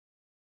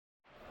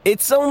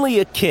It's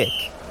only a kick,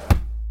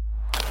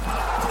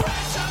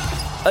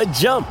 a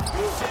jump,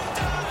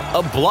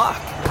 a block.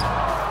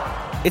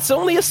 It's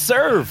only a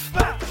serve.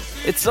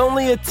 It's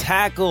only a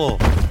tackle,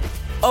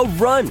 a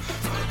run.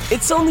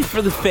 It's only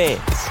for the fans.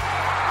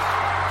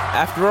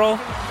 After all,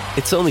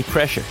 it's only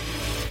pressure.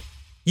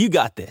 You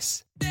got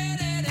this.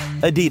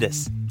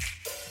 Adidas.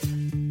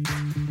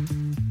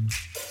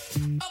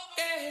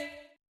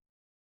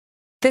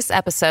 This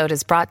episode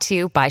is brought to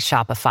you by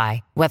Shopify.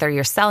 Whether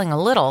you're selling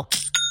a little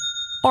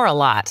or a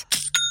lot,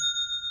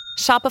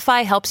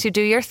 Shopify helps you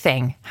do your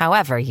thing,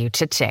 however you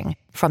cha-ching.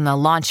 From the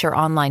launch your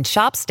online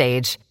shop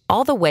stage,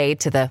 all the way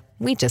to the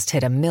we just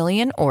hit 1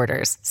 million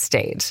orders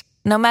stage.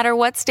 No matter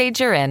what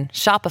stage you're in,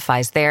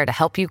 Shopify's there to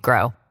help you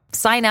grow.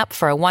 Sign up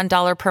for a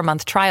 $1 per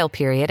month trial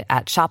period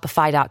at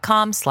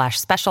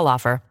shopify.com/special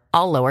offer,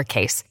 all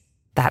lowercase.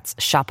 That's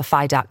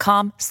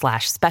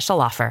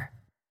shopify.com/special offer.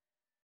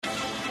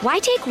 Why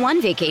take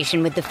one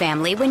vacation with the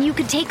family when you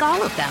could take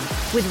all of them?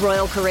 With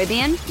Royal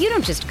Caribbean, you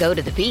don't just go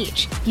to the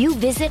beach. You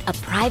visit a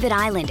private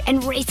island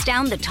and race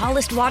down the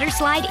tallest water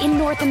slide in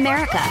North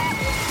America.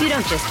 You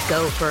don't just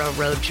go for a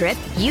road trip.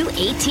 You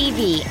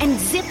ATV and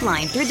zip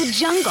line through the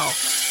jungle.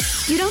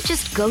 You don't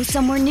just go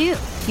somewhere new.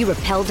 You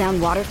rappel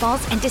down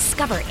waterfalls and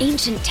discover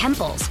ancient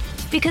temples.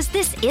 Because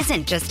this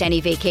isn't just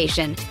any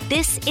vacation.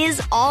 This is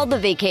all the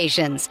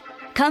vacations.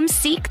 Come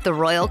seek the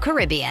Royal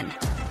Caribbean.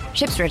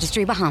 Ships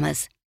Registry,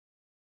 Bahamas.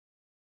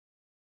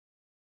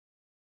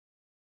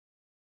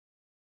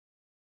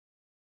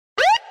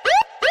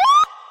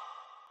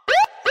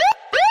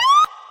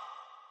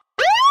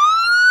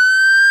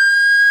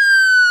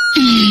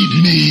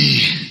 Feed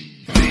me.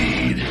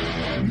 Feed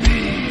me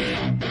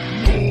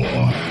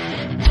more.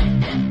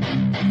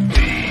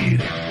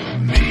 Feed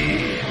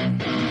me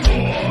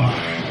more.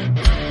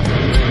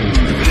 Feed me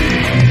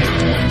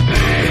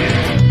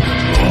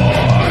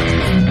more.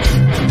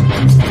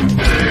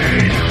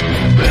 Feed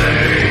me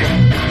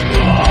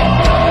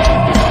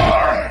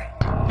more.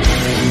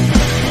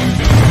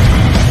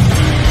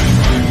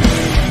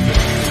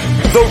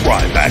 The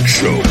RYBACK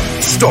Show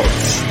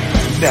starts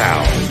now.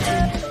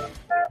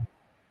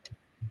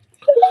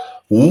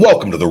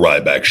 Welcome to the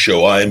RYBACK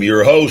Show. I am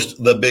your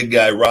host, the big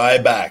guy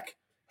RYBACK.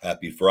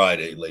 Happy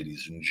Friday,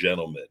 ladies and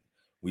gentlemen.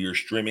 We are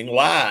streaming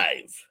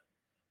live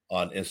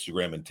on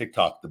Instagram and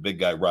TikTok, the big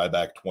guy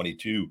RYBACK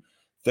 22.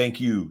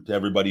 Thank you to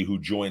everybody who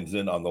joins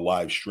in on the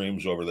live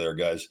streams over there,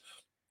 guys.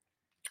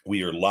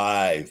 We are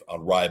live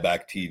on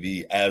RYBACK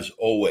TV, as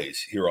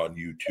always, here on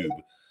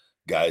YouTube.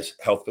 Guys,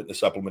 health,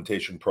 fitness,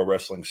 supplementation, pro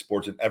wrestling,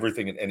 sports, and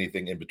everything and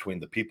anything in between.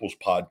 The People's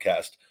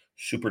Podcast.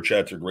 Super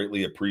chats are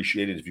greatly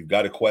appreciated. If you've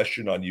got a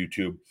question on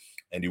YouTube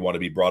and you want to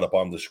be brought up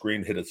on the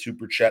screen, hit a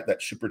super chat,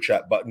 that super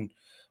chat button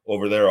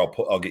over there.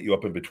 I'll get you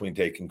up in between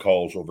taking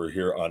calls over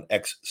here on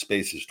X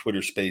Spaces,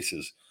 Twitter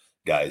Spaces,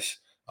 guys,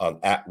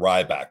 at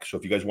RYBACK. So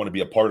if you guys want to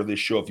be a part of this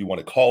show, if you want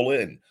to call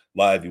in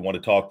live, you want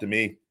to talk to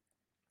me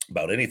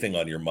about anything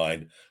on your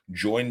mind,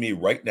 join me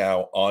right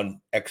now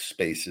on X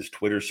Spaces,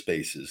 Twitter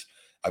Spaces.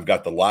 I've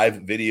got the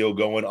live video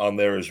going on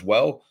there as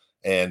well.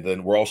 And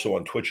then we're also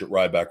on Twitch at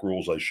RYBACK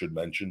Rules, I should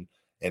mention.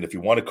 And if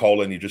you want to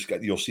call in,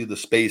 you'll see the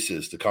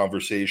spaces, the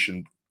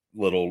conversation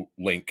little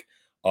link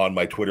on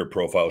my Twitter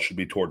profile should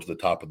be towards the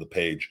top of the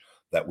page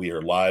that we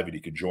are live, and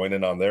you can join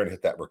in on there and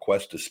hit that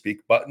request to speak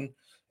button,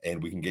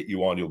 and we can get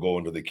you on. You'll go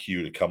into the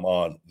queue to come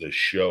on the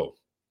show.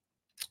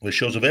 The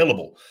show's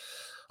available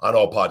on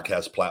all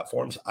podcast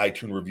platforms.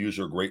 iTunes reviews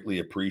are greatly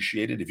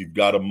appreciated. If you've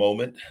got a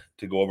moment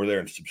to go over there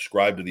and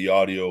subscribe to the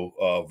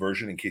audio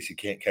version in case you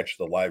can't catch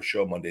the live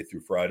show Monday through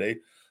Friday,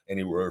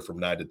 anywhere from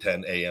 9 to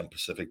 10 a.m.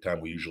 Pacific time,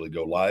 we usually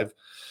go live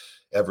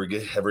every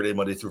day,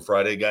 Monday through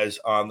Friday, guys,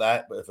 on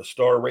that. But if a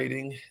star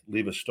rating,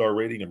 leave a star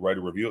rating and write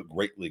a review. It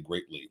greatly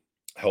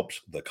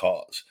helps the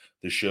cause.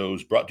 The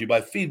show's brought to you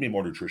by Feed Me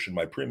More Nutrition,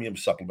 my premium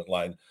supplement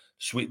line,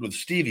 sweetened with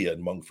stevia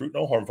and monk fruit,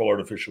 no harmful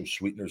artificial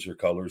sweeteners or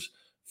colors,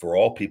 for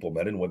all people,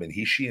 men and women,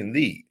 he, she, and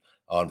thee,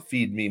 on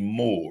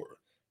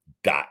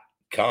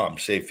feedmemore.com.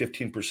 Save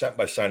 15%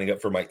 by signing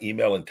up for my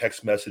email and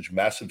text message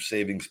massive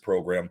savings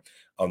program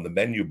on the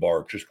menu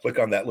bar. Just click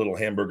on that little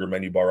hamburger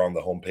menu bar on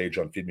the homepage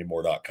on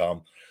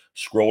feedmemore.com.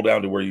 Scroll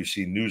down to where you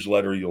see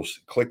newsletter. You'll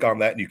click on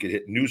that and you can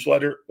hit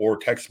newsletter or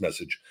text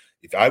message.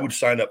 If I would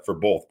sign up for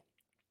both,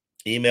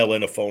 email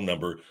and a phone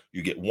number,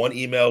 you get one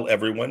email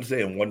every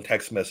Wednesday and one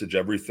text message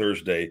every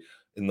Thursday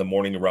in the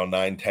morning around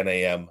 9, 10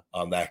 a.m.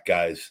 on that,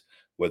 guys.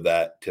 With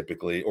that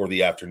typically, or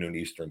the afternoon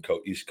East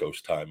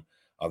Coast time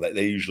on that.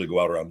 They usually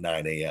go out around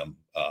 9 a.m.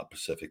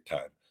 Pacific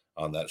time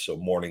on that. So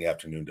morning,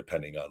 afternoon,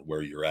 depending on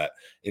where you're at.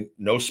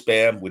 No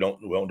spam. We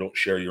don't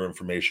share your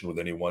information with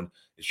anyone.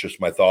 It's just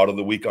my thought of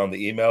the week on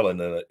the email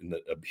and a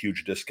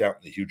huge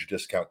discount. The huge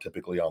discount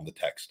typically on the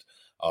text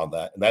on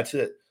that. And that's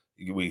it.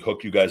 We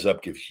hook you guys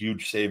up, give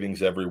huge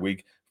savings every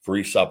week,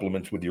 free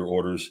supplements with your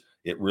orders.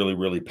 It really,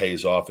 really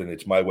pays off. And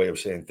it's my way of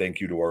saying thank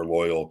you to our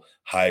loyal,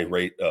 high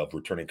rate of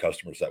returning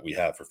customers that we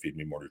have for Feed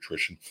Me More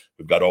Nutrition.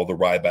 We've got all the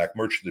RYBACK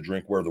merch, the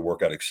drinkware, the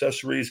workout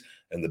accessories,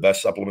 and the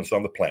best supplements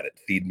on the planet.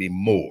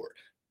 Feedmemore.com.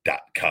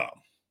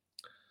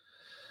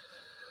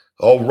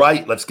 All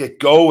right, let's get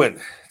going.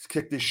 Let's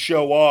kick this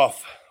show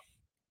off.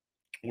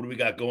 What do we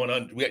got going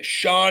on? We got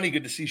Shawnee.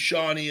 Good to see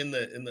Shawnee in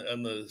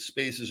the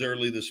spaces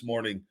early this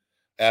morning,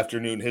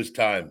 afternoon his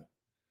time.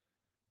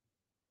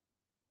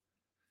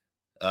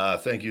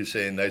 Thank you,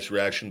 saying nice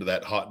reaction to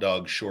that hot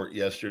dog short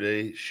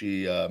yesterday.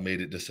 She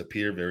made it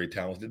disappear. Very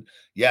talented.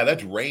 Yeah,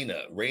 that's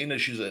Raina. Raina,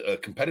 she's a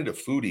competitive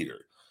food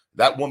eater.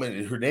 That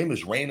woman, her name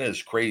is Raina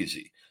is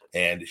Crazy,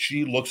 and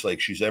she looks like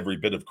she's every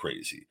bit of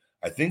crazy.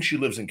 I think she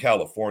lives in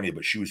California,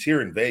 but she was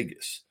here in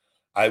Vegas.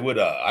 I would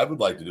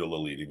like to do a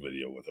little eating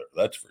video with her.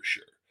 That's for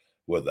sure.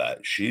 With that,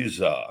 she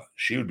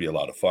would be a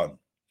lot of fun.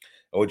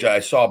 Which I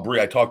saw Bree.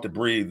 I talked to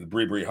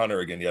Bree Hunter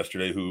again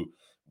yesterday. Who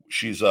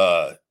she's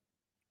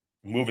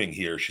moving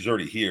here. She's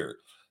already here,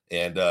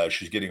 and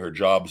she's getting her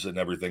jobs and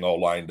everything all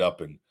lined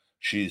up, and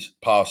she's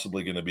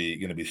possibly going to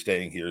be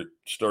staying here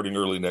starting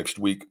early next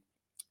week,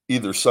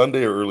 either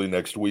Sunday or early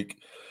next week.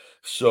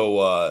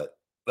 So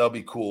that'll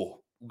be cool.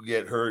 We'll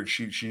get her, and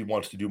she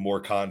wants to do more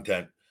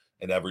content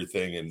and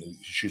everything, and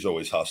she's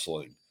always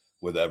hustling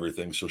with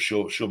everything. So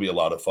she'll be a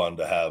lot of fun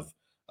to have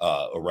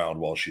around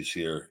while she's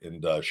here,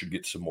 and should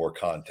get some more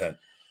content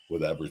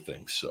with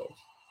everything. So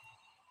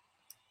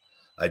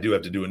I do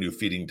have to do a new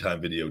feeding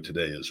time video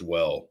today as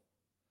well.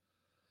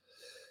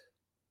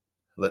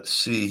 Let's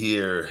see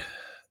here.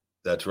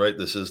 That's right.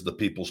 This is the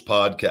People's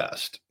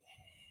Podcast.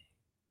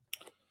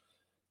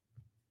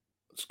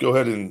 Let's go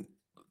ahead and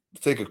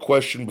take a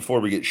question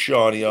before we get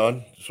Shawnee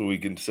on, so we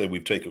can say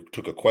we've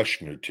took a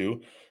question or two.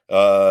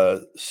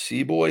 Seaboy,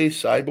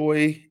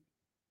 Cyboy,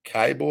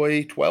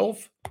 Kaiboy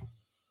 12?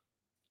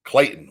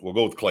 Clayton. We'll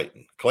go with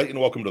Clayton. Clayton,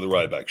 welcome to the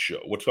RYBACK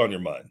Show. What's on your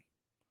mind?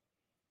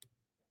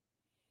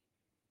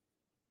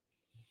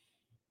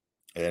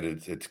 And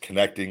it's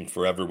connecting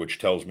forever, which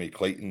tells me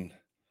Clayton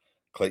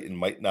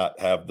might not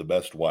have the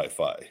best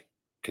Wi-Fi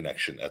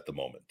connection at the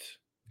moment.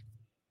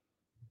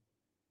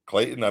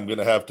 Clayton, I'm going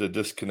to have to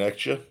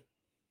disconnect you.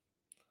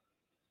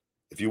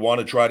 If you want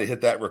to try to hit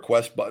that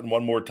request button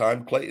one more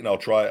time, Clayton, I'll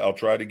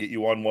try to get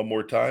you on one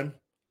more time.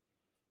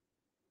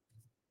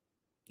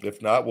 If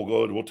not,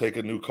 we'll take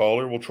a new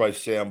caller. We'll try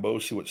Sambo,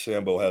 see what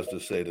Sambo has to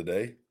say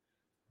today.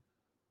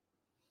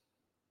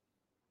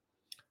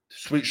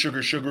 Sweet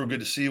Sugar,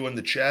 good to see you in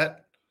the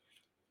chat.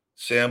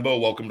 Sambo,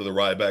 welcome to the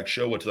RYBACK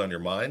Show. What's on your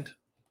mind?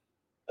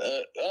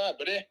 All right,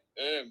 buddy.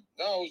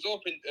 No, I was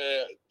hoping,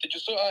 did you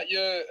sort out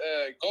your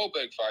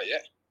Goldberg fight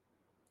yet?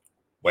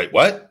 Wait,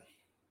 what?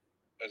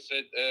 I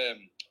said,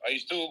 are you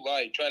still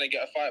trying to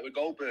get a fight with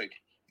Goldberg?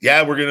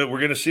 Yeah,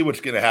 we're gonna see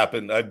what's gonna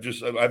happen. I've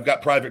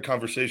got private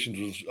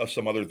conversations with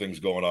some other things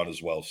going on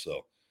as well.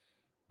 So,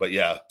 but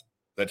yeah,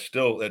 that's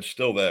still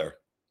there.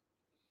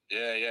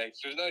 Yeah.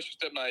 So no, it's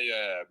just that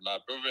my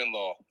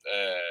brother-in-law,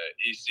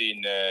 he's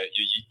seen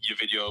your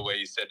video where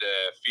you said,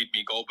 "Feed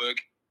me Goldberg."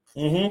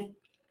 Mm-hmm.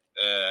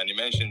 And he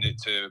mentioned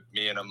it to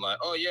me, and I'm like,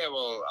 "Oh yeah,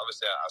 well,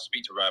 obviously I'll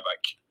speak to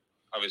RYBACK,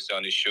 obviously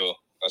on his show."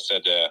 I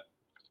said,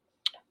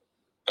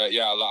 "But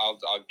yeah, I'll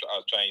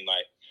try and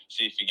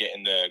see if you're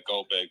getting the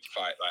Goldberg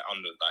fight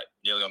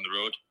nearly on the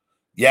road."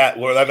 Yeah,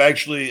 well,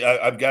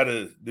 I've got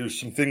to. There's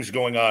some things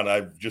going on.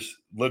 I've just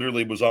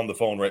literally was on the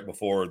phone right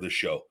before this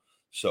show,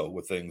 so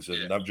with things,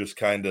 and yeah. I'm just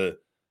we're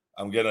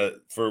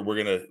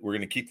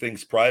gonna keep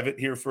things private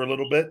here for a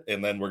little bit,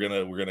 and then we're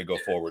gonna go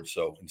forward.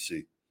 So and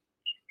see.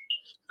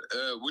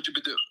 Would you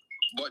be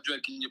what do you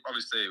reckon?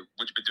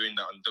 Would you be doing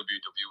that on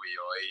WWE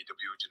or AEW?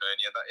 Do you know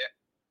any of that yet?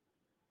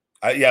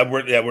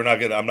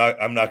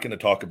 I'm not gonna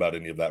talk about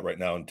any of that right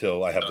now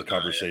until I have the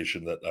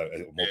conversation that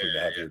I'm hoping to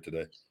have here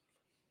today.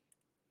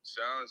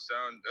 Sound.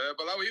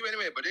 But how are you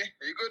anyway, buddy?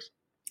 Are you good?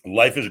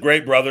 Life is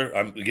great, brother.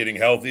 I'm getting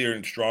healthier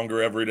and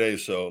stronger every day,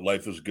 so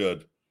life is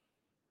good.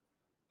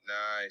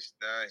 Nice.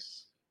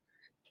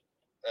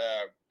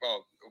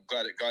 Well, I'm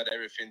glad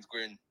everything's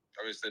going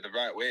obviously the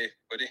right way,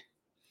 buddy.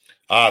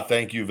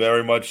 Thank you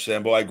very much,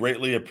 Sambo. I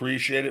greatly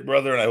appreciate it,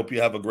 brother, and I hope you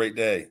have a great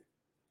day.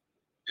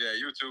 Yeah,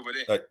 you too,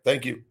 buddy. All right,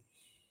 thank you.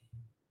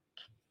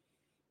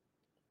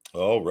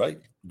 All right,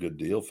 good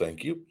deal.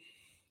 Thank you.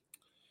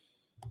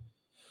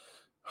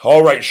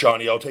 All right,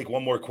 Shawnee, I'll take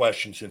one more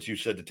question since you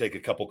said to take a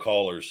couple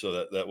callers,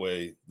 so that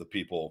way the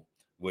people,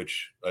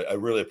 which I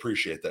really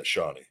appreciate that,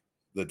 Shawnee.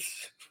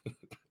 That's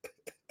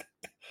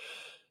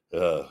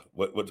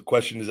what the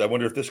question is. I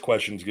wonder if this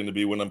question is going to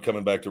be when I'm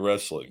coming back to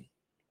wrestling.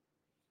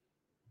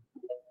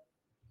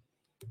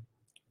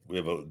 We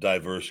have a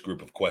diverse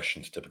group of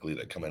questions typically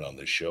that come in on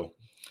this show.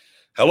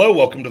 Hello,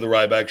 welcome to the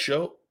RYBACK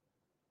Show.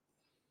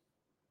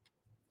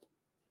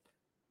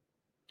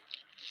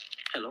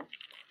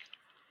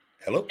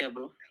 Hello. Yeah,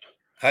 bro.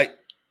 Hi.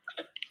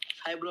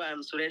 Hi, bro.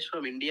 I'm Suresh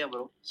from India,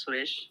 bro.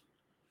 Suresh.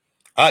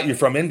 You're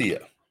from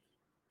India?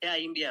 Yeah,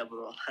 India,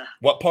 bro.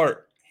 What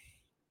part?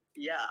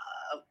 Yeah,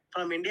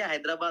 from India,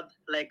 Hyderabad.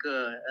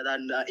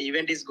 The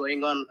event is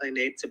going on in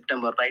 8th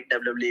September, right?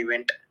 WWE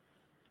event.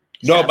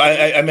 No,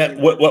 but I meant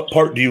what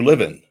part do you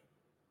live in?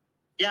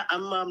 Yeah,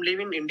 I'm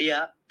living in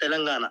India,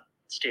 Telangana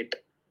state.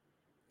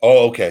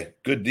 Oh, okay.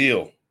 Good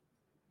deal.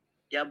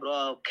 Yeah,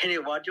 bro.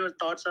 What your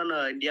thoughts on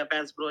India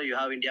fans, bro? You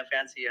have India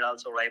fans here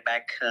also.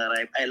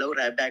 RYBACK. I love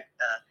RYBACK.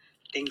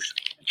 Things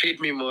treat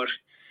me more.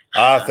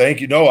 Thank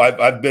you. No,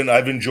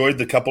 I've enjoyed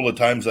the couple of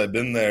times I've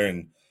been there,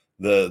 and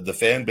the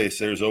fan base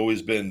there's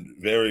always been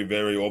very,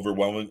 very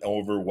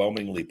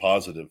overwhelmingly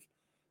positive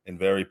and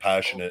very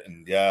passionate.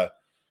 And yeah,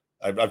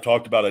 I've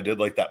talked about, I did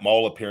like that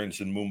mall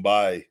appearance in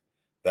Mumbai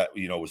that,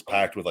 was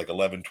packed with like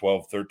 11,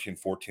 12, 13,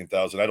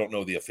 14,000. I don't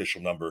know the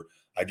official number.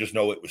 I just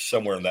know it was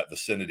somewhere in that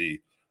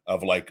vicinity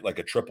of like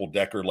a triple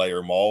decker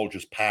layer mall,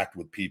 just packed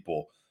with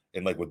people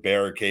and like with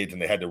barricades,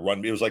 and they had to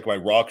run me. It was like my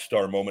rock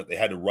star moment. They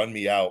had to run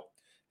me out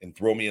and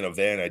throw me in a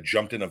van. I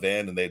jumped in a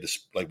van and they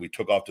just we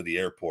took off to the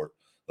airport.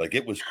 Like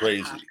it was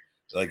crazy.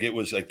 Like it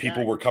was like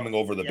people were coming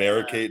over the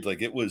barricades.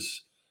 Like it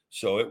was,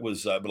 so it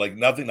was like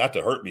nothing, not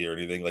to hurt me or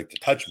anything, like to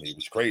touch me. It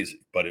was crazy,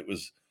 but it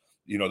was,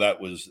 that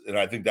was, and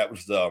I think that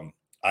was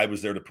I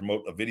was there to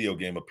promote a video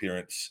game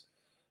appearance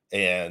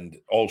and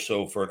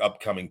also for an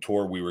upcoming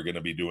tour we were going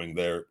to be doing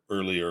there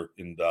earlier.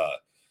 And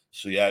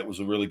so, yeah, it was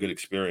a really good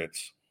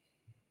experience.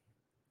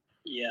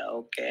 Yeah,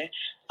 okay.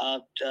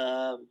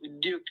 When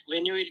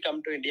you will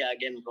come to India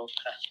again, bro?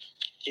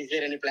 Is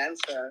there any plans?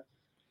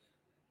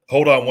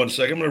 Hold on one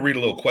second. I'm going to read a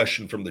little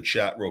question from the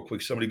chat real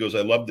quick. Somebody goes,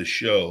 I love the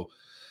show,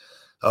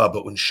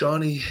 but when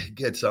Shawnee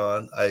gets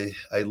on, I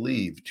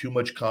leave. Too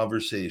much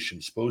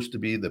conversation. Supposed to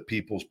be the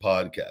people's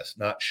podcast,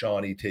 not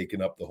Shawnee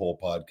taking up the whole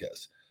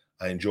podcast.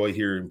 I enjoy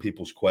hearing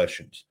people's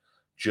questions.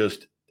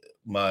 Just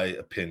my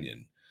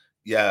opinion.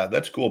 Yeah,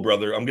 that's cool,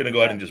 brother. I'm going to go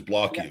ahead and just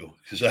block you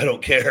because I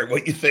don't care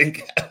what you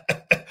think.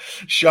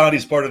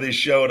 Shawnee's part of this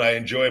show, and I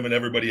enjoy him, and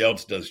everybody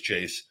else does,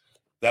 Chase.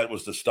 That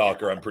was the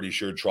stalker, I'm pretty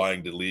sure,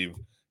 trying to leave,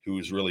 who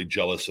was really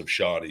jealous of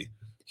Shawnee.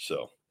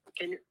 So,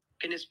 can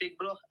you speak,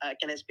 bro?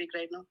 Can I speak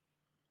right now?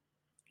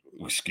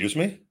 Excuse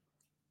me?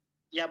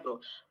 Yeah, bro.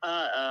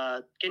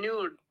 Can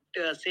you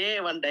say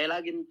one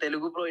dialogue in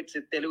Telugu, bro? It's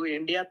Telugu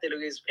India.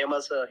 Telugu is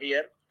famous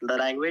here, the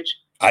language.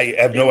 I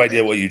have no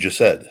idea what you just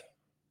said.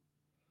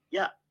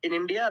 Yeah, in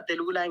India,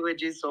 Telugu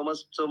language is so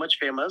much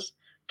famous.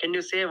 Can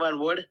you say one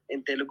word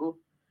in Telugu?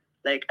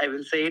 Like, I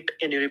will say it.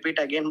 Can you repeat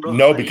again, bro?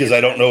 No, because I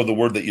don't know the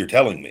word that you're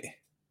telling me.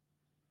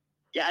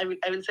 Yeah, I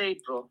will say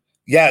it, bro.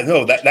 Yeah,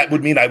 no, that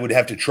would mean I would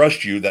have to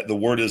trust you that the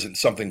word isn't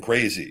something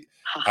crazy.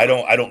 I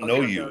don't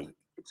know you. Okay.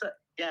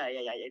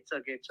 It's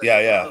okay.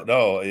 Yeah.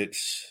 No,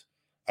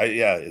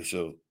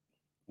 so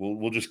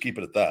we'll just keep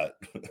it at that.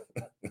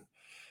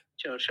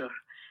 Sure.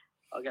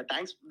 Okay,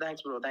 thanks,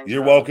 bro. Thanks.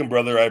 You're welcome,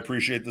 brother. I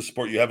appreciate the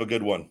support. You have a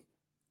good one.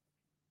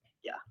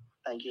 Yeah,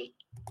 thank you.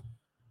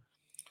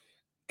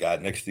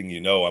 God, next thing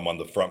you know, I'm on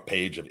the front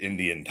page of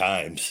Indian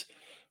Times.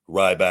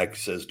 RYBACK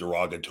says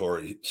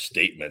derogatory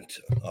statement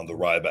on the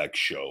RYBACK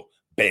show.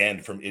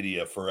 Banned from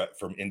India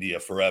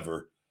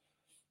forever.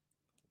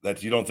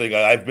 That you don't think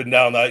I've been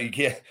down that? You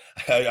can't.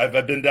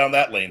 I've been down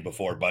that lane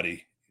before,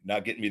 buddy.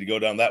 Not getting me to go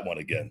down that one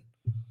again.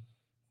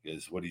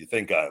 Because what do you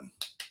think I'm?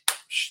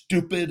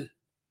 Stupid?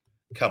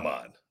 Come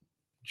on.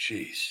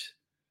 Jeez.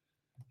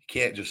 You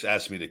can't just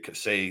ask me to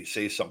say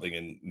something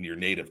in your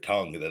native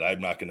tongue that I'm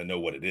not going to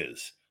know what it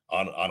is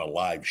on a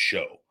live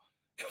show.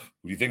 Do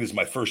you think this is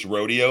my first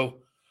rodeo?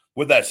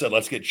 With that said,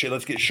 let's get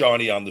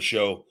Shawnee on the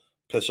show.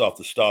 Piss off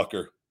the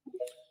stalker.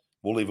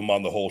 We'll leave him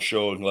on the whole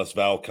show unless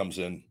Val comes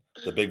in.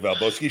 The big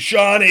Valboski.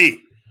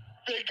 Shawnee!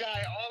 Big guy,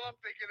 all I'm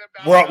thinking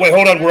about... Wait,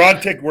 hold on. We're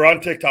on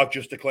TikTok,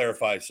 just to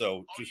clarify.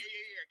 So, yeah.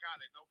 Got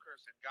it. No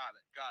cursing. Got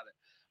it.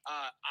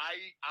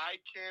 I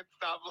can't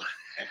stop.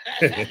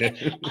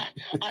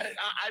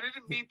 I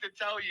didn't mean to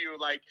tell you,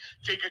 like,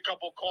 take a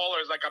couple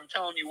callers, like I'm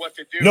telling you what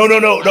to do. No.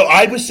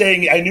 I was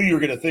saying, I knew you were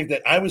going to think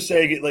that. I was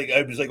saying it like,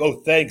 I was like,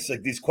 oh, thanks.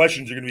 Like, these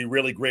questions are going to be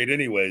really great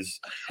anyways.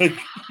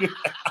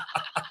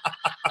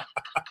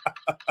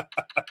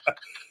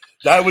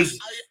 That was...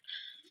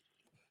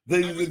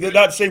 They're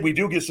not saying we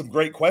do get some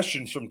great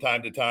questions from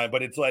time to time,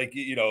 but it's like,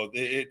 we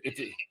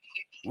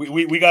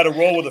got to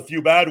roll with a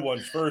few bad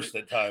ones first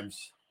at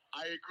times.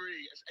 I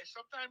agree.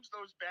 Sometimes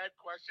those bad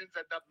questions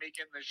end up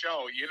making the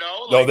show,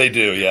 Like, no, they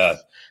do, yeah.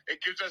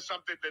 It gives us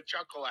something to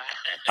chuckle at.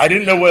 I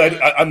didn't know what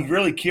I'm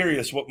really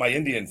curious what my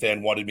Indian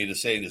fan wanted me to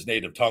say in his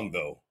native tongue,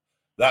 though.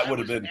 That would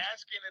have been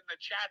asking in the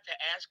chat to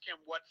ask him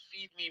what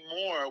 "feed me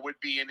more" would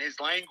be in his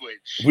language.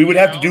 We would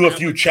have to do a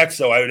few checks,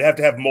 though. I would have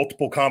to have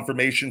multiple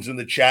confirmations in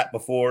the chat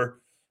before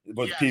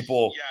with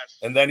people,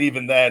 and then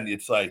even then,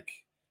 it's like.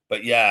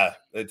 But yeah,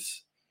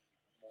 it's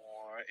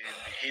more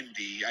in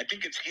Hindi. I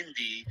think it's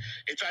Hindi.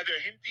 It's either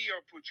Hindi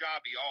or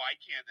Punjabi. Oh, I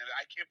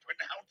can't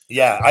pronounce.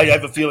 Yeah, I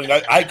have a feeling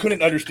I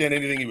couldn't understand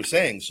anything he was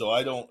saying, so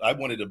I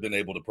wanted to have been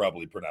able to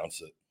probably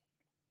pronounce it.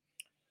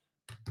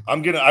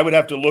 I would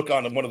have to look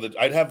on one of the.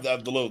 I'd have the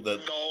No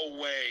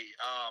way.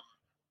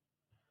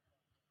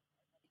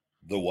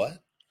 The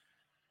what?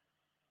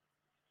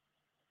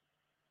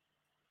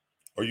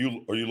 Are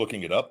you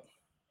looking it up?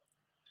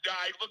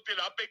 I looked it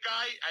up, big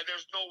guy.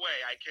 There's no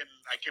way I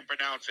can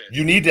pronounce it.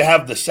 You need to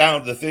have the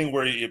sound, the thing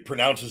where it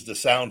pronounces the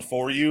sound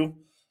for you,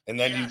 and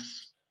then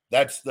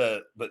I'll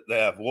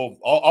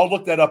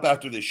look that up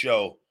after the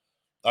show,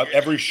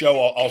 Every show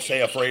I'll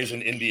say a phrase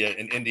in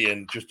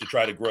Indian just to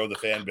try to grow the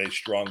fan base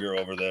stronger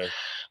over there.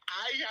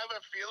 I have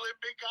a feeling,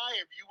 big guy,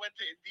 if you went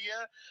to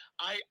India,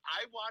 I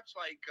watch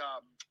like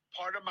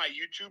part of my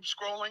YouTube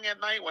scrolling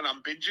at night when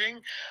I'm binging.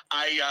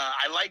 I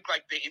like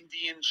the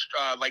Indians,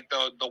 like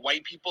the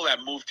white people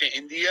that moved to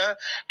India,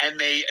 and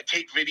they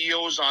take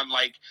videos on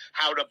like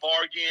how to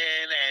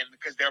bargain, and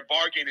because their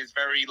bargain is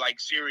very like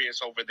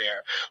serious over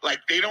there. Like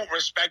they don't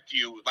respect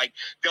you. Like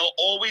they'll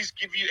always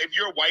give you, if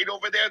you're white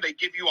over there, they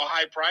give you a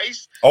high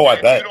price. Oh,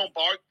 I bet.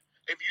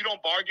 If you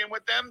don't bargain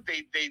with them,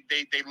 they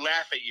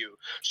laugh at you.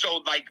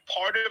 So like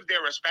part of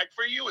their respect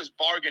for you is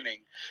bargaining.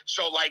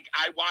 So like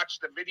I watch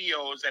the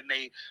videos, and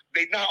they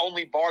not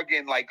only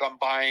bargain like on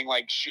buying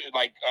like shoes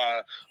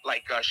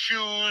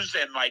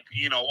and like,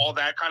 you know, all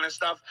that kind of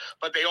stuff,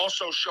 but they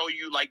also show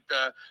you like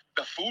the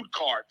food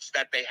carts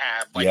that they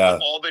have, like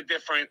all the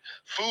different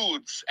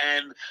foods,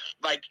 and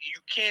like you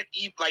can't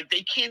eat, like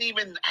they can't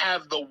even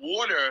have the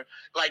water.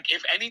 Like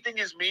if anything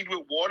is made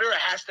with water, it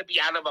has to be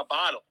out of a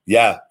bottle.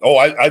 Yeah. Oh,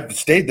 I've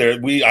stayed there.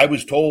 I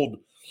was told,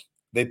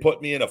 they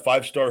put me in a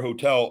 5-star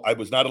hotel. I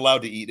was not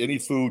allowed to eat any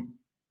food,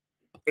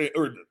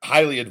 or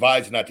highly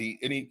advised not to eat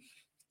any.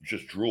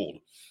 Just drooled.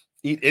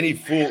 Eat any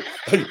food.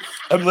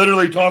 I'm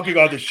literally talking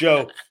on the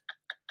show.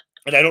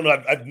 And I don't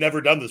know, I've never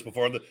done this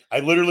before. I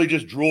literally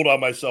just drooled on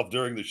myself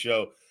during the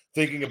show,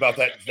 thinking about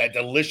that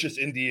delicious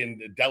Indian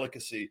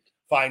delicacy,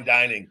 fine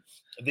dining.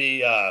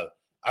 I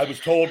was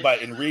told by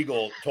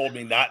Regal told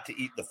me not to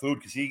eat the food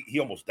because he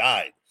almost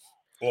died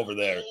over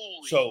there.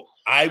 So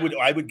I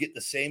would get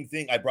the same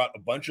thing. I brought a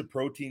bunch of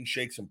protein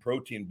shakes and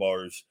protein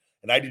bars,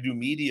 and I had to do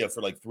media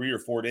for like 3 or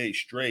 4 days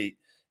straight.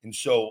 And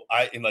so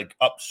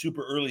up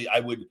super early, I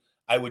would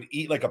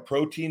eat like a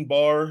protein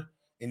bar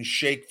and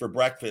shake for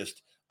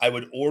breakfast. I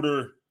would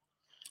order,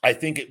 I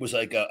think it was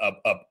like a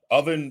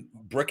oven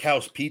brick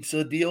house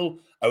pizza deal.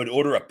 I would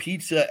order a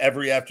pizza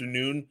every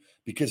afternoon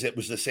because it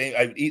was the same.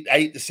 I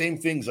eat the same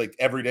things like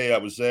every day I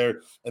was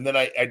there. And then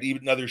I'd eat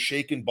another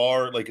shake and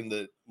bar like in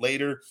the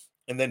later.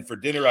 And then for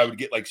dinner, I would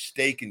get like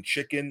steak and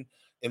chicken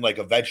and like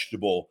a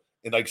vegetable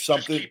and like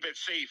something. Just keep it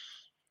safe.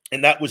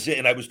 And that was it.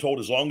 And I was told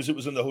as long as it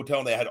was in the hotel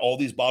and they had all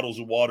these bottles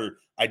of water,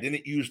 I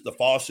didn't use the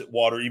faucet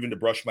water even to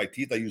brush my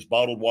teeth. I used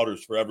bottled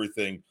waters for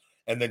everything.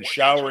 And then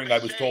showering, I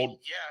was told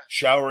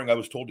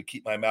to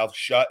keep my mouth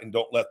shut and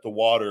don't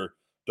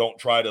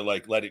try to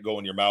like let it go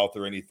in your mouth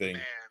or anything.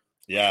 Man,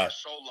 yeah. We're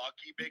so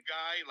lucky, big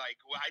guy. Like,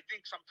 I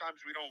think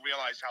sometimes we don't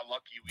realize how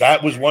lucky we are.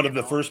 That was one of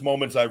the first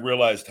moments I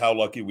realized how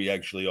lucky we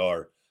actually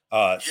are.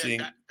 Seeing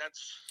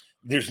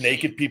there's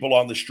naked people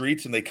on the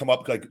streets, and they come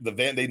up like the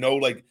van. They know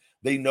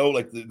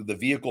the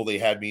vehicle they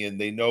had me in.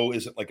 They know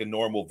isn't like a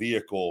normal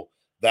vehicle.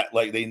 That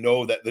like they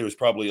know that there's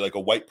probably like a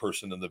white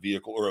person in the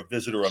vehicle or a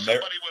visitor. Somebody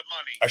with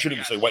money. I shouldn't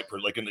even say white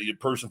person, like a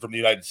person from the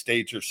United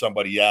States or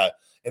somebody. Yeah,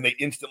 and they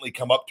instantly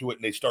come up to it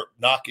and they start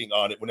knocking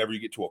on it. Whenever you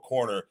get to a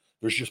corner,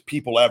 there's just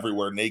people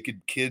everywhere,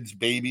 naked kids,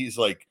 babies,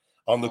 like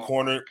on the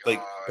corner.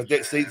 Like, but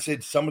they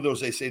said some of those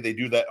they say they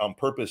do that on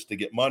purpose to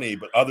get money,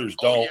 but others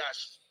don't.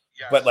 Yes.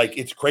 But like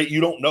it's great. You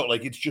don't know.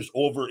 Like it's just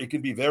it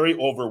can be very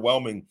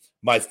overwhelming.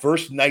 My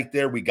first night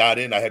there, we got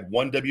in. I had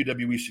one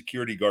WWE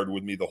security guard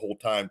with me the whole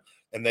time.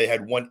 And they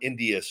had one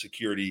India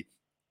security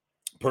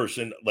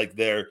person like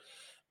there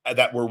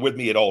that were with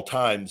me at all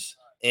times.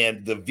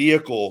 And the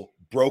vehicle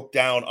broke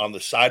down on the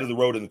side of the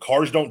road, and the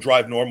cars don't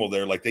drive normal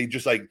there. Like they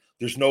just like,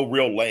 there's no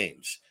real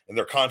lanes, and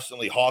they're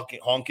constantly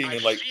honking.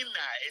 I've like, seen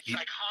that. It's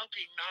like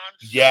honking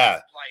nonstop. Yeah.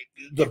 Like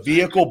the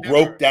vehicle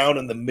broke down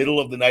in the middle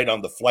of the night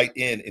on the flight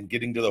in and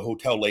getting to the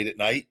hotel late at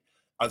night.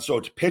 And so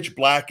it's pitch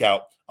black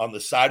out on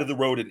the side of the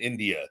road in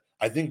India.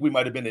 I think we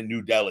might've been in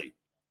New Delhi.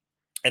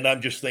 And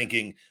I'm just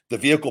thinking the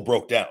vehicle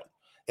broke down.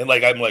 And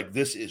like, I'm like,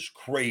 this is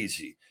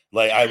crazy.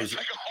 Like I was,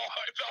 it's a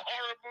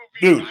horror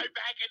movie. Dude,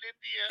 back in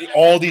India.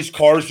 all these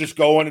cars just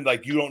going, and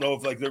like, you don't know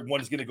if like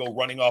one's going to go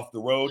running off the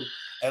road.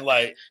 And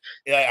like,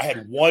 I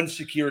had one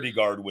security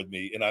guard with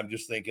me, and I'm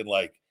just thinking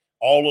like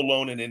all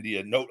alone in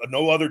India,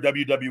 no other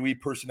WWE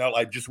personnel.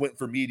 I just went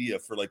for media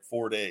for like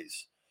 4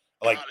 days.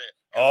 Like,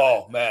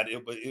 man,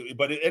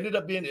 but it ended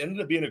up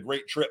being a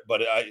great trip.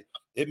 But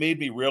it made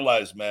me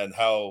realize, man,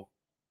 how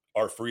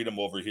our freedom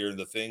over here and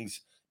the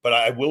things. But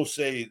I will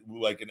say,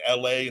 like in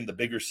LA and the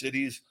bigger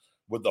cities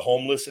with the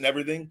homeless and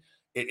everything,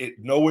 it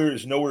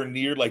is nowhere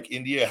near like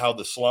India, how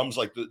the slums,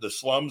 like the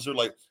slums are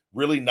like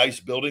really nice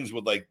buildings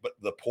with like, but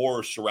the poor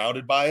are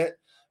surrounded by it.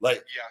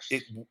 Like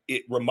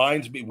it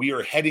reminds me, we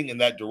are heading in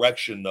that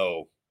direction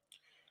though,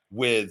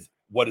 with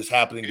what is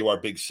happening to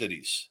our big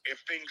cities.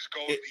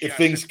 If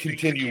things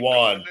continue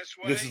on,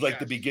 this is like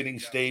the beginning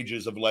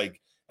stages of like,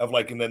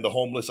 and then the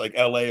homeless, like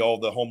LA, all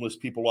the homeless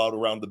people out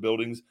around the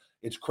buildings.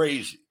 It's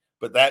crazy.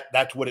 But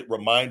that's what it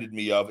reminded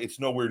me of. It's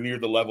nowhere near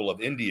the level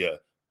of India,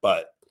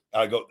 but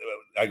I go,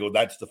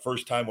 that's the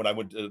first time when I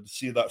went to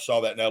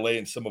saw that in LA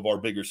and some of our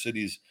bigger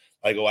cities.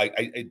 I go,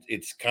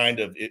 it's kind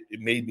of, it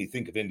made me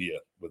think of India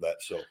with that.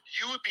 So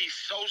you would be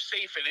so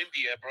safe in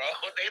India, bro.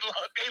 They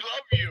love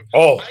you.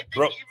 Oh, I think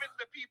bro. Even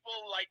the people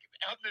people like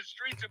out in the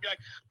streets and be like,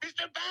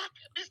 Mr. Back,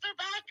 Mr.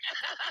 Back.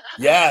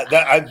 Yeah,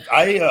 that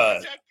I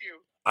protect you.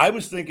 I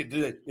was thinking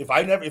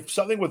if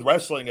something with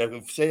wrestling,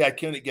 if say I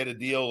couldn't get a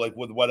deal like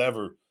with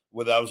whatever,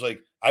 I was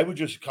like, I would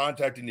just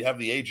contact and have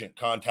the agent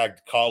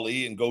contact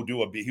Kali and go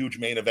do a huge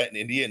main event in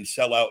India and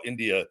sell out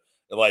India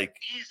like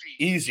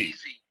easy.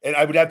 And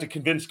I would have to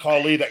convince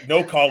Kali that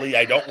no, Kali,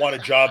 I don't want a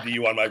job to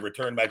you on my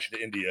return match to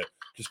India.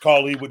 Because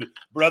Kali would,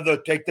 brother,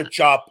 take the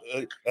chop.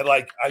 And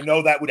like, I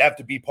know that would have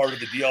to be part of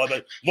the deal. I'm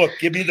like, look,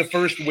 give me the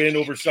first win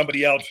over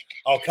somebody else.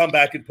 I'll come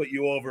back and put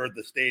you over at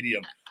the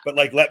stadium. But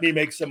like, let me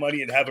make some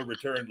money and have a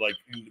return, like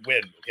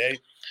win, okay?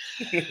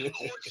 Hornswoggle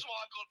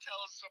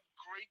tells some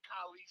great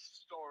Kali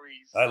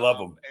stories. I love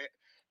him.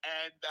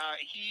 And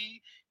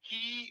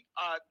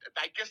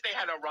I guess they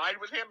had a ride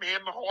with him,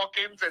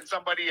 Hawkins, and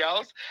somebody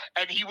else,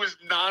 and he was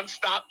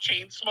nonstop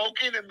chain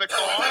smoking in the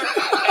car.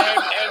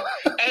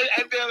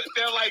 and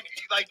they're like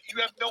you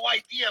have no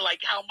idea like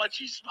how much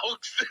he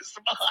smokes this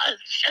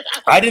much.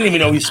 I didn't even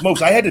know he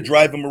smokes. I had to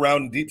drive him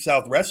around Deep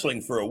South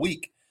Wrestling for a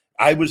week.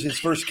 I was his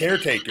first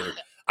caretaker.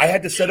 I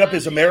had to set up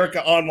his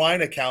America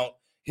Online account.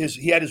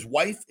 He had his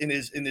wife in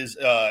his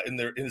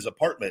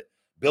apartment.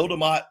 Bill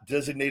DeMott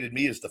designated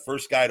me as the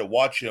first guy to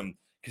watch him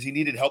because he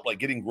needed help like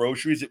getting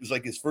groceries. It was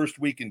like his first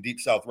week in Deep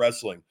South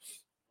Wrestling.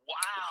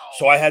 Wow.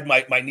 So I had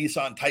my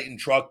Nissan Titan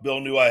truck. Bill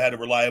knew I had a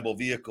reliable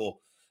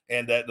vehicle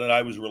and that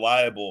I was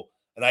reliable.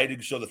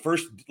 And so the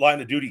first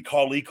line of duty,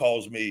 Kali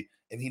calls me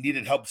and he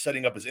needed help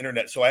setting up his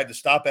internet. So I had to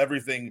stop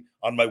everything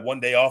on my one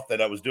day off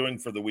that I was doing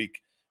for the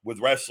week with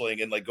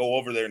wrestling and like go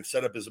over there and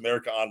set up his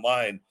America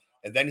Online.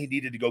 And then he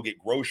needed to go get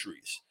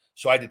groceries.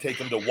 So I had to take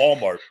him to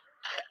Walmart.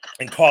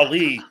 And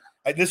Kali,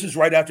 this is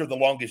right after the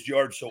Longest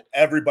Yard, so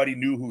everybody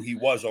knew who he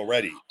was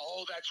already.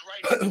 Oh, that's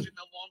right. He was in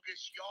the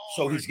Longest Yard.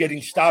 So he's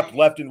getting stopped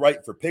left and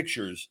right for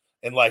pictures.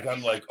 And like,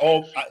 I'm like,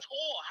 oh. How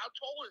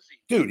tall is he?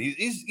 Dude,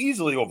 he's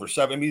easily over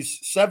 7. I mean, he's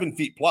 7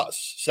 feet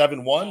plus,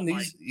 7'1". Oh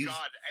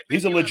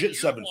he's a legit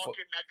 7 foot.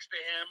 Next to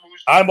him,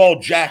 I'm all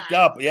jacked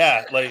up.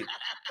 Yeah. Like,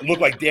 I look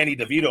like Danny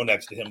DeVito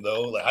next to him,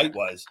 though, like height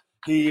wise.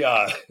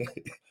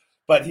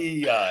 But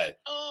he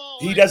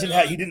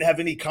didn't have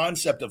any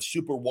concept of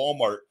Super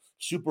Walmart.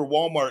 Super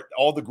Walmart,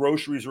 all the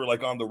groceries were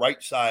like on the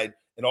right side,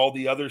 and all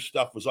the other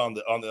stuff was on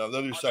the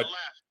other side.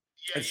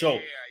 And so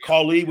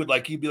Kali would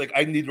he'd be like,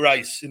 I need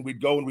rice, and we'd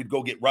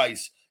go get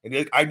rice, and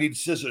like, I need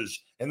scissors,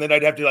 and then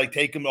I'd have to like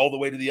take him all the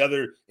way to the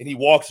other, and he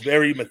walks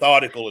very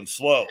methodical and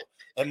slow,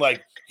 and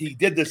like he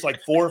did this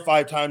like 4 or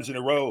 5 times in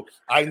a row.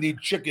 I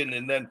need chicken,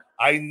 and then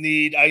I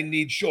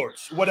need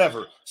shorts,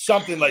 whatever,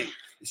 something like.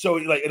 So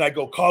like, and I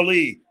go,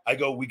 Kali,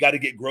 we got to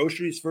get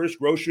groceries first.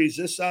 Groceries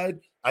this side.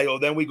 I go,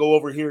 then we go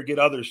over here and get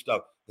other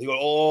stuff. They go,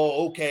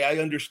 oh, okay, I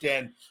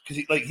understand,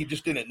 because he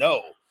just didn't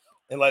know,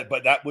 and like,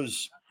 but that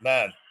was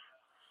man,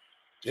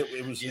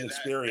 it was an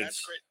experience.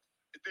 That's great.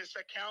 This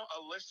account,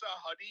 Alyssa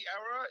Huddy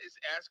Era, is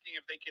asking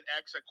if they can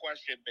ask a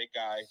question, big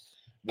guy.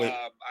 Wait.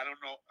 I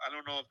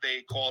don't know if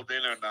they called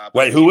in or not.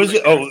 Wait, who is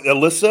it? Oh,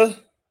 Alyssa.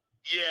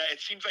 Yeah, it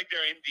seems like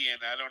they're Indian.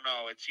 I don't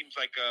know. It seems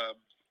like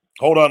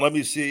Hold on, let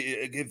me see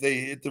if they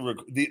hit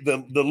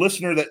the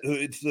listener that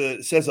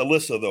it says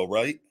Alyssa though,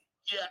 right?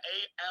 Yeah,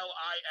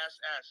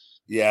 ALISS.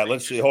 Yeah,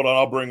 let's see. Hold on,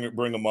 I'll bring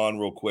him on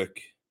real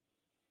quick.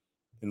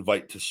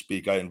 Invite to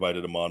speak. I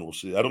invited him on. We'll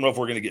see. I don't know if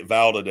we're going to get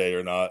Val today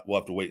or not.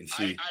 We'll have to wait and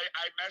see. I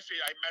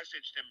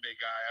messaged him, big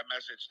guy. I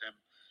messaged him.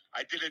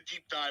 I did a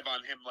deep dive on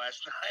him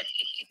last night.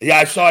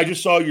 Yeah, I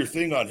just saw your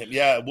thing on him.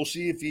 Yeah, we'll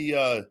see if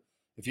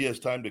he has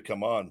time to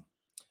come on.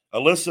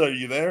 Alyssa, are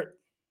you there?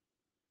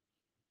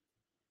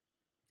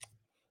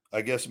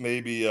 I guess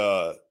maybe.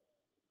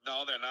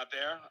 No, they're not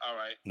there. All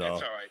right. No,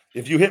 it's all right.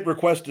 If you hit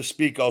request to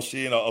speak, I'll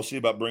see, and I'll see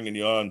about bringing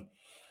you on.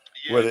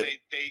 Yeah,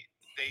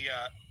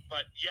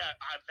 but yeah,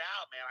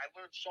 Val, man, I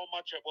learned so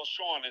much. Well,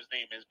 Sean, his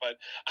name is, but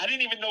I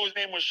didn't even know his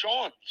name was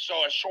Sean. So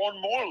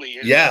Sean Morley.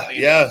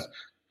 Yeah.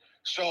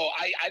 So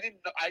I didn't.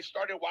 I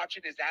started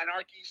watching his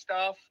Anarchy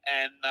stuff,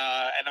 and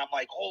I'm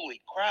like, holy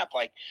crap!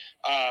 Like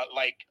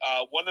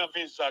one of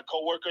his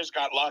coworkers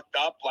got locked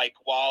up, like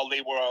while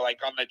they were like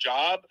on the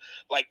job,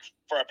 like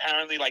for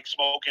apparently like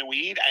smoking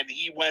weed, and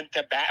he went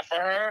to bat for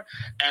her,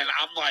 and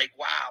I'm like,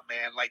 wow,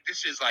 man, like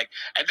this is like.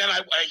 And then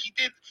he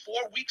did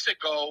 4 weeks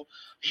ago.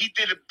 He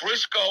did a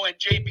Briscoe and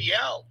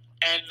JBL,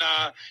 and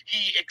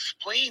he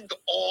explained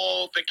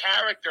all the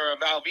character of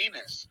Val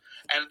Venus,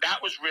 and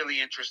that was really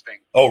interesting.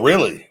 Oh,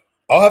 really?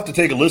 I'll have to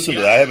take a listen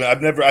to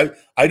that.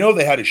 I know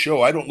they had a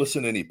show. I don't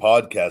listen to any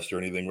podcast or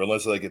anything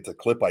unless like it's a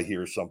clip I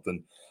hear or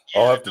something.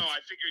 Yeah, I figured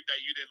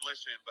that you didn't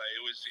listen, but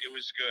it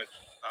was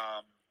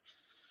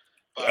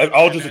good.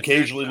 I'll just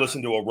occasionally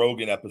listen to a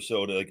Rogan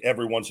episode, like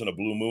every once in a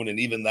blue moon, and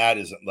even that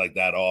isn't like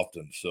that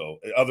often. So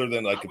other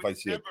than like if I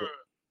see it.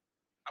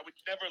 I would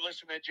never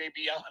listen to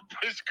JBL and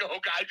Briscoe.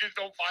 I just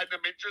don't find them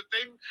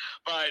interesting.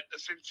 But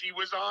since he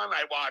was on,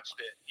 I watched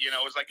it. You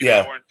know, it was like an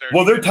hour and 30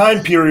 Well, their minutes.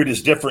 time period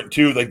is different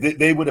too. Like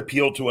they would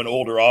appeal to an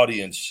older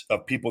audience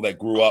of people that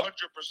grew up. 100%.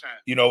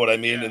 You know what I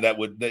mean? Yeah. And that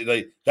would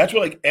that's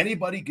what like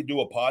anybody could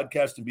do a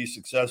podcast and be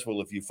successful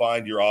if you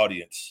find your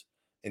audience.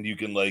 and you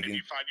can like, and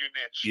you find your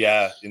niche.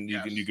 Yeah, Yes. and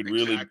Yes, you could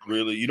exactly.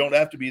 really, you don't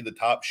have to be the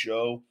top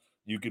show.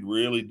 You could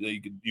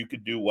really, you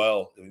could do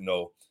well, And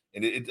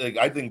like,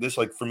 I think this,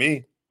 like for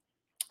me,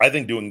 I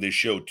think doing this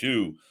show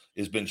too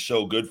has been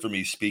so good for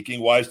me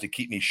speaking wise to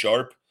keep me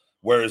sharp.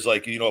 Whereas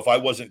like, if I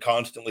wasn't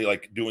constantly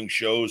like doing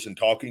shows and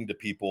talking to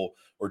people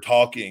or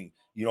talking,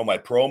 my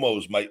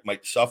promos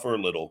might suffer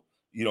a little,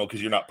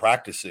 because you're not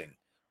practicing.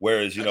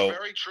 Whereas, That's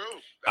very true.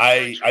 That's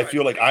very true. I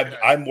feel like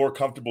I'm more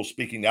comfortable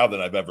speaking now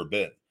than I've ever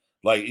been.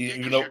 Like,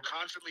 even though you're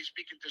constantly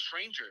speaking to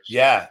strangers.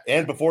 Yeah.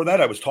 And before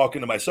that, I was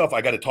talking to myself. I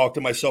got to talk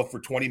to myself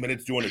for 20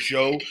 minutes doing a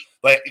show.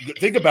 Like,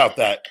 think about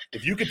that.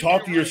 If you could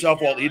talk to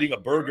yourself while eating a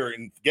burger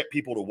and get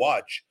people to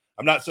watch,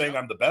 I'm not saying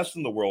I'm the best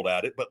in the world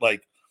at it, but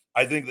like,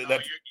 I think that's. You're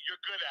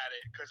good at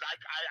it because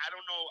I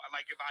don't know,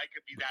 like, if I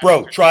could be that.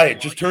 Bro, try it.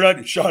 Just turn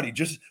on, Shawnee,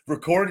 just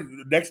record.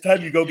 Next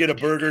time you go get a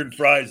burger and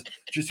fries,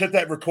 just hit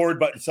that record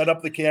button, set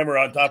up the camera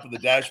on top of the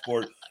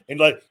dashboard, and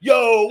like,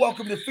 yo,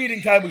 welcome to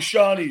Feeding Time with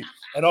Shawnee.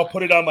 And I'll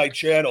put it on my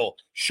channel,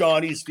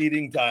 Shawnee's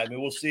Feeding Time,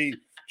 and we'll see,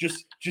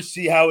 just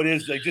see how it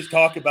is. Like, just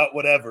talk about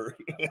whatever.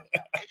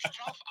 It's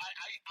tough.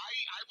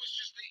 I was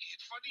just thinking,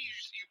 it's funny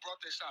you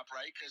brought this up,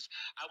 right? Because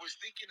I was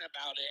thinking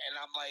about it, and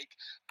I'm like,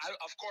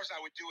 of course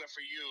I would do it for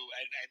you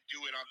and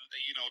do it on,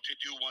 to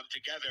do one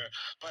together.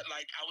 But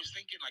like, I was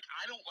thinking, like,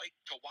 I don't like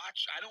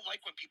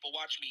when people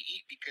watch me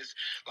eat because,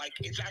 like,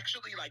 it's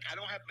actually like I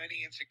don't have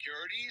many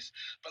insecurities,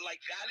 but like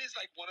that is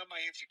like one of my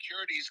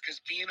insecurities because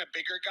being a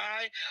bigger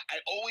guy, I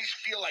always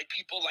feel like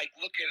people like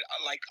look at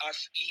like us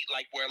eat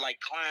like we're like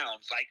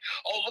clowns, like,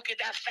 oh, look at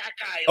that fat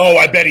guy. Oh,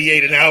 I bet he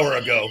ate an hour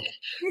ago.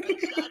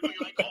 Exactly.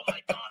 Like, oh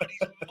my God,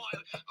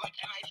 like,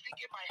 and I think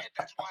in my head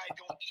that's why I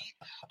don't eat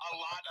a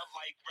lot of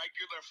like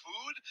regular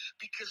food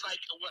because like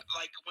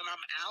when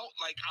I'm out,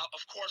 like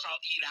of course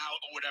I'll eat out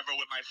or whatever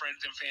with my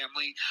friends and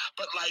family,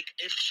 but like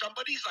if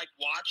somebody's like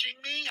watching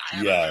me, I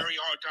have a very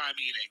hard time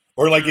eating.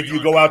 Or like if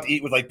you go out to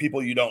eat with like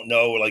people you don't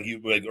know, or are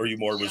you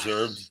more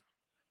reserved?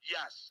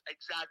 Yes,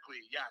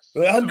 exactly. Yes.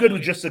 Well, I'm good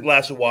with just a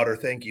glass of water,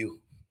 thank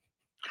you.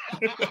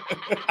 It'd be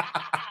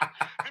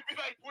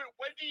like,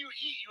 when do you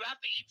eat? You have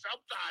to eat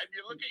sometime.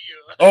 You look at you.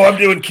 Oh, I'm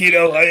doing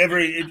keto.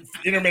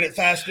 Intermittent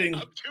fasting.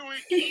 I'm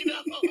doing keto.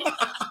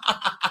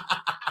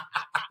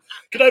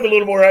 Can I have a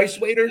little more ice,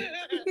 waiter? But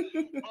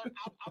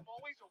I'm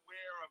always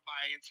aware of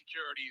my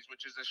insecurities,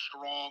 which is a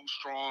strong,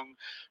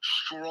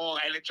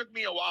 and it took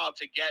me a while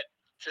to get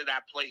to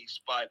that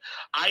place, but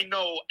I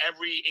know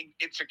every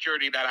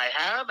insecurity that I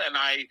have, and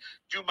I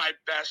do my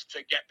best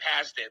to get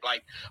past it.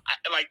 Like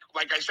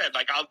I said,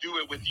 like I'll do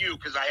it with you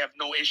because I have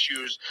no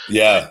issues.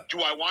 Yeah. But do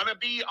I want to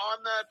be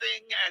on the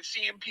thing and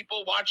seeing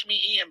people watch me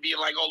eat and be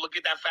like, oh, look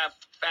at that fat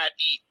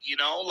eat,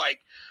 Like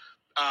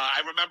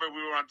I remember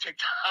we were on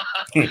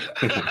TikTok.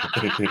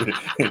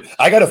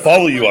 I got to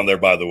follow you on there,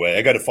 by the way.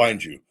 I got to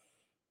find you.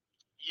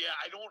 Yeah,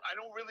 I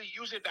don't really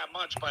use it that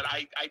much, but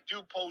I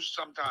do post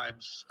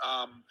sometimes.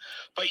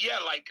 But yeah,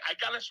 like I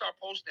gotta start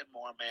posting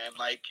more, man.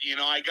 Like,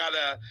 I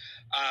gotta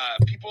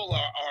people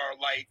are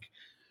like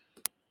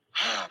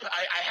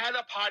I had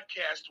a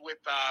podcast with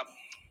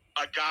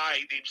a guy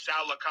named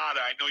Sal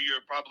Licata. I know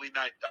you're probably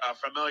not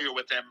familiar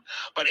with him,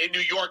 but in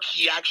New York,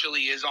 he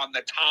actually is on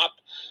the top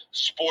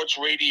sports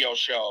radio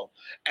show.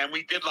 And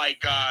we did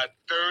like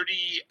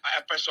 30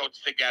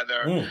 episodes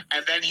together.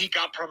 And then he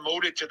got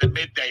promoted to the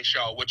midday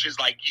show, which is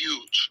like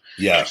huge.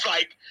 Yeah. It's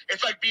like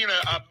being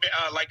a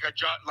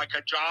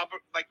jobber,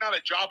 like not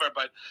a jobber,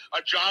 but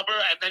a jobber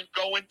and then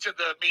go into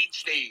the main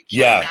stage.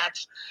 Yeah. Like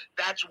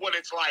that's what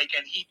it's like.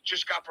 And he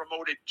just got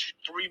promoted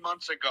 3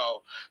 months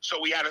ago. So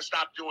we had to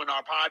stop doing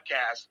our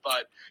podcast,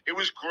 but it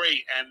was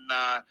great. And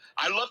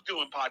I love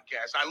doing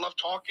podcasts. I love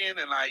talking,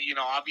 and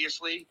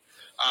obviously,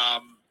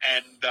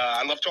 and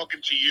I love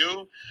talking to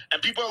you.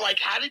 And people are like,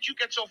 "How did you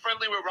get so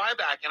friendly with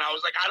RYBACK?" And I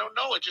was like, "I don't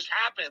know. It just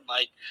happened.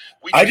 Like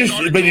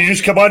you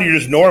just come on. You're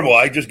just normal.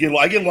 I get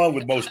along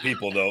with most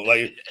people though.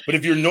 Like, but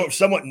if you're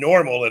somewhat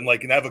normal and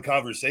like can have a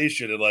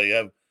conversation and like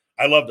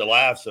I love to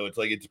laugh, so it's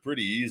like it's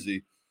pretty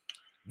easy.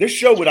 This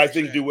show would, I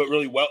think, do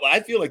really well. I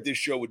feel like this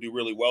show would do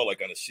really well,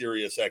 like on a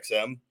Sirius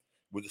XM,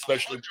 with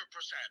especially. 100%.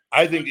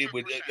 I think it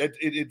would.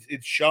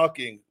 It's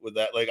shocking with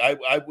that. Like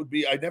I would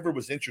be. I never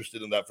was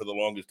interested in that for the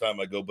longest time.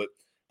 I go, but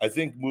I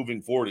think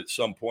moving forward at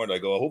some point, I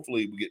go.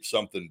 Hopefully, we get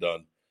something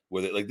done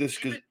with it, like this,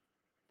 because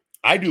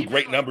I do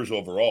great numbers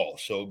overall.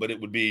 So, but it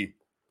would be.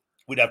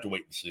 We'd have to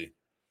wait and see.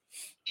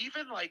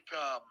 Even like.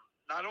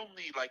 Not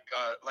only like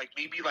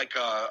maybe like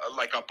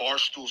a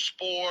Barstool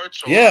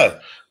Sports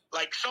or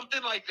like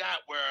something like that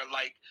where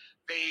like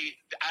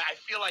I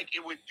feel like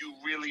it would do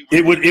really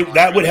well.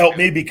 That would help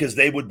me because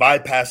they would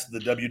bypass the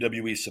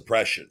WWE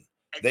suppression.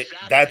 Exactly.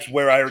 That's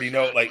where I already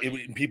know. Like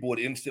people would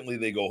instantly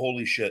they go,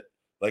 holy shit!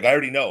 Like I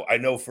already know. I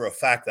know for a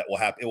fact that will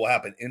happen. It will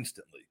happen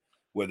instantly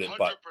with it. 100%.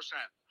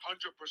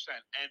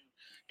 And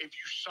if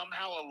you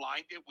somehow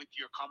aligned it with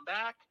your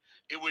comeback,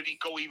 it would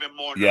go even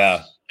more nuts.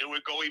 Yeah. It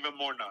would go even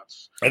more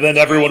nuts. And then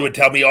everyone would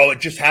tell me, oh, it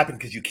just happened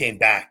because you came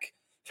back.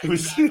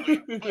 Exactly.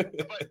 but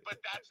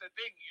that's the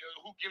thing.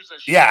 Who gives a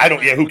shit? Yeah, I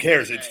don't. Yeah, who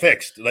cares? It's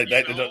fixed. Like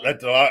that.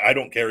 I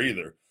don't care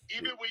either.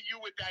 Even with you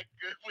with that,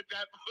 you're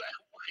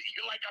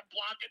like, I'm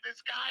blocking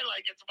this guy.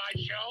 Like, it's my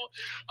show.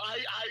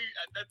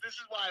 This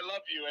is why I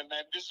love you, and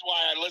then this is why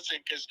I listen,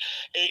 because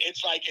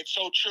it's like, it's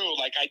so true.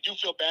 Like, I do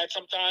feel bad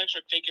sometimes for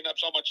taking up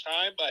so much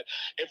time, but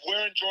if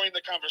we're enjoying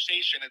the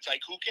conversation, it's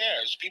like, who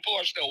cares? People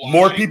are still watching.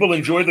 More people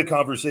enjoy the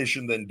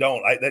conversation than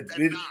don't.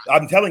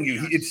 I'm telling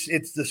you, Yes.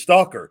 it's the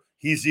stalker.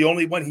 He's the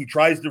only one. He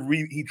tries to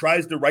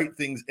write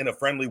things in a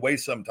friendly way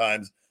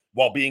sometimes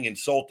while being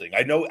insulting.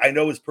 I know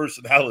his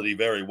personality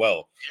very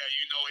well. Yeah,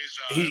 you know his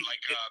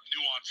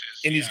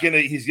nuances. And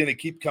he's gonna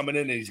keep coming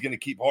in, and he's gonna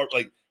keep hard.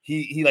 Like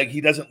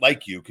he doesn't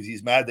like you because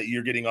he's mad that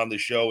you're getting on the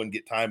show and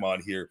get time on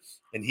here,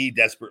 and he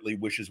desperately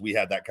wishes we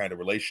had that kind of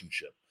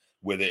relationship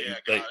with it. Yeah,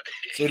 like,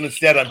 so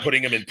instead, I'm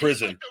putting him in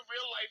prison. Like the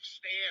real life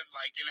Stan,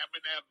 like in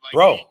Eminem, like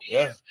bro.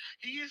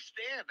 He is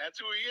Stan. That's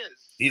who he is.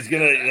 He's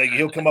gonna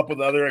he'll come up with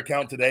another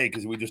account today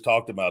because we just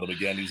talked about him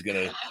again. He's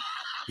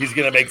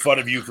gonna make fun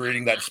of you for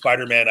eating that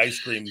Spider-Man ice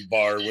cream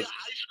bar with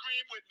ice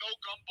cream with no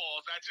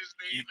gumballs. That's his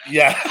name.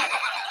 Yeah.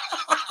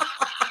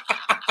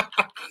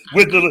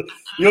 With the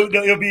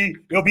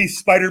he'll be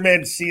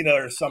Spider-Man Cena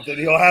or something.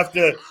 He'll have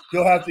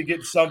to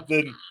get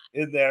something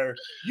in there.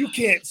 You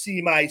can't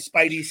see my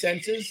spidey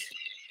senses.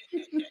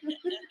 Did you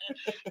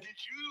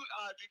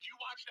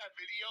watch that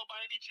video by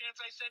any chance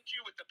I sent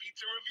you with the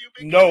pizza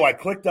review? No, I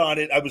clicked on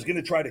it. I was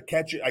gonna try to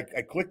catch it.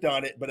 I clicked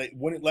on it, but it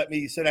wouldn't let me.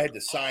 He said I had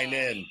to sign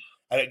in.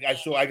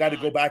 So I got to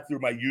go back through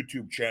my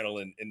YouTube channel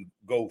and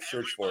go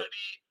search for it.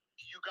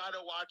 You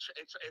gotta watch.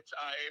 It's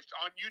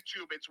on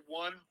YouTube. It's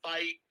One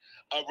Bite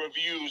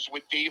Reviews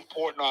with Dave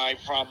Portnoy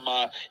from.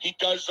 He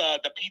does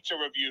the pizza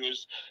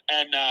reviews,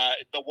 and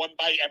the one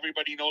bite.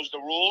 Everybody knows the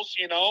rules,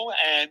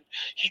 and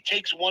he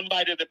takes one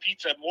bite of the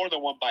pizza, more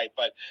than one bite,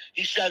 but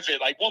he says it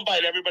like one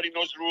bite. Everybody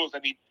knows the rules,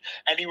 and he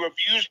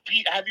reviews.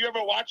 Have you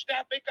ever watched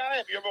that, big guy?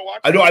 Have you ever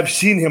watched? I know I've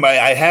seen him.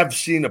 I have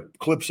seen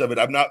clips of it.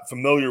 I'm not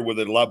familiar with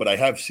it a lot, but I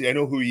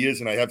know who he is,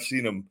 and I have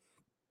seen him.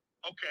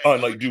 Okay.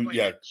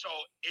 So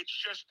it's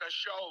just a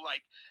show,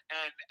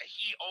 and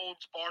he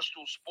owns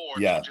Barstool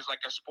Sports, yeah, which is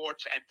like a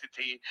sports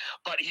entity.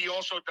 But he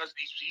also does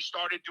these. He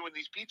started doing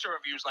these pizza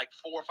reviews like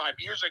 4 or 5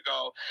 years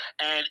ago,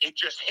 and it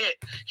just hit.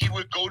 He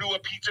would go to a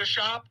pizza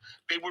shop,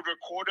 they would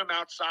record him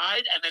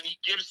outside, and then he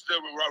gives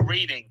the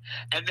rating.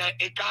 And then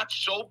it got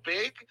so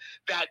big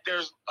that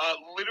there's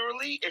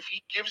literally, if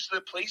he gives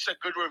the place a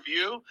good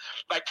review,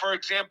 like for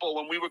example,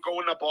 when we were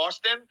going to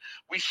Boston,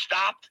 we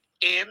stopped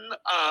in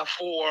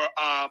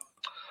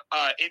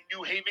in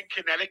New Haven,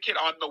 Connecticut.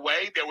 On the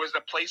way, there was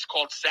a place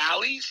called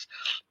Sally's,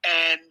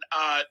 and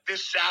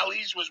this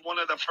Sally's was one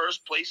of the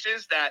first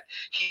places that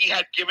he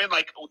had given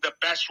like the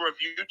best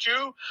review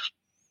to.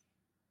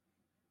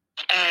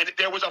 And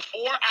there was a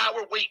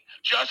 4-hour wait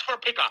just for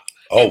pickup.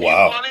 Oh, if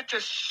wow. you wanted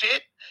to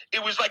sit,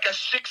 it was like a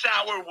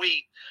 6-hour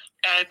wait.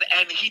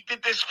 And he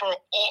did this for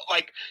all,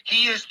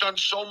 he has done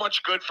so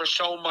much good for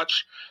so many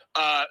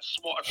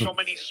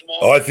small.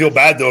 Oh, I feel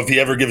bad though if he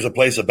ever gives a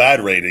place a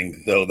bad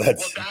rating though.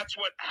 That's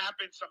what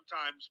happens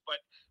sometimes, but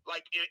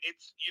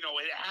it's it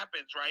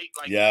happens, right?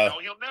 Yeah. He'll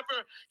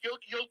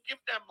give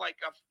them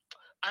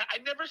I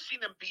never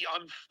seen him be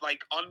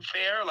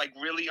unfair,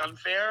 really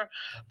unfair.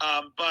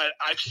 But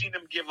I've seen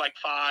him give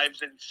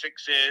 5s and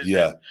 6s.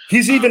 Yeah,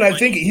 he's even. I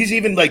think he's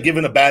even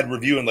given a bad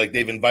review, and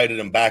they've invited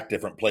him back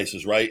different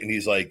places, right? And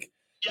he's like,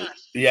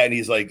 yes, yeah, and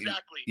he's like,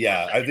 exactly.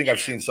 Yeah, I think I've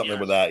seen something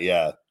with that.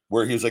 Yeah,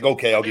 where he was like,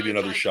 okay, I'll give you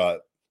another shot.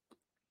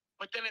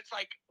 But then it's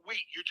like,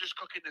 wait, you're just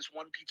cooking this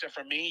one pizza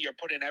for me? You're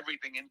putting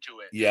everything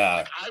into it.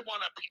 Yeah. I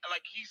want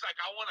he's like,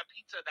 I want a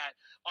pizza that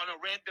on a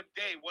random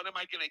day, what am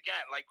I going to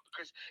get?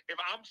 Because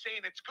if I'm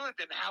saying it's good,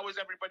 then how is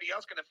everybody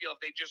else going to feel if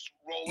they just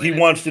roll in? He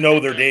wants to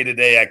know their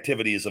day-to-day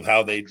activities of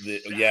how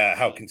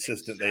how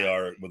consistent they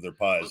are with their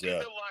pies. Look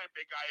at the line,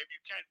 big guy. If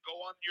you can,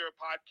 go on your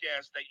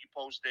podcast that you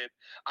posted.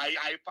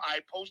 I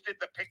posted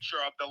the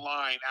picture of the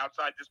line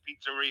outside this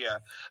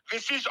pizzeria.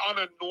 This is on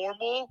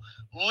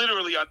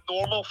literally a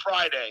normal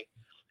Friday.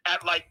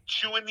 At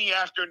 2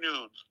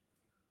 p.m.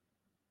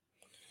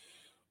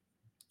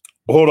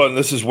 Hold on,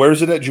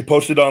 where's it at? Did you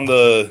post it on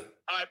the?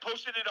 I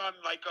posted it on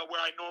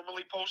where I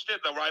normally post it,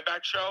 the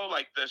RYBACK show,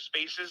 the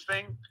Spaces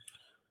thing.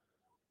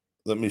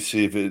 Let me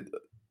see if it.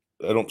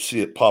 I don't see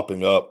it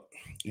popping up.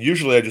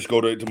 Usually, I just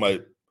go to my.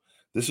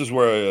 This is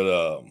where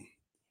I.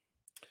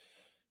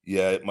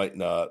 Yeah, it might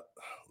not.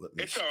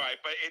 It's all right,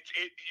 but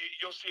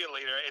you'll see it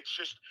later. It's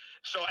just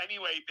so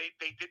anyway.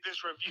 They did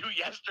this review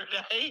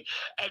yesterday,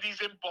 and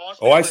he's in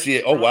Boston. Oh, I see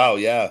it. Oh, wow,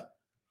 yeah.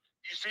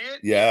 You see it?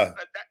 Yeah.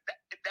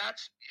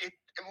 That's it.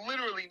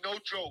 Literally, no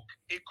joke.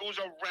 It goes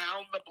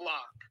around the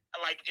block.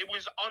 It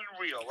was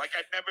unreal.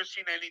 I've never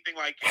seen anything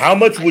like it. How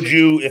much would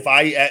you, if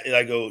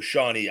I go,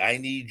 Shawnee, I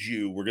need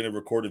you. We're gonna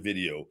record a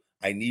video.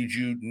 I need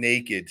you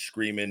naked,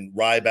 screaming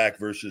Ryback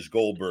versus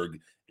Goldberg.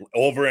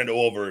 Over and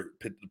over,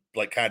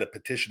 kind of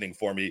petitioning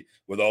for me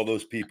with all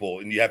those people,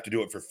 and you have to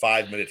do it for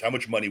 5 minutes. How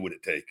much money would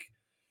it take?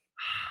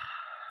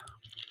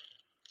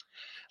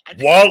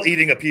 While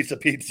eating a piece of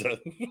pizza. While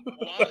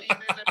eating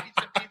a piece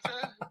of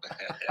pizza?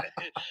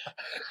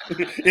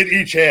 In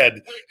each hand.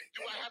 Wait,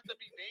 do I have to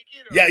be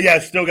naked? Yeah,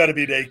 still got to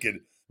be naked.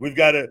 We've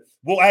got to.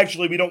 Well,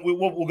 actually, we don't.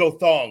 We'll go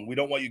thong. We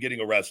don't want you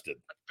getting arrested.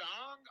 A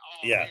thong?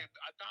 Oh, yeah. Man,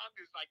 a thong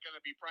is like going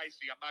to be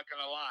pricey. I'm not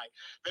going to lie.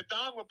 The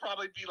thong would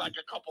probably be like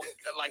a couple,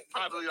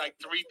 probably like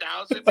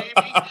 3,000 maybe.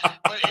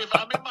 But if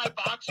I'm in my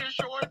boxer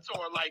shorts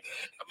or like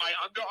my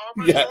Under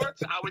Armour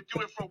shorts, I would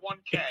do it for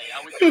 1K.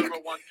 I would do it for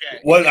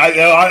 1K. Well,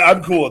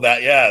 I'm cool with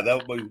that. Yeah,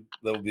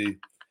 that'll be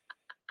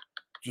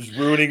just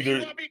ruining their.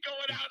 You want me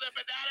going out a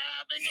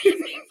banana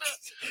pizza?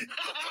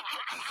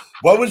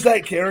 What was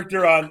that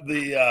character on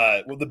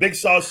the Big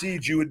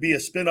Sausage? You would be a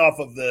spinoff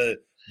of the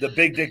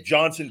Big Dick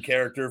Johnson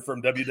character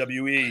from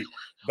WWE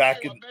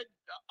back in.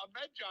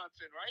 Ahmed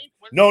Johnson, right?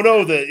 No,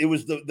 it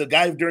was the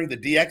guy during the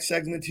DX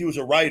segment. He was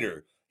a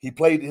writer. He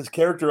played his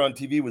character on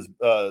TV was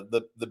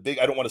the big.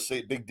 I don't want to say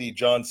it, Big D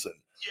Johnson.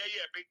 Yeah,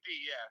 Big D.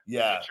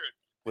 Yeah. Richard.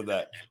 With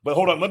that, but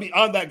hold on. Let me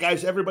on that,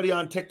 guys. Everybody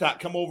on TikTok,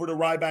 come over to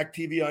RYBACK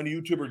TV on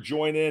YouTube or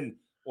join in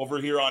over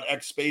here on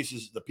X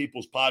Spaces, the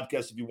People's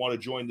Podcast. If you want to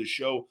join the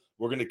show,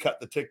 we're going to cut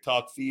the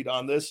TikTok feed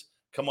on this.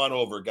 Come on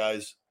over,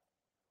 guys.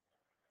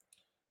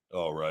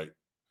 All right.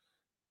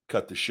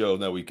 Cut the show.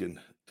 Now we can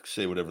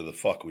say whatever the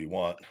fuck we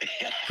want.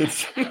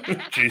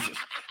 Jesus.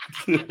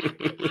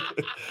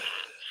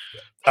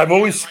 I'm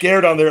always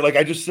scared on there. Like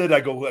I just said, I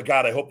go,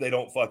 God, I hope they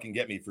don't fucking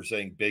get me for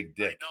saying big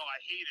dick. No, I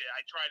hate it.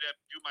 I try to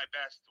do my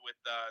best with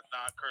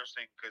not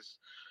cursing because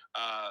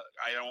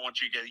I don't want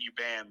you to get you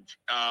banned.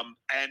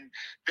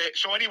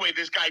 So anyway,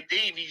 this guy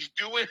Dave,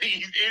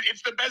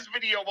 it's the best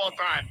video of all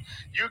time.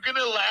 You're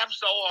gonna laugh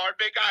so hard,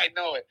 big guy. I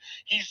know it.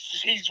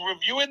 He's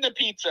reviewing the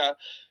pizza.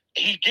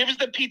 He gives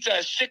the pizza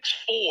a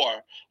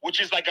 6.4, which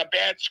is like a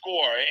bad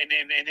score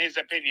in his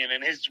opinion,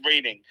 in his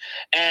rating.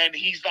 And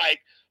he's like,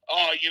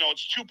 oh,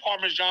 it's too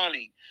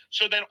Parmesan-y.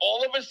 So then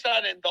all of a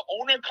sudden, the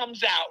owner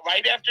comes out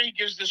right after he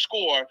gives the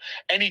score,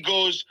 and he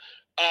goes,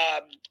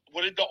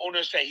 what did the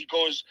owner say? He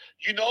goes,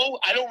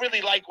 I don't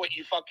really like what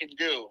you fucking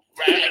do,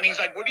 right? And he's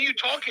like, what are you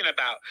talking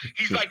about?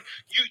 He's like,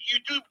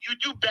 you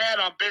do bad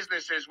on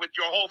businesses with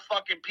your whole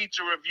fucking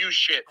pizza review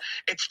shit.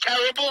 It's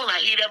terrible, and I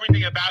hate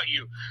everything about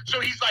you. So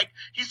he's like,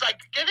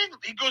 get in.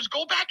 He goes,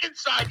 go back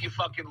inside, you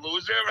fucking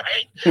loser,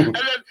 right? And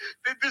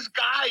then this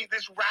guy,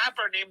 this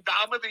rapper named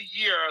Dom of the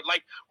Year,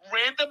 like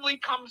randomly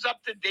comes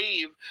up to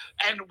Dave,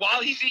 and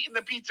while he's eating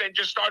the pizza and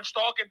just starts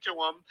talking to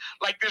him,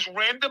 like this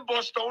random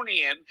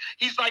Bostonian,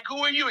 he's like, who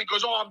are you? He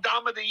goes, oh, I'm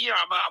Dom of the Year.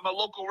 I'm a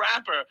local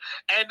rapper.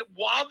 And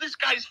while this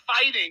guy's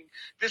fighting,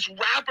 this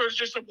rapper's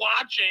just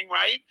watching,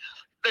 right?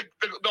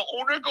 The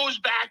owner goes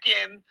back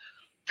in.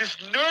 This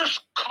nurse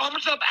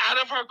comes up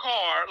out of her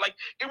car. Like,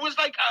 it was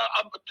like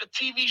a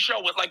TV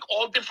show with, like,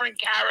 all different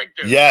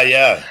characters.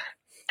 Yeah.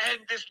 And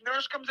this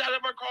nurse comes out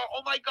of her car.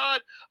 Oh, my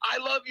God, I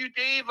love you,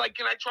 Dave. Like,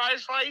 can I try a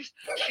slice?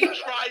 She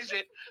tries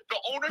it. The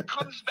owner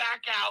comes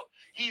back out.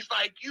 He's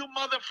like, you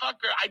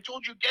motherfucker, I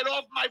told you, get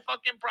off my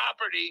fucking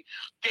property.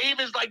 Dave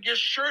is like, your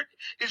shirt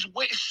is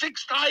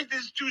 6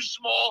 sizes too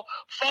small.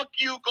 Fuck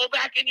you. Go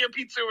back in your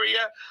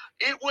pizzeria.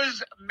 It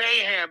was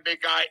mayhem,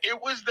 big guy. It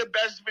was the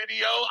best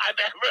video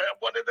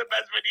one of the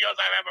best videos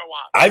I've ever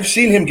watched. I've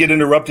seen him get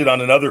interrupted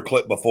on another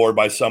clip before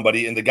by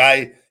somebody, and the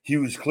guy, he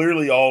was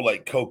clearly all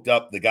like coked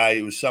up. The guy,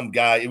 it was some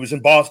guy, it was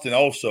in Boston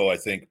also, I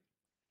think.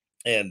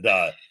 And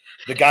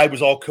the guy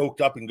was all coked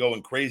up and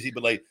going crazy,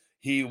 but like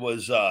he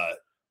was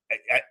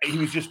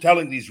just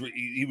telling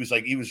he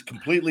was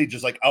completely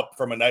just like up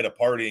from a night of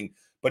partying,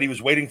 but he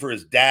was waiting for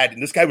his dad.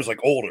 And this guy was like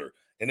older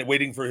and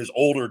waiting for his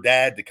older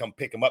dad to come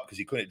pick him up because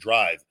he couldn't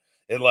drive.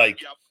 And like,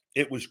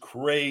 It was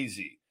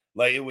crazy.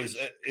 Like it was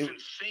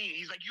insane.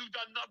 He's like, you've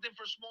done nothing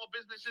for small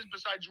businesses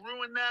besides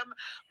ruin them.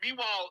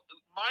 Meanwhile,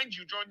 mind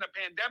you, during the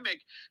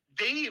pandemic,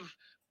 Dave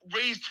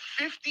raised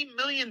 $50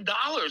 million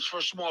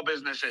for small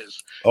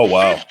businesses. Oh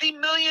wow. $50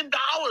 million.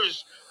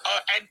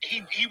 And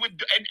he would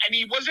and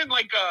he wasn't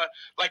like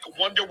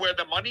wonder where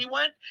the money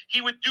went.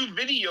 He would do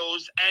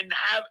videos and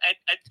have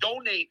and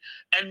donate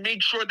and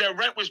make sure their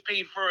rent was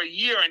paid for a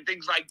year and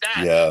things like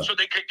that. Yeah. So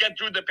they could get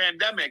through the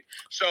pandemic.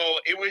 So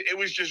it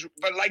was just,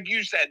 but like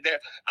you said, there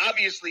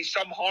obviously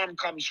some harm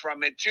comes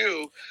from it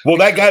too. Well,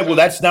 that guy,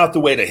 that's not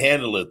the way to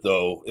handle it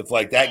though. If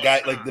like that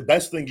guy, like the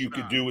best thing you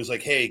could do is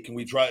like, hey, can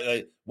we try?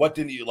 Like, what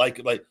didn't you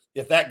like? Like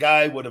if that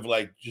guy would have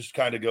like just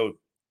kind of go,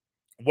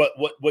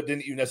 what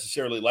didn't you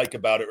necessarily like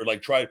about it, or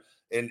like try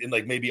and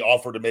like maybe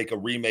offer to make a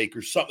remake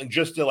or something,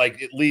 just to like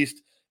at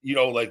least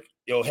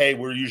hey,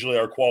 we're usually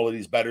our quality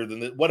is better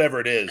than whatever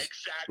it is.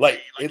 Exactly.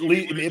 Like at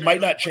least it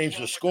might not change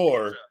the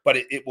score, but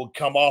it will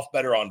come off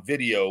better on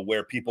video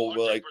where people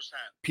will like 100%.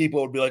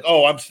 People would be like,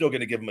 oh, I'm still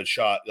going to give him a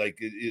shot. Like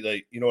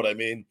you know what I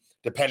mean?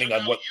 Depending so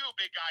on what you,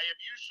 big guy,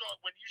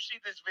 when you see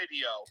this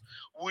video,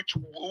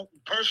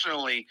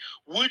 personally,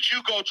 would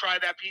you go try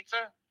that pizza?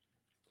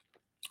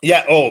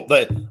 Yeah. Oh,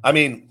 I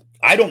mean,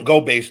 I don't go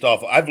based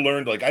off. I've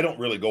learned like I don't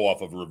really go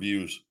off of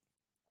reviews.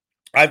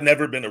 I've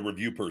never been a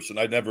review person.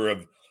 I've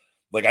never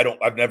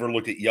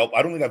looked at Yelp.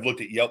 I don't think I've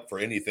looked at Yelp for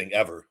anything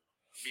ever.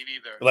 Me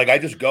neither. Like I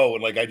just go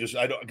and like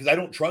I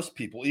don't trust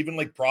people, even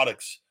like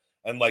products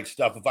and like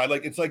stuff. If I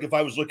like, it's like if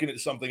I was looking at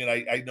something and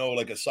I know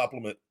like a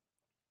supplement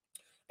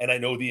and I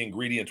know the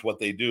ingredients, what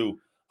they do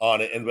on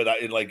it, and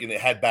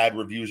it had bad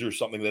reviews or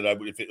something that I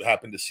would, if it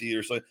happened to see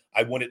or something,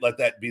 I wouldn't let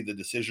that be the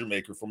decision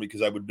maker for me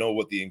because I would know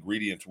what the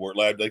ingredients were.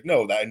 Like, I'd be like,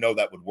 no, that I know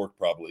that would work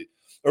probably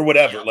or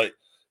whatever. Yeah. Like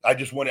I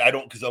just want I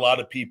don't because a lot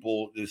of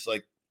people it's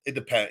like it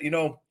depends.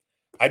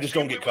 I just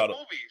don't get caught up.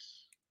 Movies.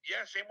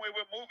 Yeah, same way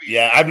with movies.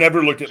 Yeah, I've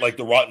never looked at like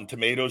the Rotten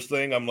Tomatoes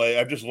thing. I'm like,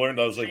 I've just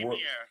learned I was like,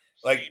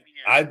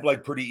 I'm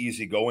like pretty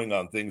easygoing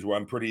on things where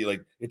I'm pretty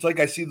like it's like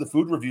I see the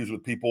food reviews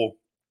with people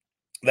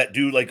that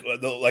do like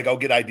I'll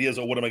get ideas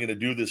of what am I going to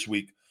do this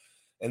week,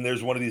 and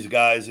there's one of these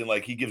guys and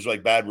like he gives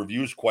like bad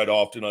reviews quite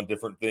often on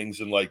different things,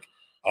 and like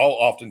I'll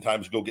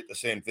oftentimes go get the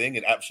same thing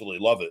and absolutely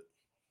love it.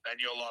 And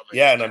you'll love it.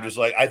 Yeah, and I'm just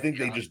like I think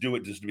they just do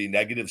it just to be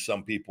negative.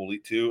 Some people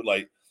too.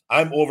 Like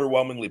I'm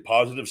overwhelmingly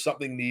positive.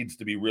 Something needs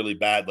to be really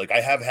bad. Like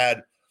I have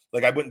had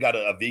like I went and got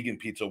a vegan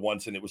pizza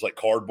once, and it was like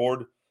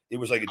cardboard. It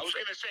was like I was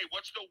gonna say,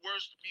 what's the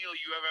worst meal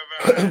you have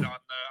ever had on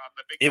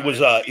the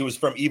big? It was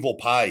from Evil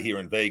Pie here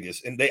in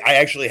Vegas, and I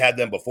actually had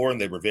them before,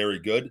 and they were very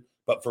good.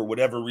 But for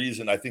whatever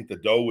reason, I think the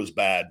dough was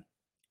bad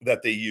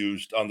that they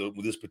used on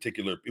this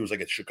particular. It was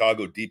like a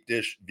Chicago deep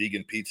dish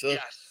vegan pizza,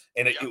 yes.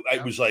 And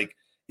it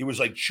was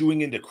like chewing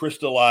into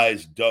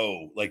crystallized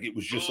dough. Like it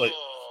was just like,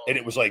 and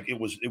it was like it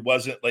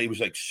wasn't like it was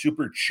like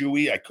super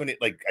chewy. I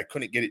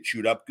couldn't get it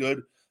chewed up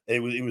good.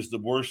 It was the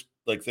worst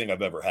like thing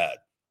I've ever had.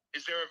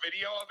 Is there a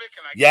video of it?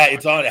 Can I? Yeah,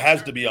 it's on. It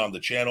has to be on the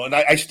channel, and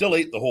I still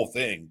ate the whole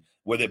thing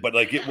with it, but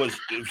like it was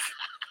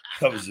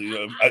that was I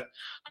love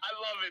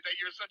it that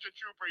you're such a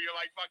trooper. You're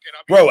like, fuck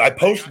it, bro. I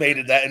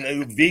postmated that, and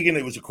it was vegan.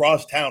 It was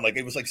across town. Like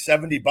it was like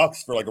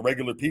 $70 for like a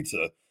regular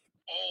pizza.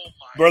 Oh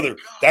my brother,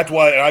 God. That's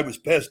why I was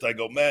pissed. I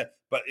go, man,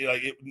 but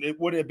like it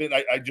would have been.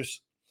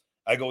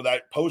 I go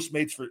that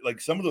Postmates for like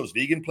some of those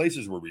vegan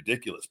places were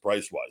ridiculous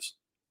price wise.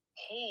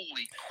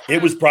 Holy crap.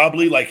 It was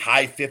probably like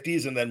high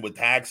 50s and then with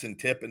tax and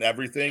tip and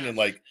everything. And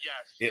like,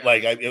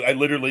 like I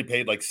literally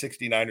paid like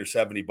 $69 or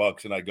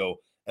 $70 and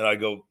I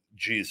go,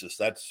 Jesus,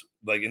 that's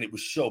like, and it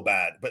was so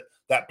bad, but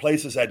that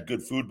place has had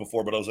good food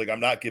before, but I was like, I'm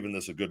not giving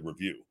this a good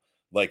review.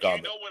 Like, do you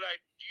know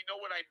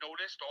what I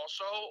noticed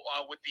also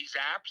with these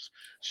apps?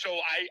 So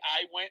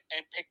I went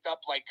and picked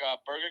up like a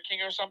Burger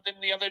King or something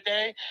the other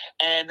day,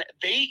 and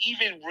they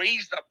even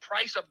raised the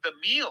price of the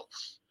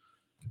meals.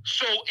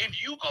 So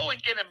if you go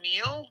and get a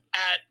meal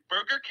at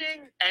Burger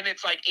King and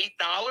it's like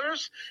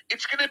 $8,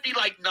 it's going to be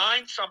like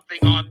 $9 something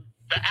on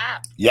the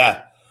app.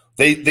 Yeah,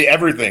 they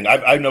everything.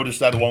 I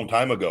noticed that a long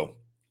time ago.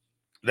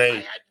 I had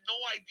no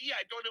idea.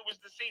 I thought it was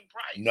the same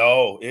price.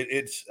 No,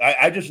 it's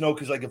I just know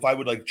because like if I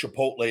would like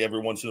Chipotle every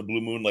once in a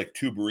blue moon, like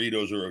 2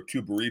 burritos or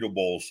 2 burrito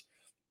bowls,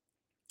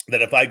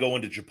 that if I go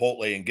into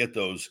Chipotle and get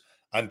those,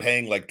 I'm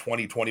paying like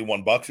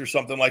 $21 or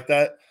something like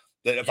that.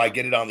 That if I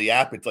get it on the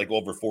app, it's like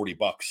over $40.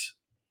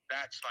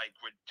 That's like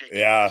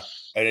ridiculous. Yeah,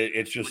 and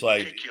it's just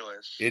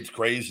ridiculous. Like it's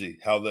crazy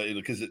how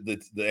because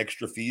the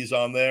extra fees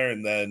on there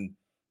and then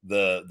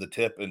the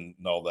tip and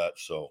all that.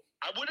 So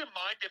I wouldn't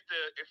mind if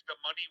the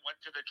money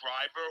went to the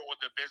driver or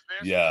the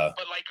business. Yeah,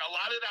 but like a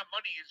lot of that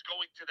money is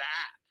going to the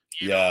app.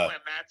 You know,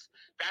 and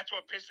that's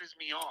what pisses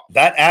me off.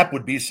 That app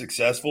would be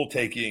successful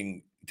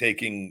taking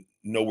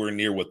nowhere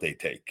near what they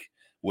take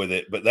with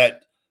it, but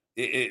that.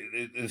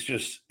 It's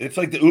just it's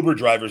like the Uber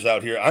drivers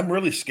out here. I'm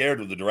really scared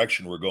of the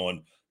direction we're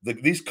going.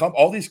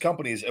 All these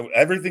companies,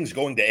 everything's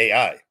going to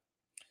AI.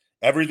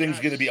 Everything's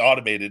going to be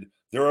automated.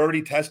 They're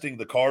already testing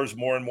the cars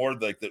more and more,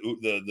 like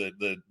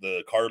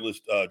the carless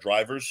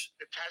drivers.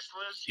 The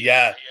Teslas.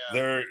 Yeah.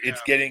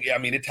 It's getting. I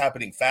mean, it's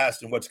happening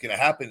fast. And what's going to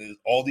happen is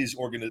all these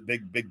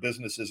big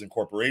businesses and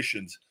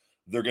corporations,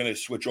 they're going to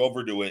switch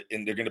over to it,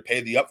 and they're going to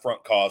pay the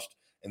upfront cost,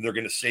 and they're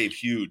going to save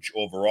huge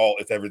overall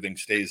if everything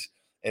stays.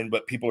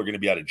 But people are going to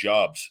be out of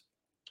jobs.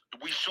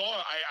 We saw,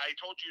 I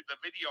told you the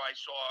video I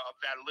saw of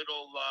that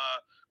little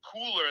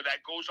cooler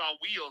that goes on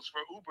wheels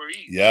for Uber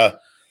Eats. Yeah.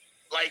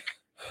 Like,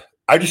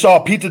 I just saw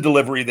a pizza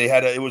delivery. They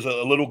had it was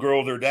a little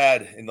girl, their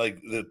dad, and like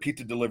the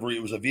pizza delivery,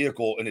 it was a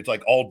vehicle and it's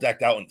like all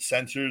decked out in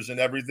sensors and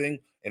everything.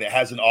 And it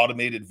has an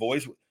automated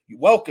voice.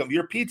 Welcome,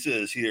 your pizza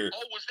is here.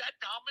 Oh, was that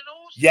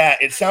Domino's? Yeah,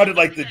 it sounded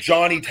like the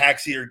Johnny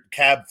taxi or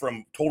cab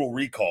from Total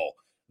Recall.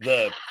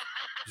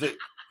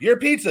 Your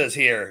pizza's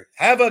here.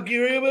 Have a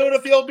beautiful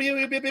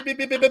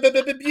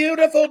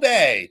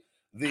day.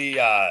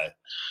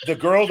 The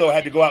girl though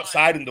had to go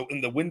outside and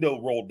the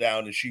window rolled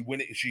down and she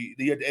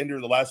had to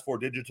enter the last 4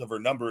 digits of her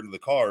number into the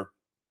car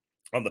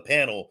on the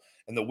panel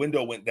and the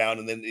window went down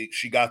and then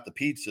she got the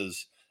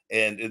pizzas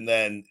and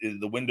then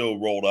the window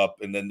rolled up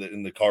and then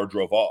the car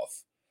drove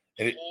off.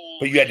 But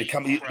you had to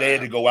come. They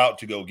had to go out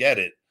to go get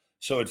it.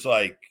 So it's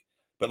like.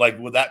 But like,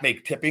 would that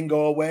make tipping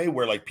go away?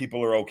 Where like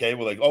people are okay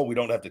with like, oh, we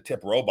don't have to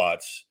tip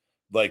robots.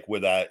 Like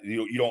with that,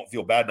 you don't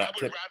feel bad not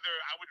tipping.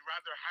 I would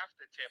rather have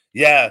to tip.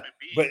 Yeah,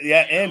 but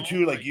yeah, and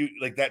too like you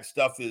like that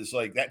stuff is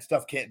like that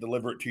stuff can't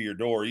deliver it to your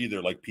door either.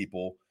 Like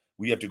people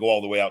we have to go all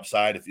the way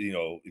outside if you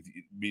don't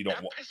that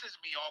want. pisses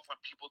me off when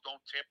people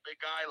don't tip, big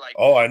guy. Like,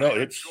 oh, I know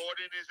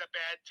Jordan is a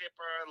bad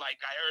tipper. Like,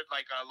 I heard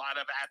like a lot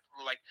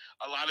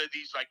of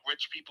these like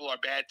rich people are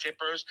bad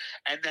tippers,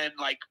 and then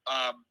like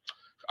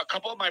a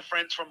couple of my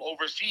friends from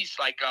overseas,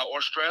 like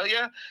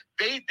Australia,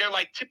 they're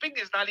like, tipping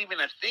is not even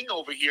a thing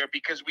over here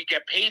because we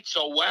get paid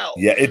so well.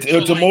 Yeah, it's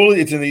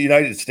in the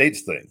United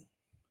States thing.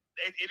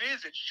 It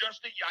is. It's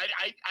just that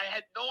I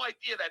had no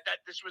idea that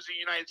this was a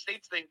United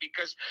States thing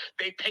because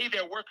they pay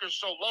their workers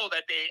so low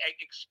that they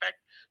expect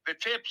the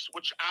tips,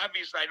 which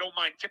obviously I don't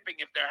mind tipping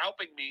if they're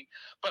helping me,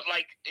 but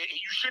like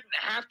you shouldn't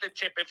have to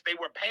tip if they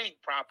were paying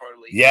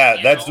properly. Yeah,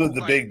 that's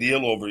the big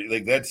deal over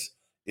like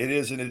it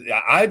is, and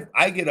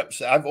I get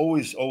upset. I've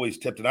always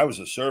tipped, and I was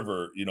a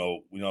server,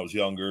 when I was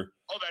younger.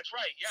 Oh, that's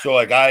right. Yeah. So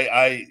like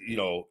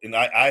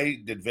I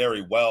did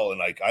very well, and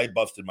like I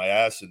busted my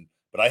ass,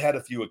 but I had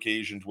a few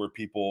occasions where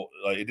people,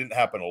 like, it didn't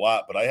happen a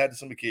lot, but I had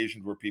some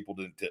occasions where people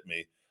didn't tip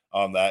me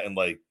on that, and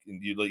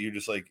you're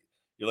just like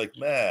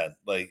man,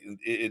 like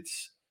it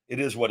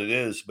is what it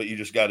is, but you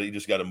just got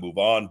to move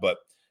on. But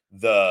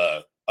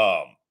the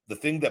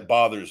thing that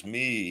bothers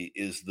me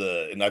is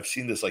and I've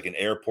seen this like in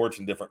airports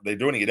and they're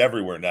doing it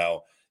everywhere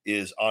now,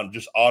 is on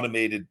just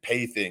automated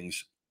pay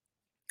things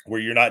where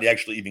you're not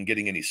actually even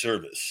getting any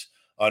service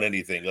on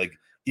anything. Like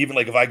even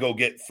like if I go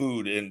get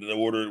food and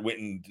went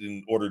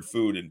and ordered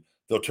food, and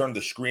they'll turn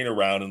the screen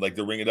around and like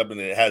they'll ring it up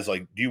and it has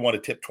like, do you want to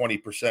tip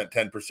 20%,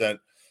 10%?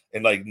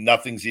 And like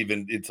nothing's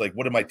even, it's like,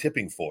 what am I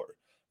tipping for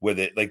with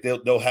it? Like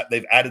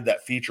they've added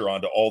that feature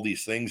onto all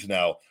these things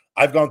now.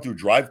 I've gone through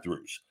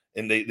drive-throughs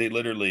and they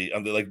literally,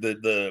 they're like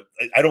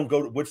I don't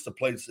go to, what's the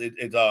place?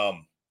 It's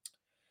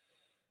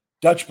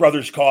Dutch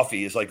Brothers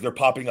Coffee is like, they're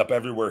popping up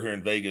everywhere here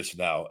in Vegas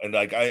now. And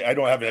like, I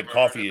haven't had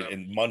coffee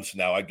in months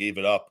now. I gave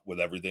it up with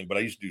everything, but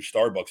I used to do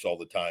Starbucks all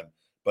the time,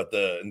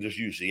 and just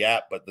use the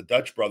app. But the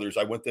Dutch Brothers,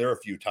 I went there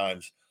a few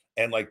times,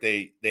 and like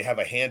they have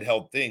a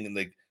handheld thing,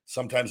 and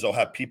sometimes they'll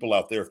have people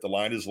out there if the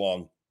line is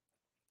long,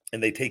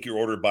 and they take your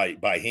order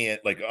by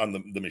hand, like on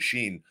the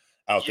machine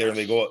out there, and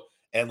they go,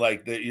 and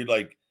like you're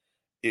like,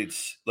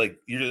 it's like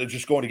you're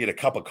just going to get a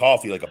cup of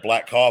coffee, like a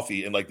black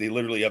coffee, and like they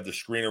literally have the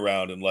screen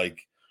around, and like,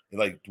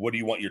 what do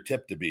you want your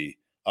tip to be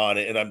on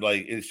it? And I'm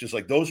like, it's just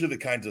like, those are the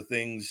kinds of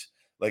things,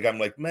 like, I'm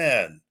like,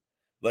 man,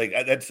 like,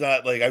 that's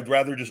not like, I'd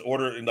rather just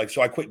order. And like,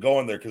 so I quit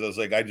going there because I was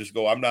like, I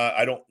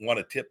don't want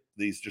to tip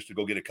these just to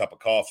go get a cup of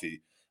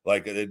coffee.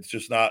 Like, it's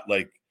just not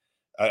like,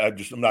 I'm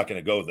not going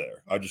to go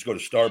there. I'll just go to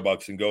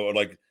Starbucks and go, or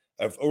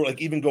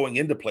like even going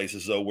into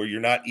places though, where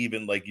you're not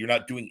even like, you're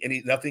not doing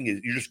nothing,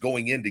 you're just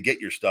going in to get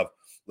your stuff.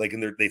 Like,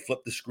 and they flip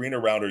the screen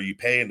around, or you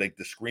pay and like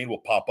the screen will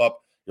pop up.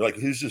 You're like,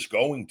 who's this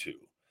going to?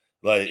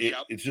 Like,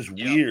 it's just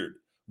weird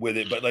with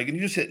it, but like, and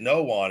you just hit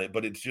no on it,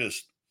 but it's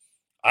just,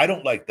 I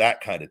don't like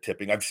that kind of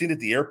tipping. I've seen it at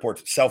the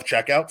airports,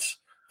 self-checkouts.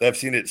 I've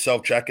seen it at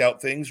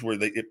self-checkout things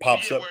where it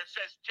pops up. Where it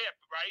says tip,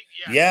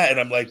 right? Yeah. And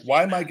I'm like,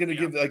 why am I going to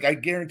give, like, I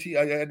guarantee,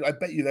 I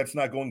bet you that's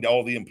not going to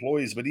all the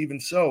employees, but even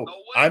so,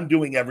 I'm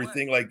doing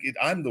everything. Like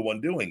I'm the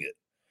one doing it.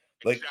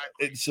 Like,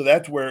 so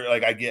that's where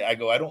like, I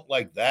go, I don't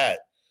like that.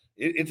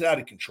 It's out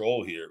of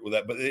control here with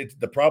that. But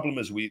the problem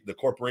is the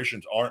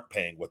corporations aren't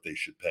paying what they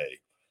should pay.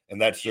 And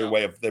that's their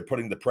way they're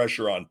putting the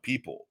pressure on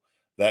people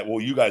that,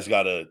 well, you guys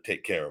got to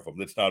take care of them.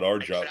 That's not our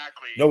job.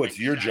 No, it's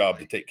your job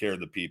to take care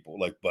of the people.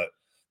 Like, but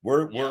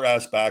we're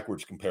ass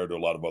backwards compared to a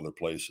lot of other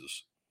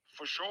places.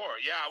 For sure.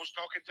 Yeah. I was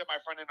talking to my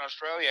friend in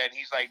Australia, and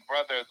he's like,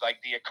 brother, like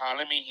the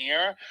economy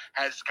here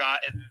has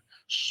gotten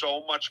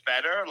so much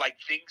better. Like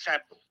things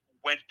have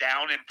went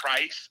down in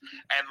price,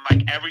 and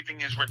like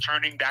everything is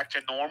returning back to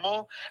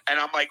normal. And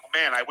I'm like,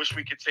 man, I wish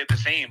we could say the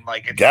same.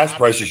 Like gas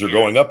prices are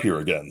going up here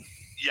again.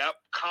 Yep,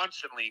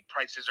 constantly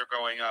prices are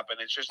going up,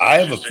 and it's just. I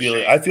have a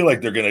feeling. I feel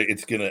like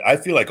I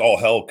feel like all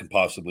hell can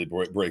possibly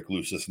break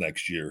loose this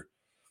next year.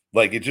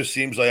 Like, it just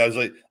seems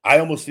like I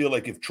almost feel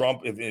like if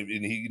Trump, if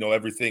he,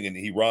 everything, and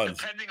he runs,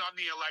 depending on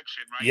the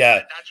election, right?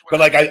 Yeah, but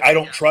like I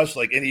don't trust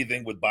like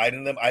anything with Biden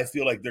and them. I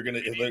feel like they're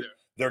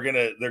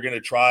gonna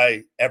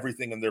try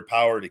everything in their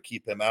power to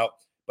keep him out.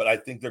 But I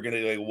think they're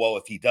gonna well,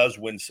 if he does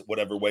win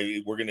whatever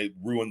way, we're gonna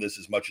ruin this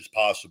as much as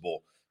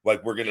possible.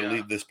 Like, we're going to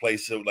leave this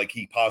place so like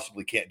he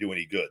possibly can't do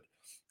any good.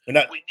 And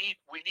we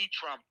need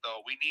Trump though.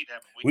 We need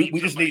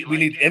him. We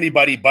need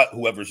anybody but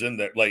whoever's in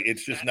there. Like,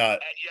 it's just not.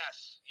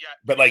 Yes. Yeah.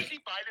 But Did like, you see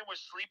Biden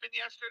was sleeping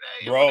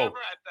yesterday, bro, or whatever,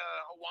 at the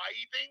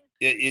Hawaii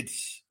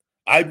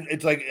thing.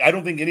 It's like, I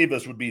don't think any of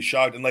us would be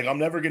shocked. And like, I'm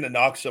never going to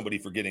knock somebody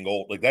for getting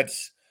old. Like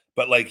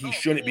but like, he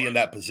shouldn't be in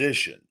that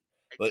position.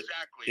 Like,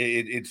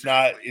 exactly. It's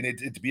not, and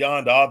it's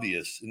beyond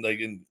obvious. And like,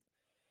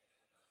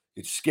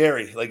 it's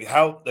scary. Like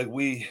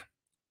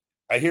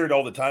I hear it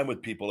all the time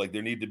with people. Like,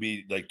 there need to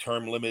be like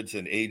term limits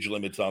and age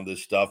limits on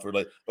this stuff,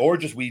 or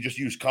we just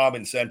use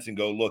common sense and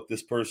go, look,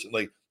 this person,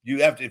 like,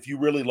 you have to, if you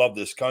really love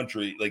this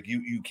country, like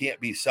you can't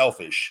be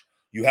selfish.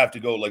 You have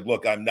to go like,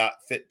 look, I'm not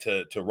fit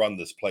to run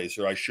this place,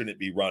 or I shouldn't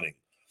be running.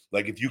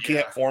 Like, if you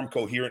can't form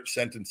coherent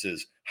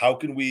sentences, how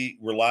can we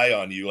rely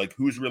on you? Like,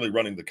 who's really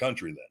running the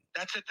country then?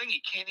 That's the thing.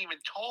 He can't even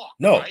talk.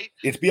 No, right?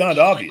 it's beyond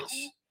obvious.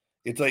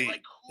 It's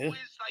like who is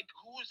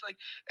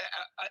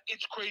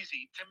it's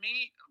crazy. To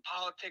me,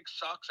 politics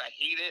sucks. I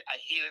hate it. I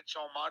hate it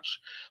so much.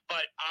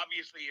 But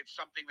obviously, it's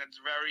something that's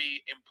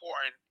very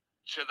important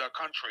to the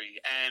country.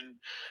 And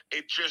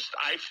it just,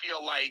 I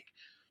feel like,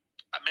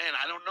 man,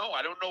 I don't know.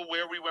 I don't know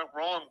where we went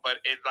wrong, but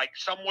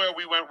somewhere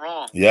we went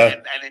wrong. Yeah.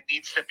 And it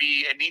needs to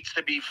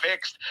be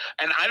fixed.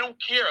 And I don't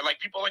care. Like,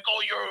 people are like,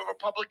 oh, you're a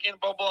Republican,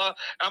 blah, blah. And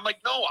I'm like,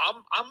 no,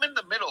 I'm in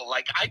the middle.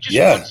 Like, I just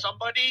want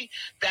somebody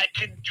that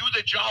can do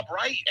the job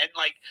right and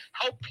like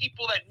help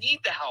people that need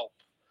the help.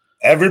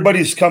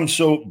 Everybody's come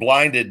so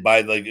blinded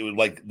by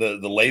the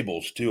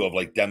labels too of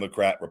like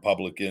Democrat,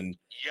 Republican.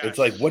 Yes. It's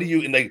like, what do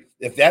you, and like,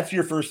 if that's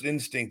your first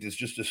instinct is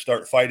just to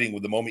start fighting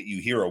with the moment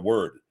you hear a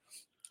word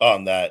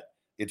on that,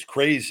 it's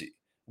crazy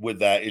with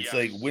that. It's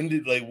like, when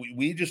did, like,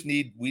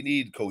 we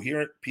need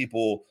coherent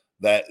people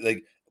that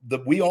like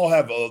we all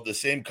have the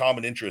same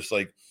common interests,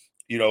 like,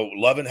 you know,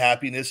 love and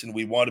happiness. And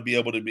we want to be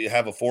able to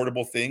have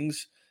affordable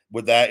things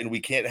with that. And we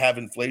can't have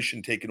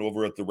inflation taken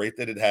over at the rate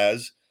that it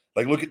has.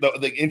 Like, look at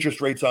the interest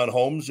rates on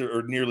homes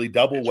are nearly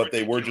double what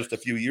they were just a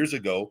few years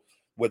ago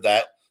with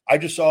that. I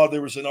just saw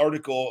there was an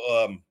article,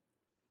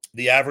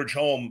 the average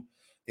home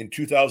in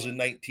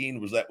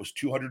 2019 was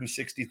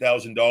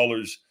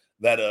 $260,000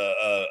 that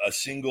a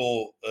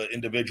single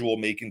individual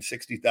making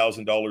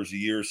 $60,000 a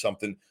year or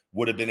something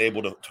would have been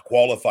able to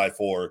qualify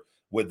for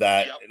with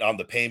that on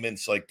the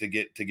payments, like to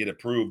get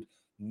approved.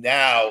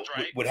 Now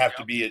would have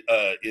to be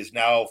is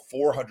now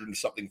 $400 and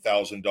something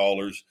thousand,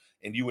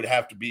 and you would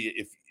have to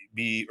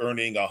be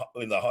earning up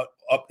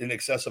in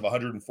excess of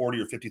 $140,000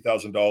 or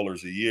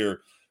 $50,000 a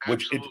year,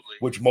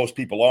 which most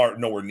people aren't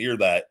nowhere near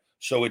that.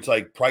 So it's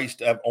like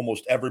priced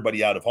almost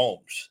everybody out of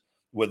homes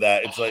with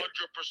that. It's 100% like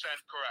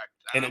correct.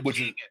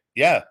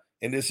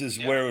 And this is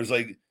where it was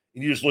like,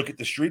 and you just look at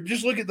the street,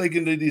 just look at like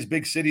into these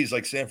big cities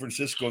like San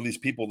Francisco, and these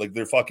people, like,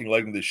 they're fucking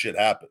letting this shit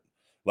happen.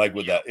 Like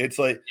with that, it's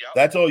like,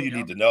 that's all you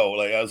need to know.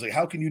 Like, I was like,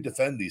 how can you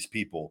defend these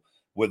people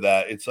with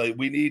that? It's like,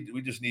 we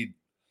just need,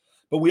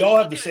 but we all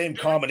have the same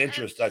common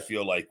interest, I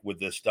feel like, with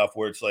this stuff,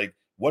 where it's like,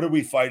 what are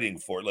we fighting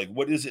for? Like,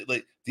 what is it?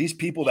 Like, these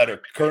people that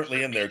are currently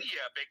in there.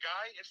 Media, big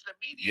guy. It's the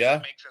media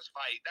that makes us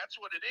fight. That's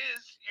what it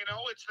is. You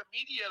know, it's the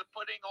media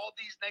putting all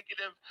these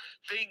negative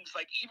things.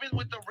 Like, even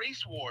with the race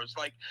wars,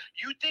 like,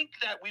 you think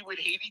that we would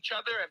hate each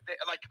other if they,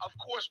 like, of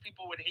course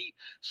people would hate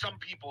some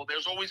people.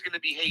 There's always going to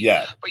be hate.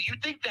 Yeah. But you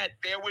think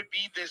that there would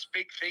be this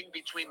big thing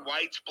between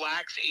whites,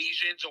 blacks,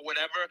 Asians, or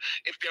whatever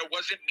if there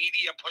wasn't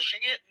media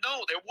pushing it?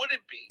 No, there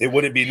wouldn't be. It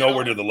wouldn't be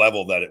nowhere to the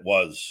level that it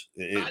was.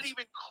 Not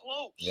even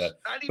close. Yeah.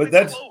 Not even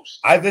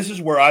close. This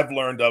is where I've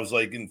learned. I was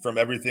like, from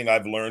everything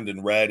I've learned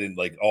and read and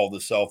like all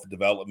the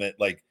self-development,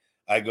 like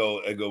I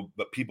go,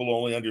 but people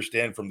only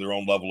understand from their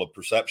own level of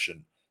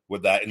perception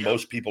with that. And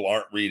most people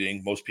aren't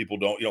reading. Most people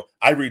don't, you know,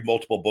 I read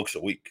multiple books a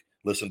week,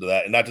 listen to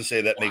that. And not to say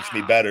that makes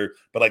me better,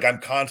 but like,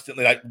 I'm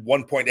constantly like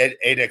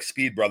 1.8x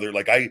speed, brother.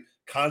 Like, I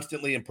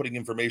constantly am putting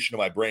information in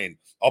my brain.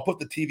 I'll put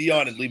the TV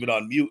on and leave it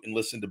on mute and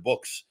listen to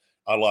books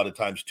a lot of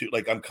times too.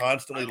 Like, I'm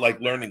constantly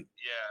like learning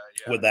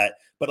with that.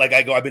 But like,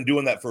 I've been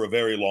doing that for a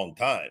very long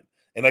time.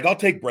 And like, I'll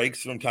take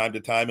breaks from time to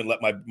time and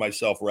let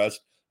myself rest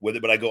with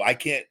it. But I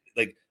can't,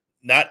 like,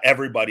 not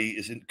everybody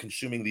isn't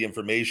consuming the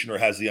information or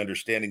has the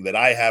understanding that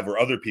I have or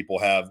other people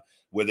have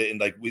with it. And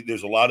like,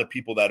 there's a lot of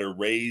people that are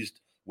raised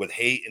with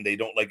hate, and they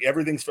don't, like,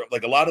 everything's from,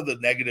 like, a lot of the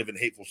negative and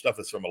hateful stuff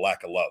is from a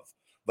lack of love.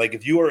 Like,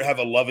 if you have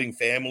a loving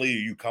family, or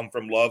you come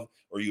from love,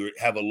 or you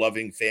have a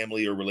loving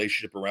family or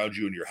relationship around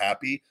you and you're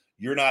happy,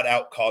 you're not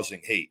out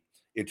causing hate.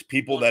 It's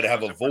people that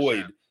have a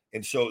void.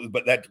 And so,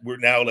 but that we're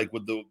now, like,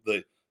 with the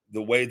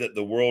way that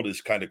the world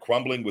is kind of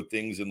crumbling with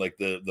things, and like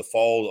the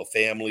fall of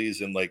families,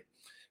 and like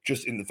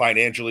just in the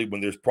financially, when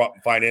there's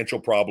financial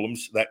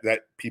problems, that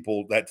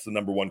people, that's the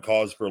number one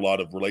cause for a lot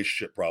of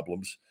relationship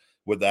problems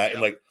with that.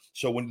 And like,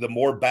 so when the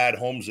more bad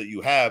homes that you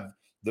have,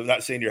 they're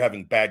not saying you're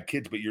having bad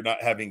kids, but you're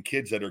not having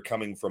kids that are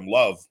coming from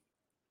love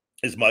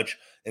as much.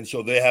 And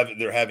so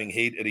they're having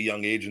hate at a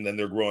young age, and then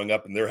they're growing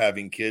up and they're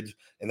having kids,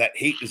 and that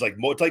hate is like,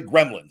 it's like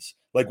gremlins,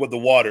 like with the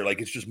water, like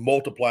it's just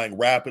multiplying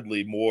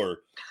rapidly more.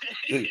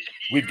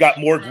 We've got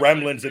more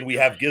gremlins than we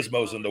have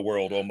gizmos in the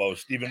world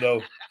almost, even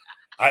though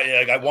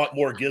I want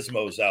more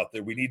gizmos out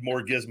there. We need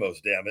more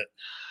gizmos, damn it.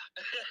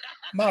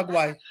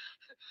 Mogwai.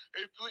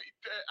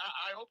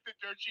 I hope the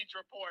dirt sheets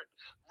report.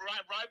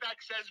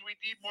 RYBACK says we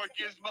need more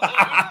gizmos.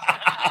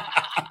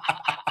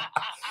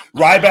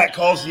 RYBACK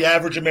calls the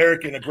average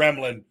American a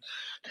gremlin.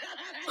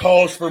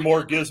 Calls for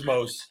more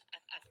gizmos.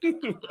 I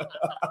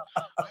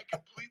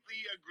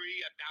completely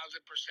agree 1,000%.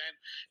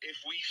 If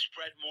we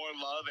spread more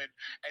love and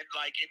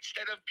like,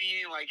 instead of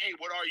being like, hey,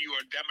 what are you,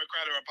 a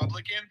Democrat or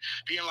Republican?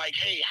 Being like,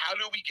 hey, how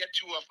do we get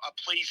to a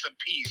place of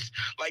peace?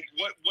 Like,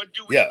 what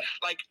do we,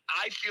 like,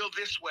 I feel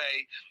this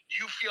way,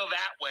 you feel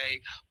that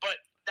way, but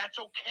that's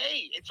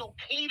okay. It's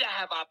okay to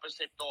have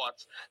opposite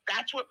thoughts.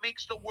 That's what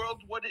makes the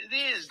world what it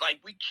is. Like,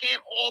 we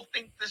can't all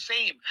think the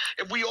same.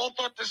 If we all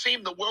thought the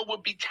same, the world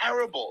would be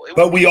terrible.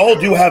 But we all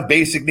do have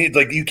basic needs.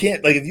 Like, you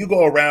can't, like, if you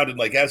go around and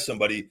like ask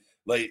somebody,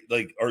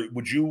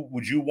 would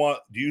you want?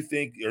 Do you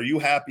think? Are you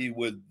happy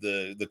with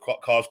the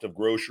cost of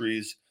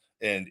groceries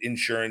and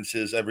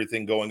insurances,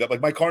 everything going up?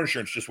 Like my car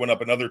insurance just went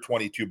up another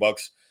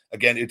 $22.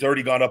 Again, it's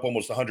already gone up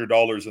almost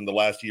 $100 in the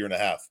last year and a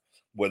half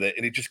with it,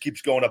 and it just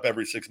keeps going up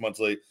every 6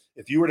 months. Like,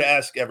 if you were to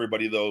ask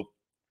everybody though,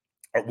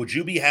 would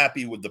you be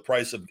happy with the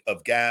price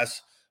of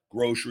gas,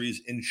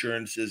 groceries,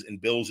 insurances,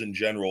 and bills in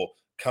general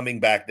coming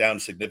back down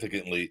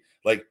significantly?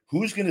 Like,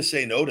 who's going to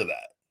say no to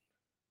that?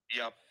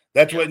 Yep.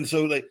 That's what, and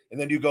so and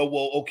then you go,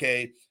 well,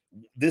 okay,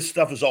 this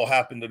stuff has all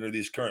happened under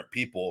these current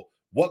people.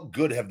 What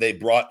good have they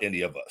brought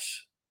any of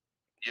us?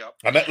 Yep.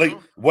 I mean, like,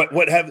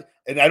 what have,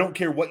 and I don't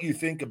care what you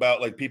think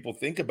about, like, people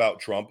think about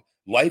Trump.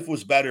 Life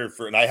was better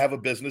and I have a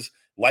business.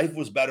 Life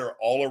was better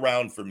all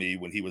around for me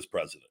when he was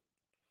president.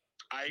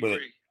 I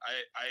agree.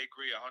 I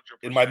agree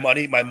 100%.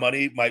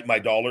 And my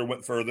dollar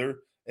went further.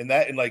 And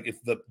like if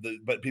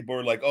but people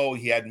are like, oh,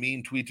 he had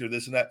mean tweets or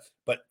this and that,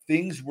 but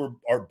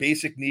our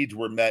basic needs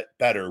were met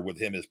better with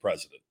him as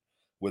president,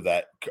 with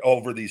that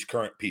over these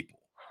current people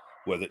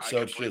with it.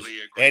 So it's just,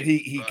 agree, and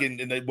he can,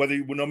 and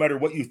no matter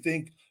what you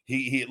think,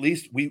 he at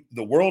least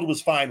the world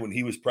was fine when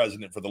he was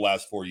president for the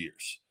last 4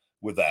 years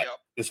with that. Yep.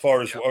 As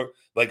far as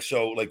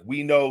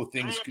we know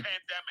things through a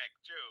pandemic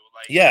too,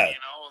 like, yeah,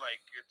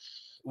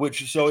 it's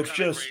just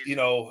crazy.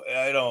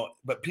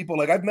 But people,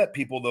 like, I've met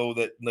people though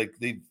that like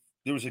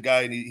there was a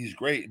guy and he's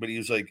great, but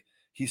he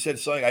said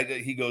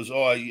something. He goes,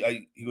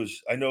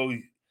 I know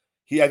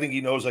I think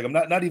he knows, like, I'm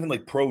not even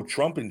like pro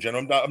Trump in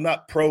general. I'm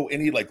not pro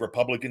any like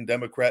Republican,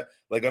 Democrat.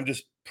 Like, I'm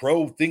just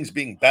pro things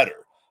being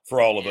better for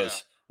all of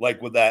us.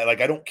 Like with that,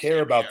 like, I don't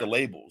care about the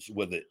labels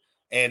with it.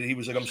 And he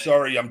was like, I'm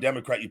sorry, I'm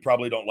Democrat. You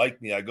probably don't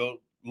like me. I go,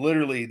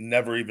 literally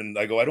never even,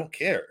 I don't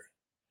care.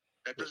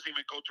 That doesn't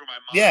even go through my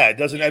mind. Yeah, it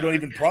doesn't. I don't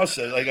even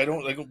process. Like, I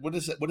don't like. What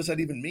does that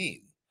even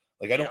mean?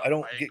 Like, I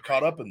don't get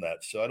caught up in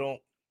that. So I don't.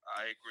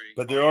 I agree.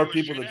 But there are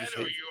people that just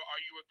hate. Are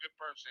you a good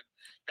person?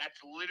 That's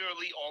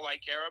literally all I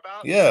care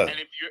about. Yeah. And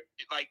if you're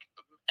like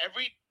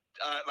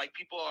like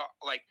people are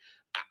like,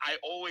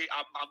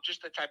 I'm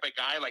just the type of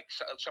guy, like,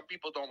 some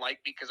people don't like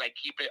me because I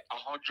keep it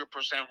 100%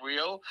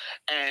 real,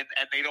 and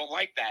they don't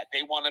like that.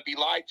 They want to be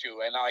lied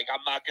to, and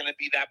I'm not going to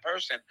be that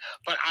person.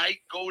 But I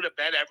go to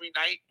bed every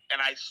night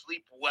and I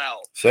sleep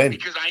well. Same.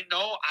 Because I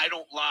know I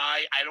don't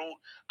lie. I don't,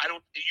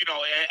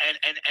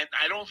 and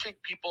I don't think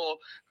people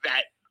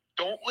that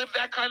don't live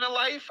that kind of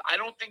life, I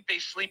don't think they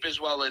sleep as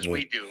well as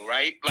we do,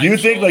 right? Do you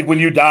think, like, when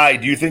you die,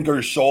 do you think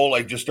your soul,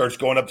 like, just starts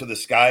going up to the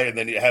sky, and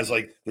then it has,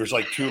 like, there's,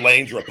 like, 2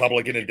 lanes,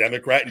 Republican and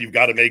Democrat, and you've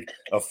got to make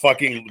a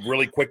fucking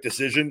really quick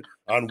decision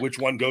on which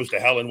one goes to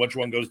hell and which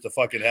one goes to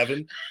fucking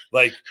heaven?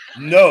 Like,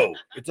 no.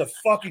 It's a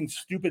fucking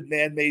stupid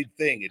man-made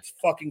thing. It's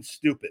fucking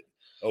stupid,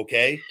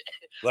 okay?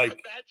 Like,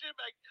 imagine,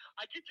 like,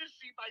 I could just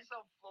see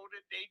myself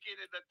floating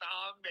naked in the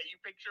thong that you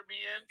picture me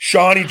in.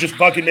 Shawnee just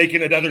fucking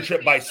making another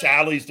trip by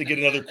Sally's to get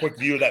another quick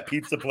view of that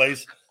pizza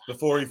place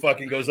before he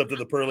fucking goes up to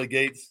the pearly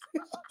gates.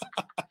 Big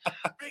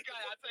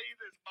guy, I'll tell you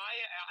this,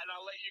 and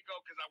I'll let you go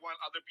because I want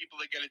other people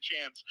to get a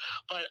chance.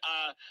 But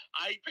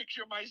I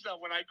picture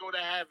myself when I go to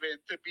heaven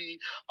to be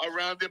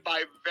surrounded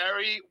by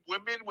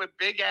women with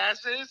big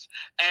asses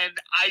and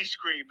ice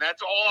cream. That's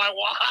all I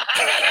want.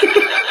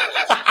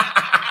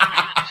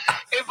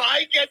 If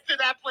I get to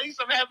that place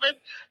of heaven,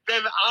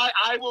 then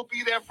I will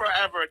be there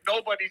forever.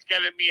 Nobody's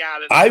getting me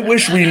out of there. I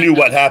wish we knew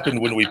what happened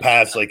when we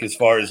passed, like, as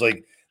far as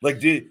like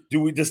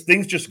does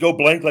things just go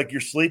blank, like you're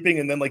sleeping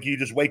and then, like, you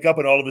just wake up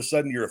and all of a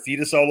sudden you're a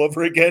fetus all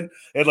over again,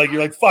 and, like,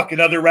 you're like, fuck,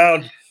 another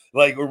round,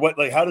 like, or what?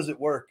 Like, how does it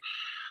work?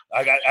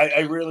 I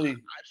really,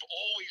 I've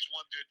always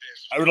wondered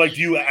this. I would like,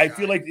 I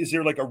feel like, is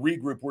there like a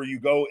regroup where you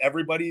go,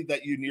 everybody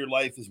that you in your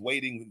life is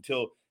waiting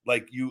until,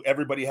 like,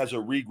 everybody has a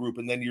regroup,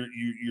 and then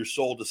your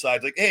soul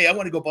decides, like, hey, I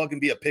want to go bug and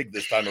be a pig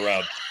this time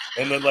around,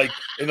 and then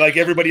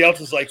everybody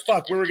else is like,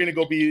 fuck, we were gonna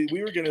go be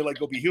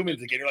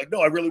humans again. You're like, no,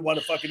 I really want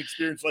to fucking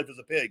experience life as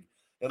a pig,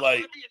 and, like,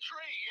 I want to be a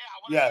tree. Yeah, I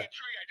want to be a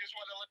tree. I just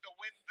want to let the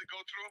wind to go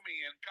through me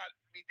and cut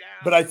me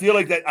down. But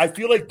I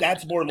feel like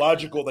that's more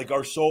logical. Like,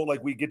 our soul,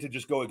 like, we get to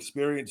just go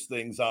experience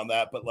things on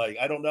that. But, like,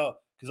 I don't know.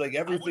 Because, like,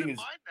 everything is.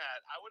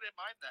 I wouldn't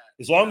mind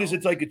that. As long as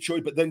it's like a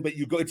choice, but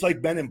you go. It's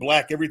like Men in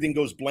Black. Everything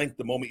goes blank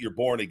the moment you're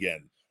born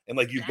again, and,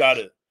 like, you've got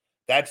to.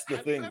 That's the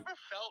thing. Have you ever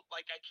felt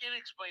like, I can't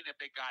explain it,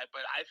 big guy,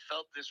 but I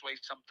felt this way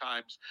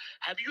sometimes.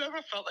 Have you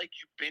ever felt like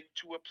you've been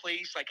to a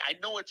place? Like, I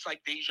know it's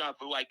like deja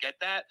vu. I get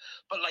that,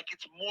 but, like,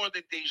 it's more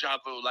than deja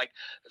vu. Like,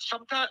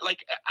 sometimes, like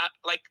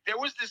there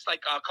was this,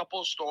 like, a couple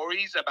of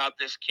stories about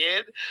this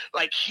kid.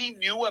 Like, he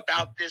knew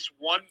about this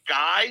one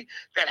guy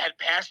that had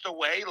passed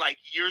away, like,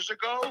 years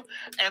ago,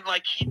 and,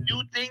 like, he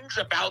knew things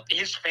about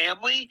his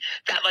family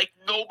that, like,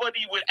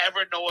 nobody would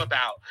ever know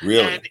about.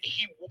 Really? And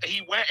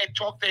he went and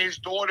talked to his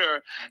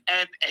daughter,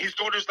 and his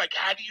daughter's like,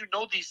 how do you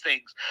know these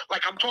things?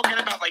 Like, I'm talking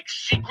about, like,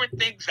 secret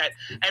things and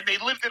they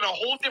lived in a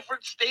whole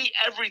different state,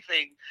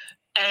 everything.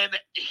 and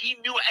he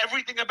knew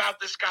everything about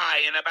this guy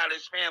and about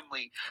his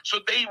family. So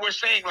they were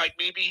saying like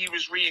maybe he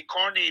was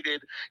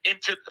reincarnated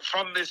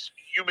from this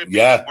human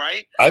being,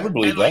 right? I would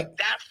believe that. Like,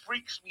 that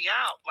freaks me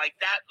out. Like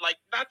that, like,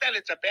 not that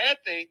it's a bad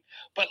thing,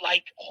 but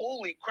like,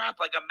 holy crap!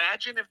 Like,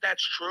 imagine if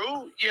that's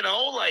true. You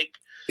know, like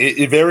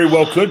it very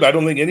well could. But I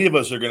don't think any of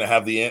us are going to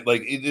have the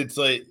like. It's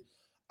like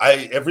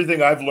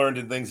everything I've learned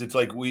in things. It's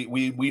like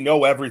we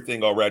know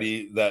everything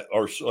already. That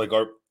our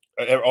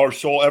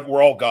soul.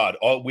 We're all God.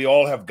 We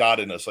all have God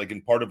in us. Like,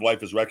 and part of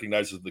life is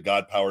recognized as the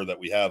God power that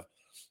we have.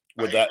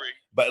 With that,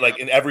 but like,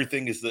 and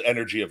everything is the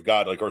energy of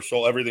God. Like our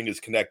soul, everything is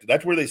connected.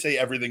 That's where they say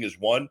everything is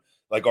one.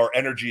 Like our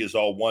energy is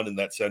all one in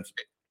that sense.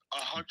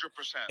 100%.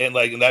 And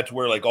like, and that's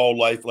where like all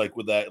life, like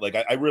with that, like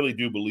I really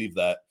do believe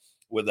that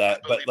with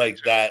that. But like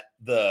that,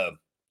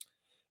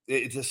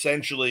 it's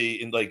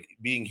essentially in like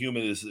being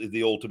human is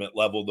the ultimate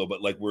level though.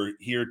 But like we're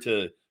here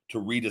to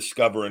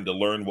rediscover and to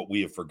learn what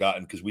we have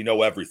forgotten because we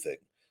know everything.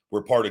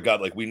 We're part of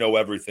God. Like we know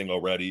everything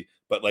already.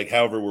 But like,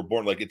 however, we're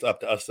born. Like it's up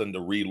to us then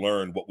to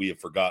relearn what we have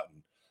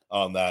forgotten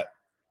on that.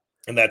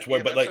 And that's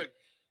what. But like.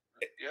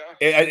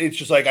 It's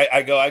just like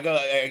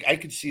I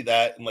could see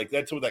that, and like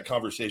that's what that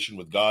conversation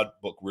with God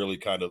book really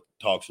kind of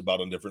talks about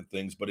on different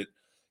things. But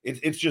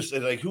it's just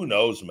like who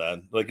knows,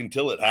 man. Like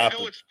until it happens.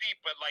 I know it's deep,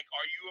 but like,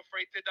 are you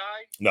afraid to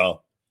die?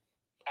 No,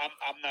 I'm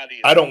not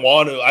either. I don't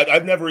want to.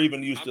 I've never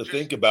even used to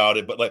think about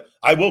it, but like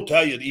I will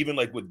tell you, even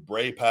like with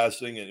Bray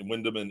passing and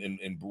Wyndham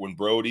and when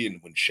Brody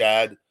and when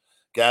Shad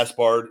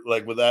Gaspard,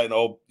 like with that and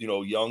all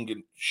young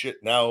and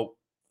shit. Now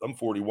I'm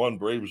 41.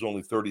 Bray was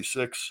only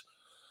 36.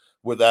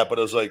 With that, but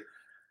I was like,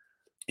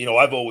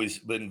 I've always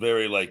been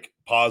very like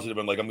positive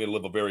and like I'm going to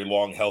live a very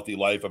long, healthy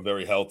life. I'm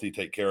very healthy,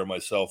 take care of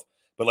myself.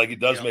 But like it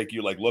does make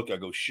you like look. I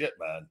go, shit,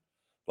 man.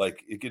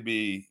 Like it could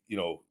be,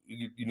 you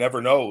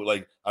never know.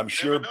 Like I'm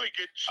sure you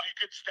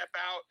could step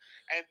out,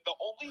 and the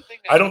only thing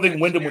I don't think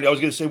Wyndham. When I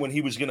was going to say when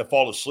he was going to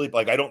fall asleep,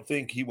 like I don't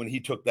think when he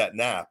took that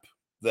nap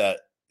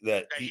that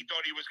he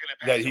thought he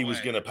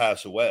was going to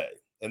pass away,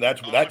 and that's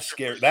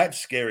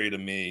scary to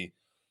me.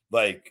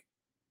 Like.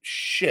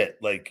 Shit,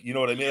 like you know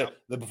what I mean.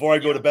 Before I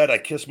go to bed, I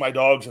kiss my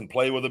dogs and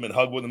play with them and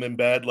hug with them in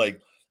bed.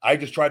 Like I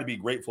just try to be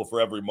grateful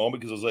for every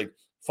moment because I was like,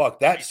 "Fuck,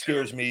 that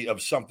scares me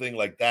of something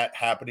like that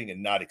happening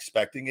and not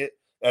expecting it,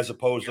 as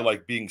opposed to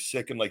like being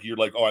sick and like you're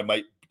like, oh, I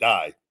might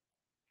die."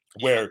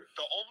 Where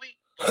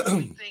the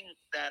only thing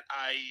that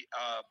I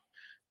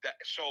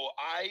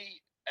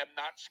am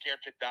not scared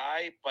to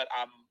die, but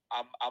I'm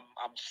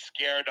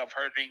scared of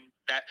hurting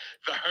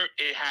the hurt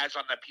it has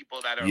on the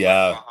people that are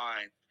left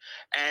behind.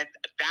 And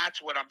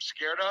that's what I'm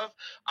scared of.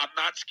 I'm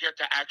not scared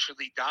to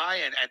actually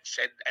die and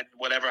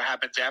whatever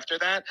happens after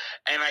that.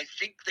 And I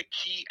think the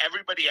key,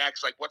 everybody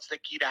acts like, what's the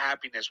key to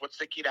happiness? What's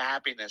the key to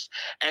happiness?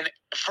 And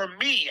for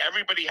me,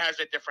 everybody has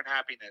a different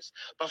happiness.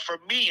 But for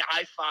me,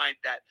 I find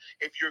that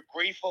if you're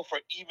grateful for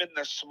even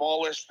the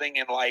smallest thing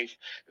in life,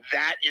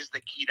 that is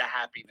the key to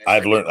happiness.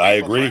 I've learned, I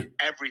agree.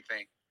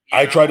 Everything.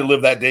 I try to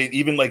live that day,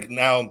 even like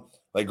now,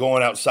 like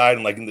going outside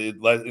and like and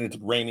it's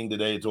raining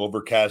today, it's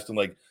overcast and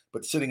like,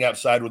 but sitting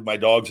outside with my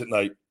dogs at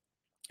night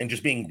and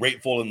just being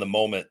grateful in the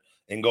moment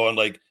and going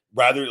like,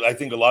 I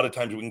think a lot of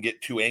times we can get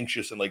too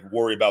anxious and like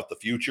worry about the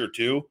future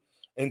too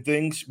and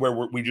things where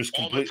we just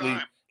completely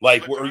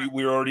like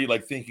we're already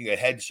like thinking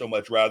ahead so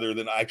much rather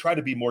than I try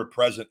to be more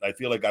present. I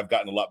feel like I've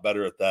gotten a lot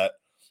better at that.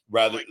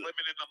 Rather like living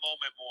in the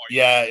moment more.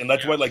 Yeah, and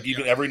that's why like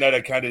even every night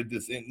I kind of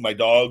just think my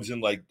dogs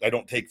and like I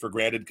don't take for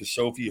granted because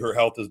Sophie, her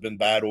health has been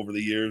bad over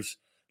the years.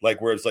 Like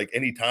where it's like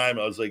anytime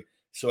I was like,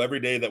 so every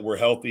day that we're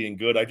healthy and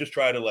good, I just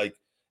try to like,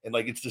 and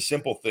like it's the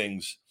simple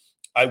things.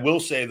 I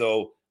will say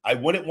though, I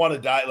wouldn't want to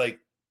die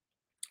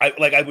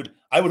I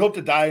would hope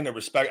to die in a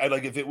respect.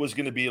 Like if it was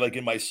going to be like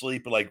in my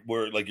sleep, like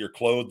where like you're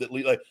clothed,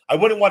 like I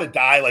wouldn't want to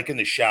die like in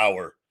the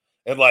shower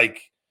and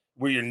like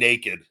where you're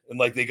naked and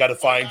like they got to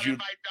find you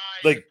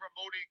like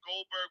promoting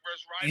Goldberg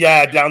versus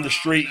RYBACK down the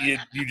street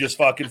you just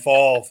fucking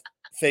fall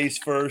face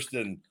first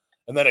and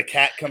then a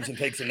cat comes and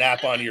takes a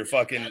nap on your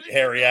fucking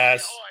hairy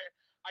ass.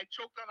 I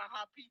choked on a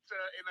hot pizza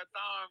in a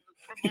thong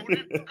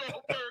promoting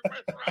Goldberg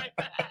versus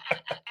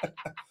RYBACK.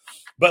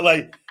 But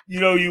like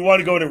you want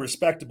to go in a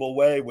respectable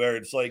way where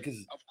it's like because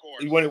of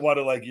course you wouldn't want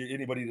to like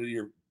anybody to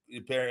your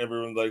parent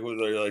everyone like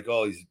they're like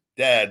oh he's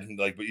dead and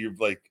like but you're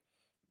like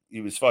he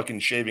was fucking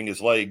shaving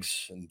his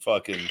legs and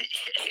fucking. You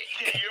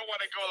don't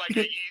want to go like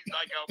a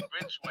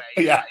bitch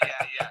way. Yeah.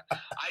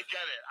 I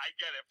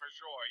get it for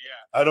sure.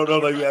 Yeah. I don't know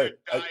like that.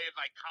 Die in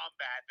like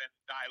combat than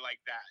die like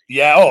that.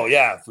 Yeah. Oh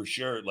yeah, for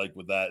sure. Like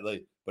with that,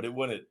 like, but it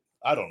wouldn't.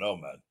 I don't know,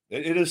 man.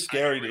 It is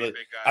scary to like.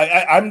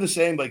 I'm the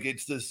same. Like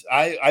it's this.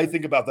 I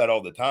think about that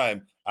all the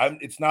time.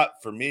 It's not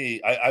for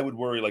me. I would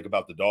worry like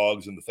about the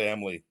dogs and the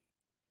family.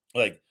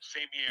 Like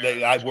same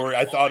here. I worry.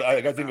 I thought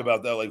I think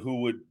about that. Like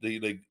who would they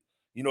like.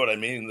 You know what I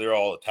mean? They're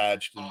all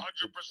attached. 100%. Yeah,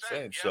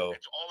 so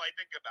it's all I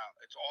think about.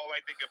 It's all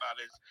I think about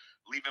is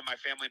leaving my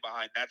family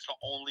behind. That's the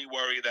only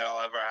worry that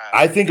I'll ever have.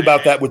 I think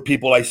about that with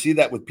people. I see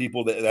that with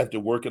people that have to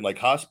work in like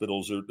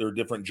hospitals or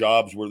different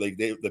jobs where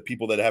the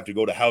people that have to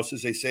go to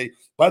houses. They say,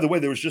 by the way,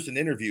 there was just an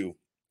interview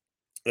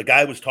the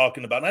guy was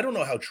talking about, and I don't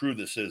know how true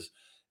this is.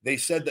 They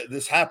said that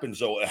this happens,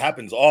 though it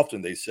happens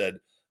often. They said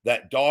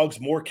that dogs,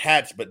 more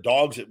cats, but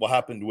dogs it will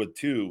happen with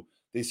too.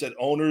 They said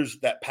owners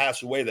that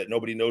pass away, that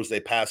nobody knows they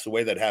pass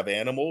away, that have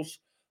animals,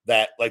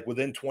 that like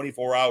within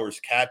 24 hours,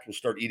 cats will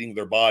start eating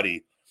their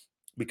body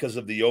because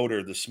of the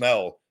odor, the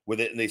smell with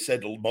it. And they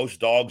said most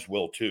dogs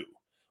will too,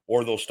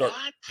 or they'll start.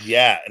 What?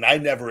 Yeah. And I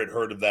never had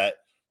heard of that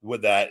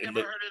with that.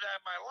 Never heard of that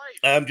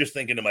in my life. I'm just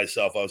thinking to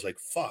myself, I was like,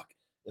 fuck,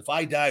 if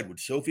I died, would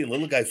Sophie and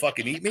little guy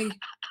fucking eat me?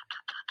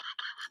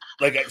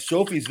 Like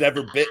Sophie's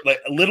never bit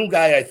like a little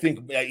guy. I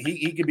think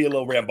he could be a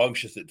little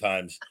rambunctious at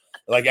times.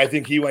 Like I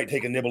think he might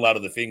take a nibble out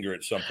of the finger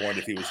at some point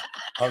if he was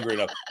hungry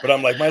enough. But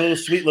I'm like, my little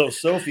sweet little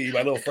Sophie,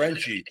 my little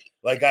Frenchie.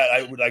 Like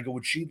I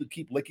would she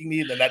keep licking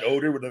me, and then that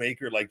odor would make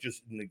her like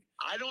just.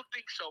 I don't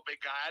think so, big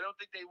guy. I don't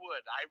think they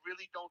would. I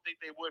really don't think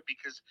they would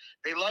because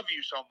they love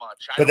you so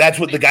much. But that's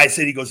what the guy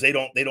said. He goes, they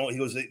don't. He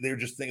goes, they're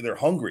just thinking they're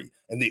hungry,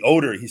 and the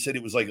odor. He said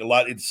it was like a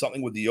lot. It's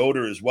something with the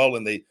odor as well,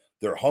 and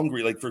they're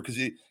hungry, like because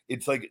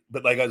it's like.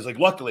 But like I was like,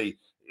 luckily,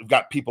 we've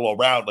got people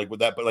around like with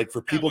that. But like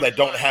for people that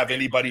don't have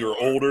anybody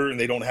or older, and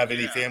they don't have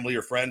any family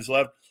or friends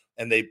left,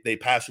 and they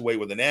pass away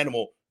with an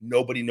animal,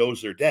 nobody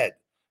knows they're dead.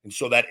 And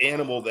so that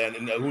animal then,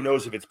 and who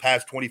knows if it's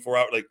past 24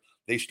 hours, like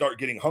they start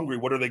getting hungry.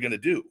 What are they going to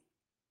do?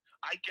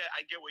 I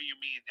get what you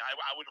mean.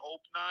 I would hope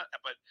not,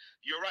 but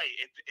you're right.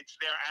 It's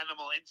their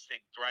animal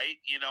instinct, right?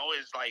 You know,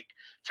 is like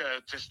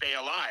to stay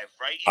alive,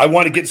 right? I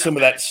want to get some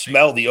of that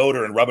smell, the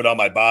odor, and rub it on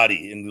my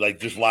body and like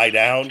just lie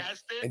down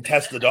and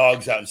test the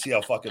dogs out and see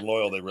how fucking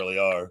loyal they really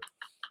are.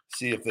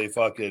 See if they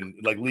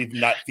fucking like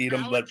not feed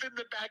them. Now it's in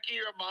the back of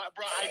your mind,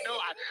 bro. I know.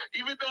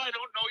 Even though I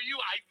don't know you,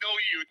 I know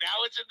you. Now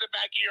it's in the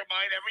back of your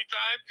mind every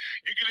time.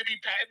 You're gonna be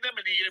petting them,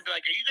 and you're gonna be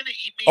like, "Are you gonna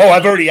eat me?" Oh,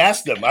 I've already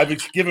asked them. I've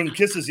given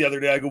kisses the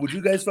other day. I go, "Would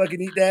you guys fucking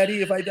eat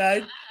Daddy if I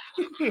died?"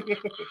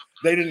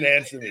 They didn't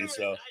answer me,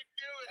 so. I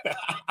knew it.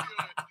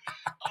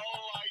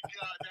 Oh my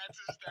god,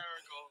 that's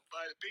hysterical.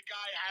 But big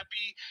guy,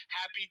 happy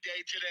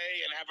day today,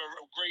 and have a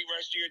great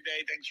rest of your day.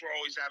 Thanks for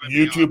always having me.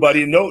 You too,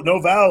 buddy. No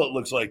Val, it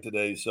looks like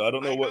today, so I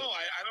don't know what.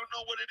 I don't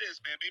know what it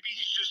is, man. Maybe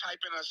he's just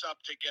hyping us up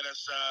to get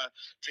us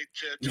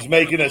He's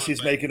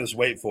making us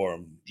wait for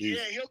him.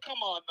 Yeah, he'll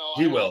come on though.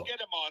 He will. I'll get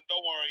him on.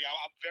 Don't worry.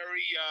 I'm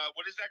very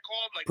what is that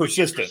called? Like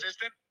persistent.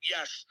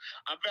 Yes,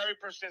 I'm very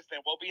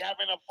persistent. We'll be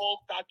having a full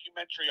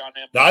documentary on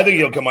him. No, I think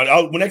he'll come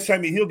on. Next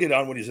time he'll get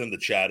on when he's in the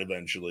chat.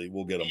 Eventually,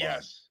 we'll get him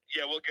on.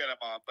 Yeah, we'll get him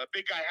on. But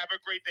big guy, have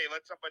a great day.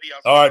 Let somebody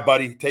else. All right,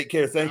 buddy. Take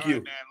care. Thank you,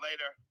 man.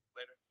 Later.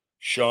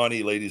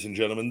 Shawnee, ladies and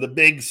gentlemen, the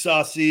big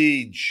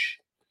sausage.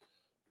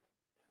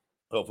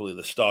 Hopefully,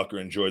 the stalker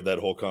enjoyed that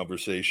whole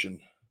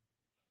conversation.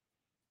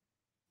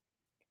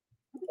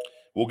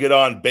 We'll get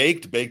on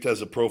Baked. Baked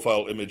has a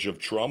profile image of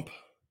Trump.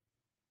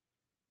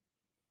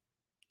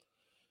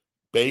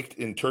 Baked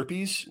in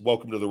Terpeys.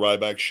 Welcome to the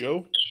RYBACK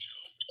Show.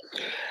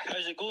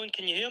 How's it going?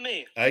 Can you hear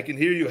me? I can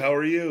hear you. How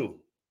are you?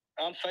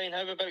 I'm fine.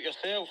 How about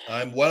yourself?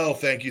 I'm well,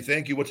 thank you.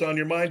 Thank you. What's on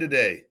your mind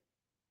today?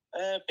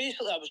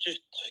 Basically, I was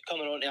just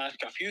coming on to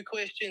ask a few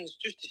questions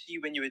just to see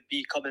when you would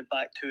be coming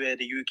back to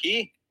the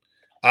UK.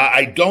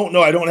 I don't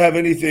know. I don't have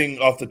anything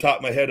off the top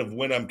of my head of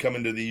when I'm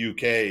coming to the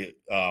UK.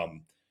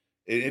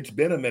 It's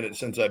been a minute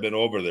since I've been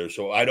over there,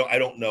 so I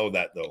don't know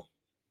that though.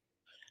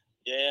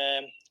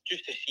 Yeah,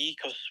 just to see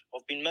because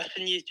I've been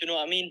missing you. Do you know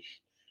what I mean?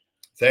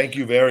 Thank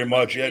you very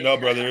much. Yeah, no,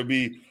 brother, it'll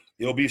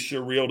be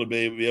surreal to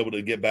be able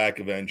to get back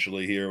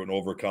eventually here and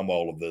overcome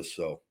all of this.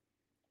 So.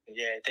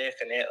 Yeah,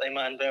 definitely,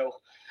 man.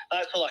 Well,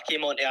 that's all I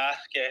came on to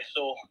ask you.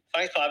 So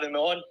thanks for having me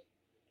on.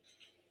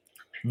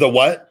 The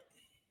what?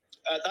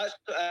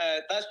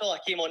 That's all I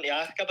came on to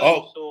ask about.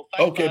 Oh, so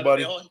thanks okay,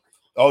 buddy.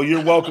 Oh,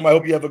 you're welcome. I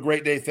hope you have a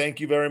great day. Thank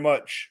you very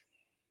much.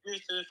 You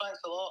too. Thanks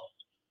a lot.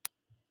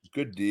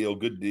 Good deal.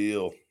 Good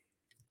deal.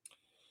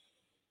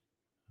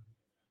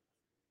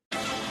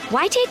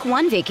 Why take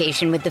one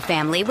vacation with the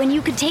family when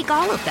you could take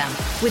all of them?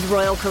 With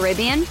Royal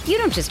Caribbean, you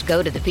don't just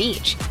go to the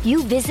beach.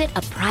 You visit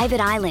a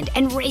private island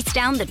and race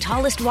down the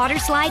tallest water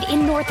slide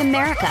in North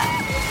America.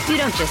 You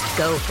don't just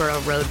go for a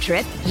road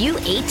trip. You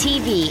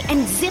ATV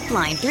and zip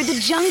line through the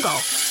jungle.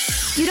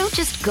 You don't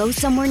just go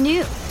somewhere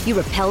new. You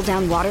rappel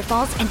down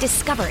waterfalls and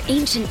discover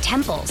ancient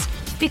temples.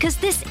 Because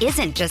this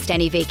isn't just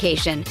any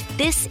vacation.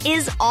 This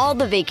is all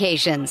the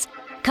vacations.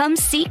 Come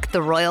seek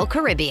the Royal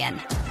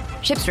Caribbean.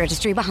 Ships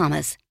Registry,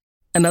 Bahamas.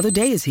 Another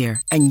day is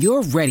here, and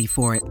you're ready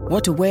for it.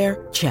 What to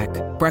wear? Check.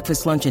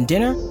 Breakfast, lunch, and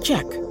dinner?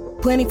 Check.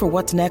 Planning for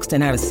what's next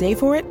and how to save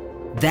for it?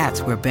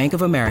 That's where Bank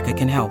of America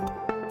can help.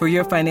 For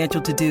your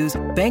financial to-dos,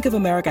 Bank of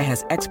America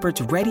has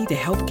experts ready to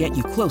help get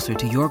you closer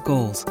to your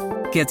goals.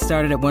 Get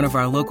started at one of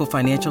our local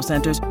financial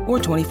centers or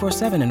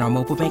 24/7 in our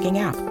mobile banking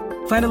app.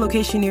 Find a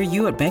location near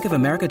you at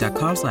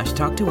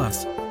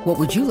bankofamerica.com/talktous. What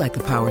would you like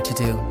the power to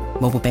do?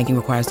 Mobile banking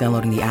requires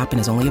downloading the app and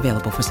is only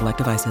available for select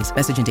devices.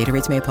 Message and data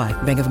rates may apply.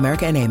 Bank of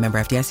America NA, member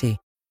FDIC.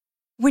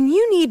 When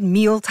you need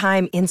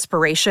mealtime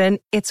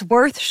inspiration, it's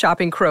worth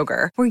shopping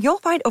Kroger, where you'll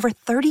find over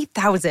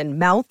 30,000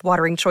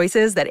 mouth-watering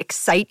choices that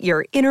excite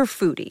your inner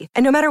foodie.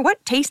 And no matter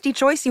what tasty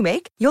choice you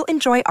make, you'll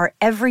enjoy our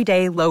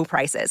everyday low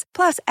prices,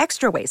 plus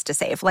extra ways to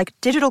save, like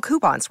digital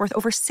coupons worth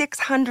over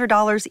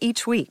 $600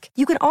 each week.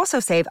 You can also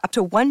save up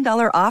to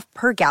 $1 off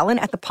per gallon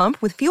at the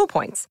pump with fuel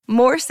points.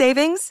 More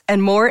savings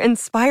and more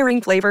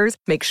inspiring flavors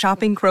make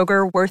shopping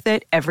Kroger worth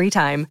it every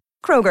time.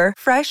 Kroger,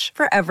 fresh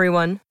for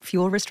everyone.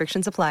 Fuel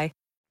restrictions apply.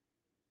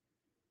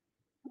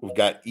 We've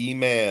got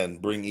E-Man.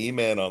 Bring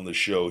E-Man on the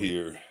show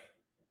here.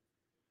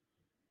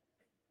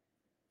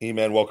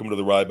 E-Man, welcome to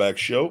the RYBACK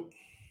Show.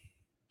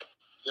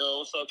 Yo,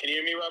 what's up? Can you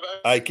hear me, Ryback?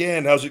 I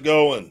can. How's it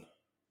going?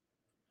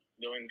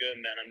 Doing good,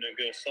 man. I'm doing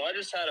good. So I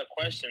just had a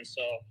question.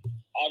 So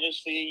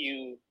obviously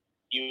you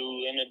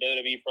in the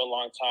WWE for a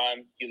long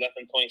time. You left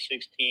in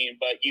 2016,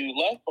 but you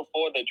left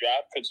before the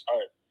draft could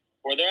start.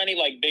 Were there any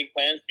big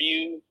plans for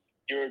you?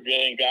 You were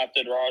getting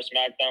drafted Raw or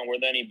SmackDown. Were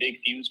there any big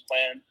feuds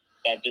planned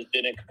that just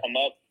didn't come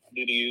up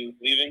due to you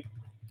leaving?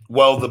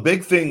 Well, the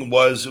big thing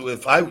was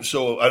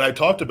and I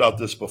talked about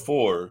this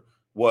before,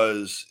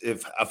 was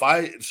if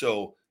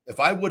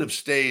I would have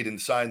stayed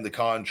and signed the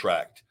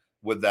contract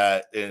with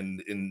that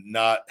and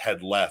not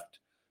had left,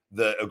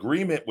 the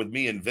agreement with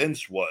me and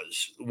Vince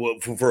was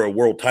for a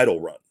world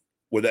title run.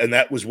 And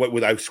that was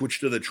what I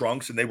switched to the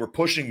trunks, and they were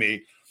pushing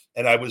me,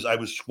 and I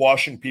was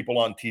squashing people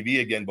on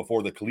TV again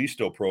before the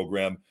Kalisto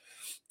program.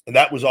 And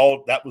that was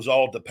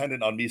all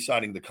dependent on me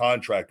signing the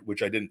contract,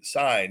 which I didn't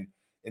sign.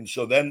 And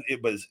so then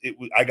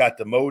I got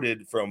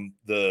demoted from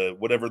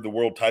whatever the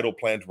world title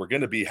plans were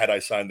going to be had I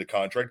signed the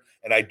contract.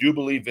 And I do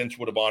believe Vince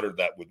would have honored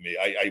that with me.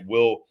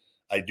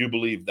 I do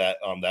believe that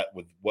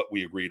with what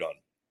we agreed on.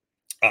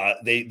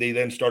 They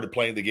then started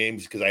playing the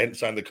games because I hadn't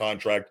signed the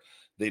contract.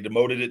 They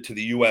demoted it to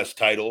the U.S.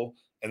 title,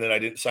 and then I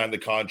didn't sign the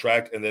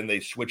contract. And then they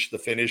switched the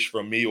finish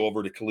from me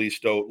over to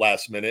Kalisto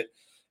last minute.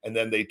 And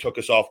then they took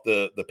us off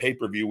the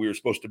pay-per-view. We were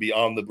supposed to be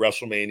on the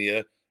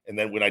WrestleMania. And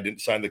then when I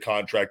didn't sign the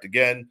contract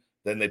again,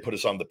 then they put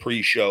us on the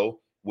pre-show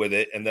with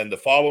it. And then the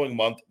following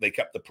month, they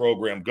kept the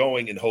program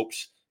going in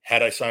hopes,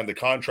 had I signed the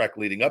contract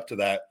leading up to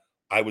that,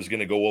 I was going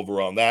to go over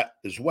on that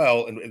as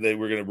well. And they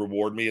were going to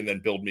reward me and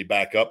then build me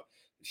back up.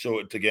 So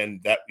it's, again,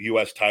 that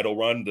U.S. title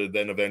run,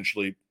 then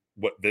eventually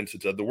what Vince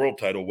had said, the world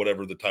title,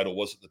 whatever the title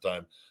was at the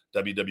time,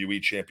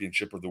 WWE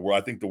Championship or the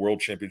World. I think the World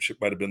Championship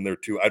might have been there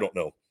too. I don't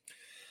know.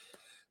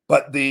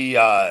 But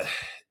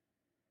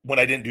when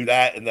I didn't do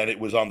that, and then it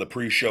was on the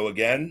pre-show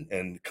again,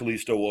 and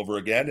Kalisto over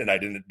again, and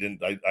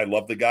I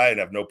love the guy and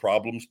have no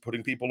problems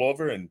putting people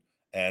over, and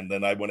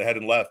then I went ahead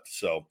and left.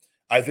 So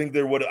I think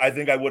I would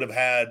have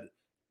had,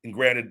 and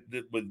granted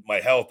with my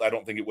health, I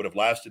don't think it would have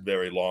lasted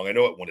very long. I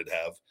know it wouldn't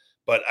have,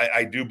 but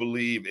I do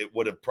believe it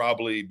would have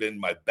probably been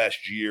my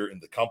best year in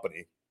the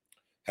company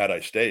had I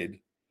stayed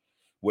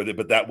with it.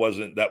 But that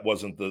wasn't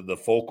the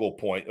focal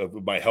point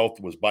of my health.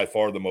 Was by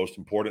far the most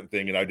important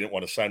thing, and I didn't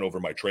want to sign over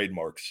my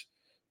trademarks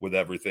with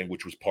everything,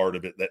 which was part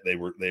of it that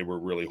they were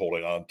really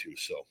holding on to.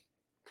 So,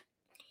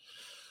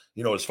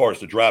 as far as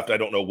the draft, I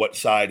don't know what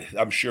side.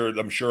 I'm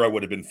sure I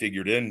would have been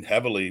figured in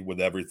heavily with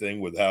everything,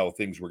 with how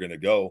things were going to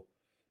go.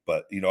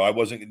 But, I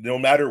wasn't, no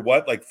matter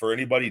what, like for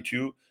anybody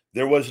too,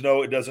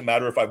 it doesn't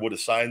matter if I would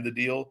have signed the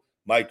deal.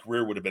 My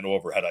career would have been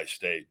over had I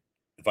stayed,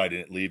 if I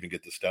didn't leave and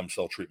get the stem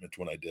cell treatment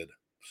when I did.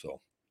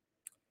 So.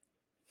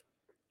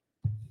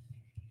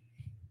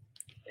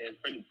 Yeah,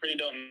 pretty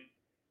dumb.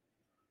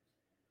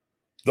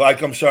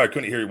 I'm sorry, I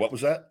couldn't hear you. What was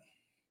that?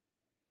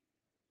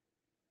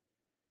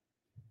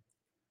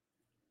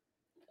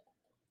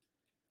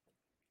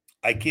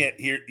 I can't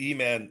hear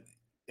E-Man.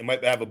 It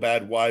might have a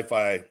bad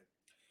Wi-Fi.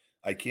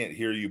 I can't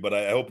hear you, but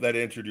I hope that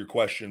answered your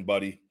question,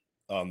 buddy,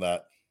 on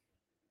that.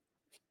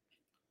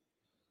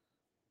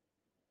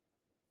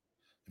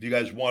 If you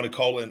guys want to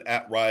call in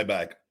at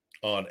RYBACK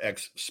on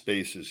X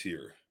Spaces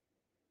here.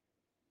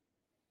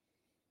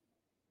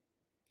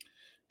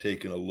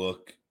 Taking a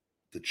look at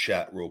the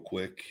chat real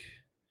quick.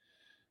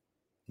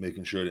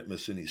 Making sure I didn't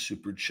miss any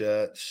super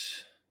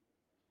chats,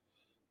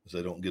 because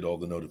I don't get all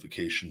the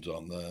notifications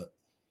on that.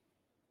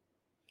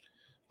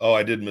 Oh,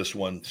 I did miss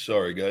one.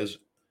 Sorry, guys.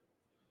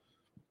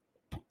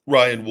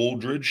 Ryan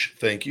Wooldridge,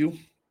 thank you.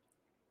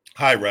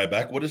 Hi,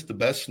 Ryback. What is the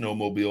best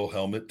snowmobile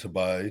helmet to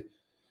buy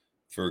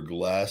for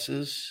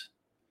glasses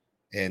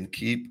and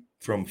keep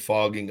from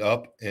fogging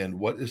up? And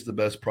what is the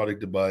best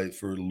product to buy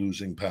for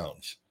losing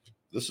pounds?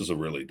 This is a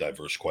really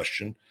diverse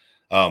question.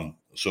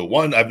 So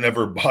one, I've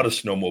never bought a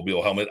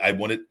snowmobile helmet.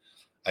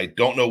 I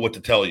don't know what to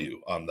tell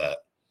you on that.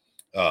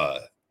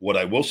 What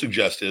I will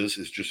suggest is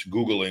just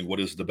Googling what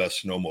is the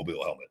best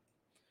snowmobile helmet.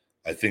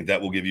 I think that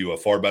will give you a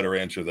far better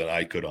answer than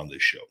I could on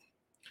this show.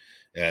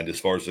 And as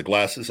far as the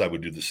glasses, I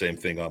would do the same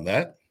thing on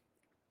that.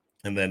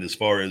 And then as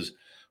far as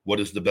what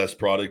is the best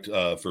product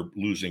for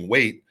losing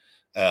weight,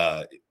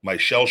 my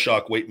Shell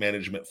Shock weight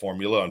management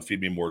formula on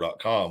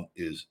feedmemore.com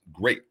is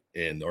great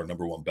and our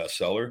number one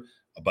bestseller.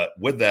 But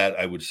with that,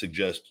 I would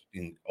suggest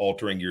in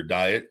altering your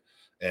diet,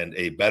 and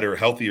a better,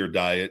 healthier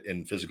diet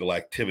and physical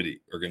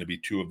activity are going to be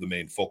two of the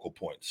main focal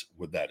points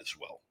with that as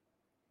well.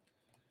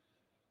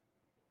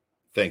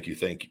 Thank you.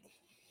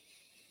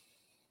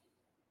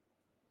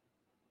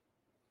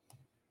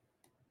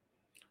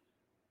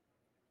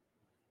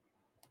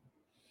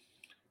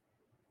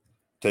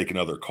 Take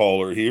another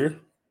caller here.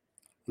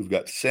 We've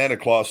got Santa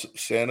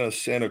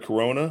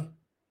Corona.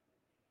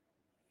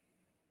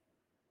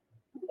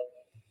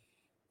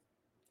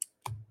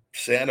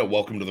 Santa,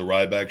 welcome to the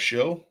RYBACK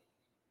show.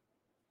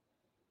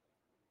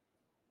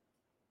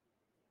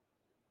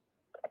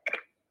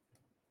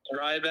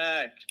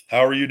 RYBACK.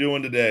 How are you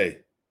doing today?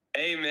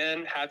 Hey,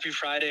 man. Happy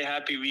Friday.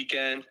 Happy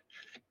weekend.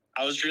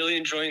 I was really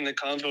enjoying the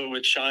convo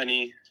with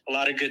Shawnee. A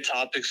lot of good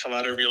topics, a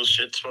lot of real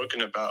shit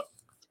spoken about.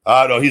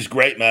 No, he's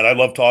great, man. I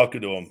love talking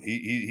to him.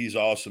 He's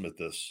awesome at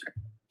this.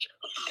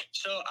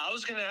 So I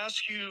was going to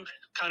ask you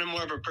kind of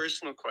more of a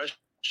personal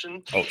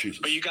question. Oh,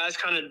 Jesus. But you guys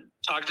kind of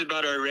talked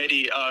about it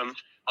already. I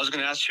was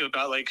going to ask you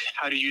about, like,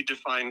 how do you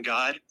define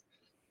God?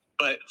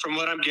 But from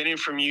what I'm getting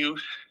from you,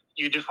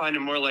 you define it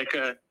more like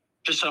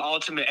just an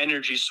ultimate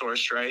energy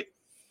source, right?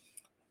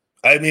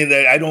 I mean,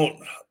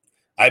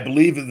 I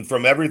believe in,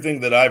 from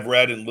everything that I've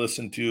read and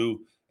listened to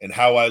and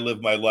how I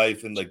live my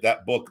life, and like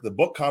that book, the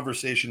book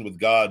Conversation with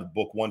God,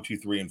 book 1, 2,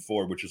 3, and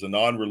 4, which is a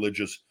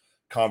non-religious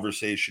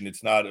conversation.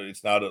 It's not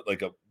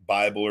like a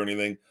Bible or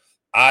anything.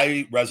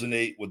 I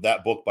resonate with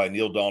that book by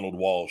Neil Donald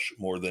Walsh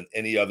more than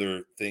any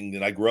other thing.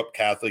 And I grew up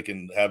Catholic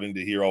and having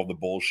to hear all the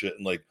bullshit,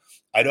 and like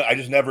I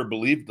just never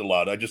believed a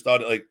lot. I just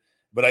thought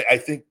but I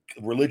think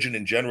religion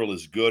in general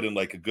is good and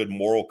like a good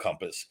moral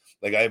compass.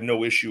 Like I have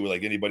no issue with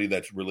like anybody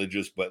that's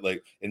religious, but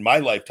like in my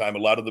lifetime, a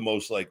lot of the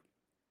most like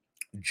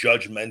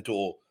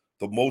judgmental,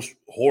 the most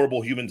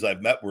horrible humans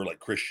I've met were like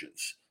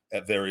Christians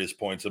at various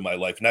points in my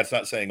life. And that's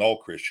not saying all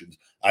Christians.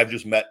 I've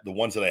just met the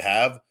ones that I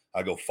have.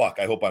 I go, fuck,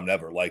 I hope I'm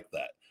never like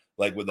that.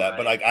 Like with that. Right.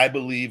 But like, I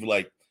believe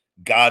like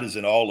God is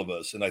in all of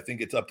us. And I think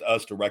it's up to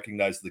us to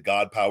recognize the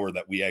God power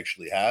that we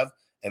actually have.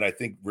 And I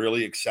think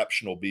really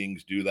exceptional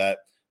beings do that.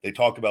 They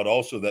talk about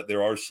also that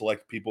there are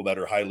select people that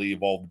are highly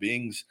evolved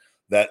beings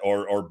that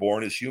are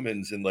born as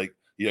humans and like,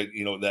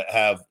 you know, that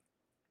have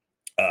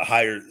a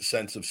higher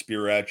sense of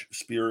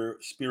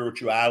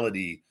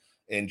spirituality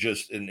and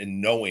just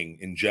in knowing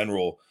in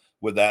general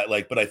with that.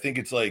 Like, but I think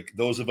it's like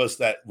those of us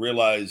that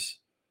realize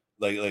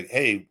like,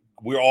 hey,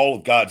 we're all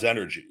of God's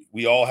energy.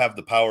 We all have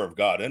the power of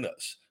God in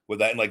us with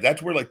that. And like,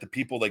 that's where like the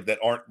people like that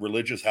aren't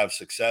religious have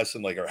success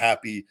and like are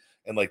happy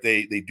and like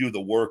they do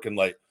the work. And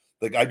like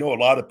I know a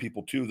lot of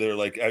people too, they're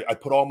like, I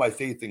put all my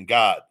faith in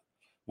God.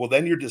 Well,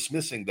 then you're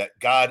dismissing that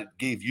God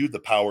gave you the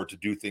power to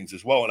do things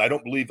as well. And I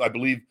believe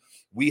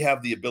we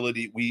have the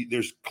ability.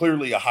 There's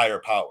clearly a higher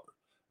power.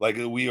 Like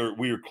we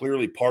are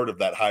clearly part of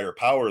that higher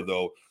power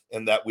though.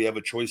 And that we have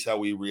a choice how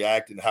we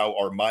react and how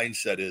our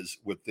mindset is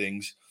with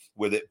things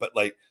with it. But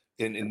like,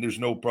 and there's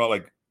no problem,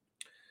 like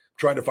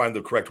trying to find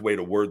the correct way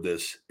to word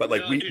this, but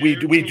like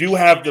we do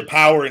have the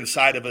power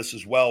inside of us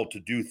as well to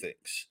do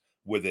things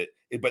with it.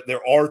 But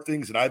there are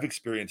things, and I've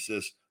experienced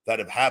this, that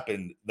have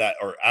happened that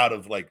are out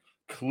of like,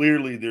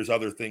 clearly there's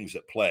other things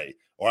at play.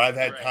 Or I've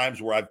had times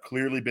where I've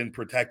clearly been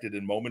protected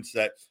in moments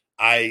that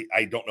I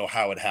don't know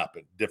how it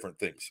happened, different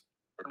things.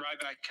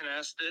 RYBACK, can I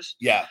ask this?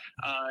 Yeah.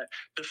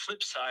 The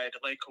flip side,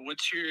 like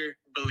what's your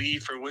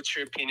belief or what's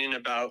your opinion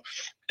about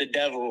the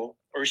devil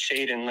or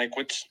Satan? Like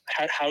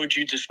how would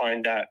you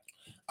define that?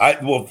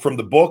 Well, from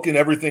the book and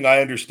everything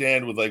I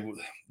understand with like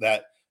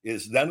that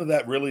is none of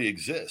that really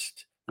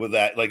exists with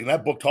that. Like, and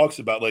that book talks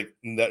about like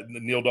that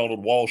Neil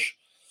Donald Walsh,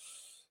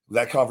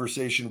 that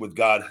conversation with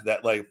God,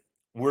 that like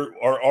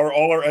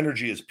all our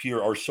energy is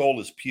pure. Our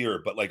soul is pure,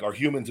 but like our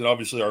humans and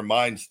obviously our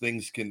minds,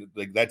 things can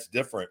like, that's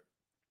different,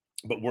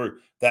 but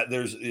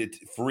it's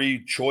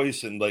free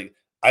choice. And like,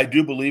 I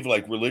do believe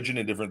like religion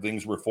and different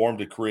things were formed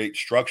to create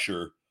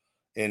structure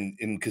and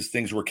because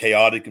things were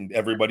chaotic and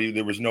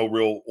there was no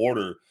real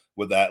order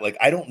with that. Like,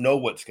 I don't know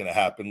what's going to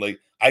happen. Like,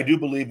 I do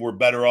believe we're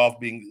better off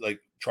being like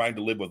trying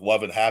to live with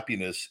love and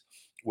happiness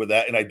with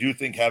that. And I do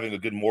think having a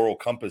good moral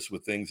compass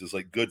with things is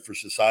like good for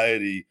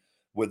society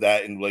with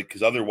that. And like,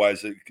 cause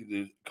otherwise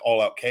it's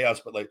all out chaos,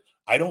 but like,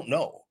 I don't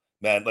know,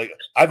 man. Like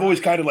I've always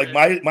kind of like,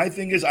 my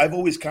thing is I've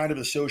always kind of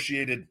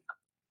associated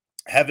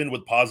heaven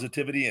with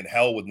positivity and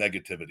hell with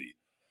negativity.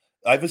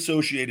 I've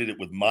associated it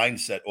with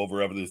mindset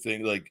over other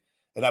thing. Like,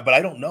 but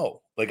I don't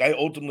know. Like I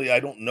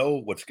don't know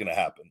what's going to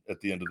happen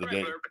at the end of the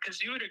day.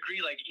 Because you would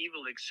agree like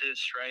evil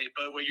exists, right?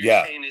 But what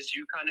you're saying is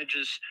you kind of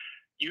just,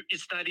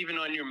 it's not even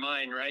on your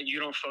mind, right? You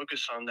don't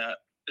focus on that.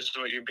 This is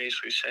what you're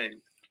basically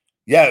saying.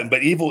 Yeah,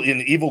 but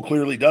evil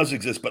clearly does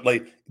exist. But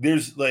like,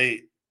 there's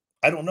like,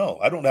 I don't know.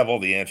 I don't have all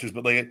the answers,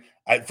 but like,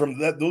 from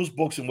those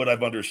books and what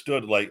I've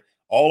understood, like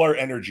all our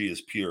energy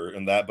is pure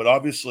and that. But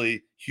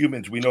obviously,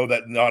 humans, we know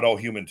that not all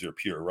humans are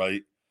pure,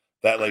 right?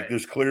 That like,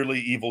 there's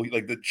clearly evil,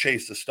 like the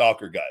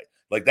stalker guy.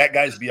 Like that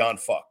guy's beyond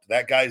fucked.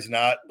 That guy's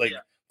not like.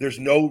 There's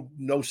no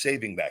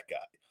saving that guy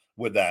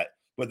with that.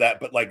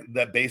 But like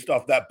that, based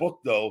off that book,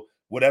 though.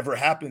 Whatever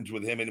happens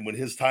with him, and when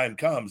his time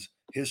comes,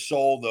 his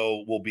soul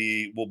though will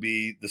be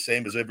the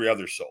same as every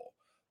other soul.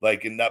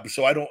 Like in that,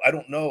 so I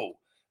don't know.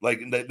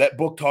 Like that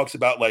book talks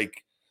about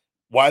like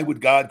why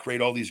would God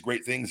create all these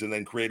great things and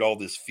then create all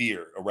this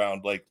fear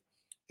around like,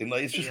 and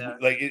like, it's just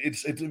like,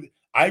 it's,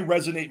 I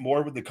resonate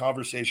more with the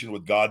conversation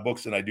with God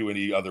books than I do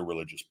any other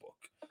religious book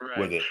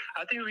with it.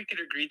 I think we could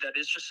agree that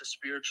it's just a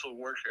spiritual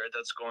warfare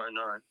that's going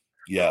on.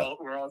 Yeah.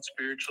 We're all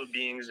spiritual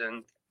beings,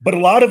 but a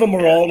lot of them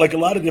are all like a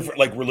lot of different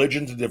like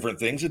religions and different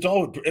things. It's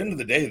all at the end of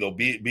the day, they'll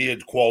be a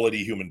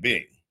quality human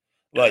being.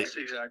 Like, yes,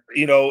 exactly.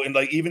 You know, and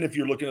like even if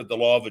you're looking at the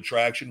law of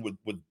attraction with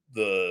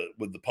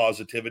the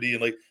positivity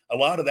and like a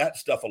lot of that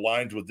stuff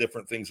aligns with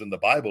different things in the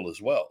Bible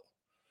as well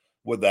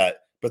with that.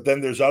 But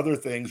then there's other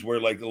things where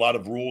like a lot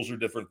of rules or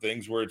different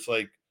things where it's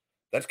like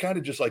that's kind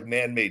of just like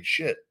man-made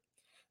shit.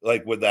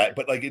 Like with that,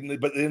 but like,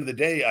 but at the end of the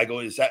day, I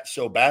go, is that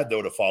so bad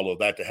though to follow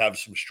that, to have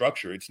some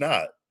structure? It's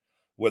not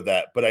with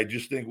that, but I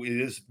just think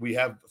we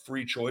have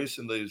free choice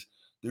and there's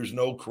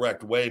no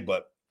correct way.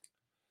 But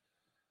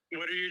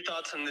what are your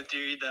thoughts on the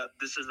theory that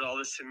this is all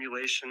a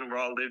simulation? We're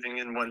all living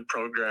in one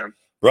program,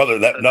 brother.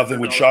 That nothing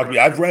would shock me.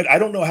 I've read. I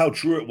don't know how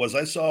true it was.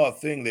 I saw a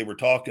thing they were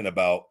talking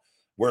about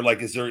where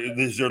like is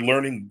there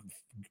learning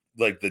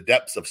like the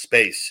depths of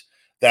space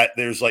that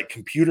there's like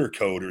computer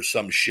code or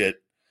some shit.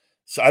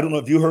 So I don't know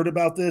if you heard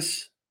about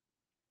this.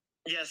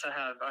 Yes, I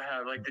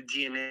have like the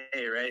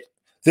DNA, right?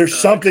 There's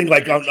something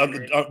like on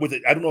with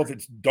it. I don't know if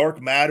it's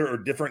dark matter or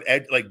different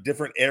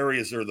different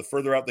areas or the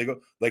further out they go,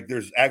 like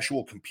there's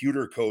actual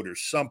computer code or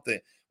something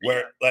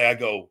where like I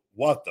go,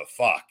 what the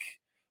fuck?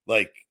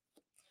 Like,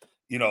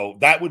 you know,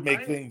 that would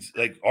make things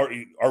like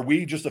are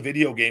we just a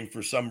video game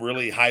for some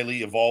really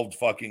highly evolved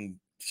fucking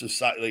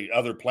society, like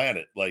other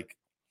planet? Like,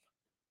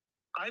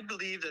 I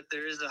believe that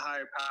there is a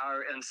higher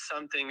power and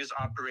something is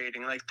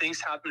operating. Like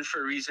things happen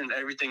for a reason.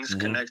 Everything's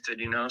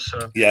connected, you know?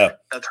 So yeah.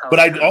 That's how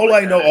but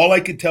all I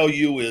could tell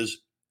you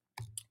is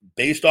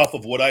based off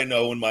of what I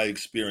know in my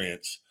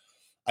experience,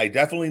 I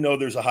definitely know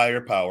there's a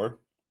higher power.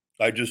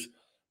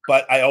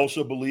 But I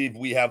also believe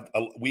we have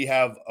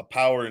a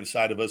power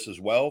inside of us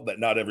as well that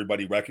not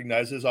everybody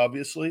recognizes,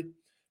 obviously,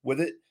 with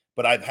it.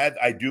 But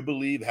I do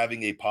believe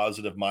having a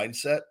positive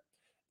mindset.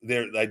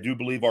 I do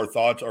believe our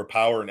thoughts are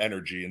power and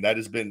energy, and that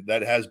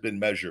has been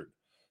measured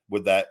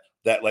with that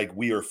like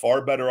we are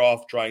far better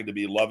off trying to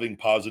be loving,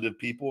 positive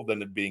people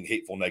than being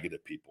hateful,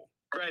 negative people.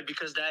 Right,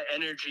 because that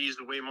energy is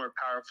way more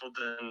powerful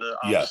than the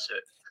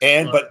opposite.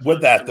 And but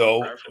with that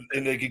though,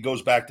 and it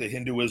goes back to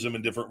Hinduism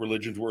and different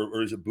religions,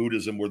 or is it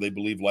Buddhism, where they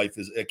believe life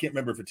is, I can't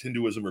remember if it's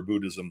Hinduism or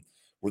Buddhism,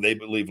 where they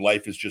believe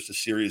life is just a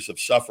series of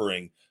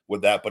suffering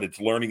with that, but it's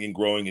learning and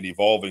growing and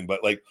evolving.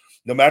 But like,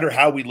 no matter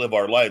how we live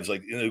our lives,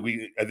 like, you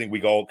know, I think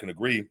we all can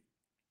agree,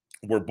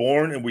 we're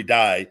born and we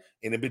die.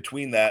 And in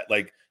between that,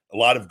 like a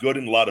lot of good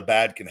and a lot of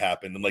bad can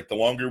happen. And like the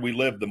longer we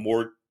live, the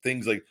more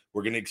things like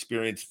we're going to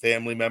experience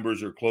family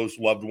members or close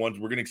loved ones.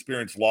 We're going to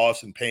experience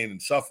loss and pain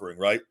and suffering,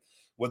 right?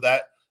 With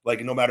that,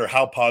 like, no matter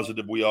how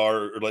positive we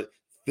are, or like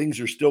things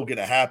are still going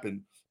to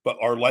happen, but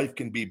our life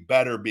can be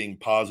better being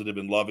positive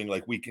and loving.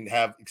 Like we can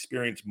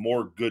experience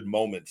more good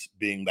moments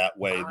being that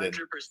way. 100%.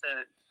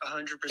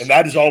 100%. And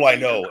that is all I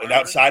know. And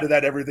outside of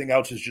that, everything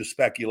else is just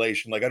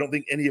speculation. Like, I don't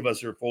think any of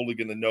us are fully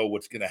going to know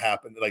what's going to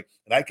happen. Like,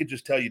 and I could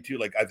just tell you too,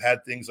 like I've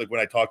had things like when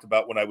I talked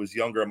about when I was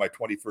younger on my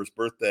 21st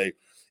birthday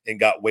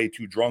and got way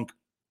too drunk.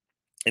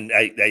 And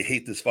I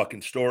hate this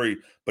fucking story,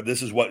 but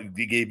this is what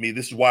he gave me.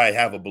 This is why I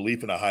have a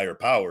belief in a higher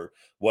power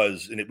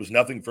and it was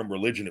nothing from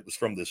religion. It was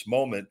from this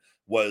moment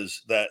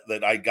was that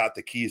I got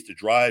the keys to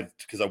drive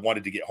because I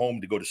wanted to get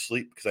home to go to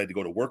sleep because I had to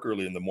go to work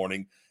early in the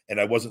morning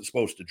and I wasn't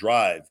supposed to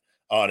drive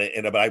on it.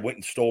 And I went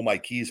and stole my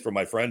keys from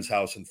my friend's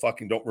house and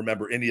fucking don't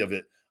remember any of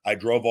it. I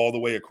drove all the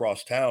way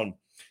across town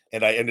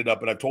and I ended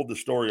up, and I've told the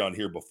story on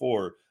here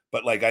before,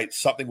 but like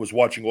something was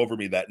watching over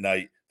me that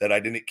night that I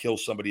didn't kill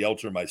somebody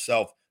else or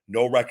myself.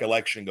 No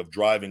recollection of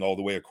driving all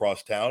the way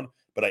across town,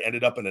 but I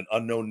ended up in an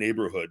unknown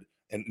neighborhood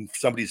and in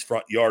somebody's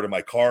front yard, and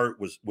my car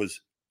was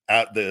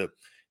at the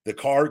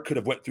car could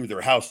have went through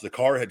their house. The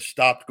car had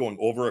stopped going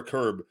over a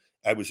curb.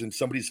 I was in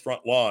somebody's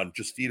front lawn,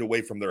 just feet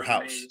away from their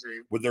house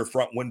with their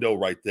front window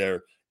right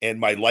there. And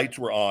my lights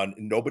were on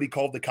and nobody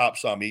called the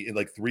cops on me. In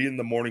like 4 in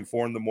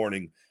the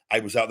morning, I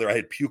was out there. I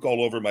had puke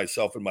all over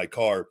myself in my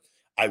car.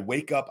 I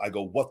wake up. I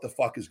go, what the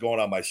fuck is going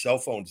on? My cell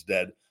phone's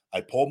dead.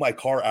 I pull my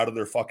car out of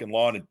their fucking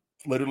lawn and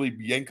literally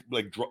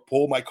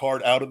pull my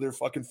car out of their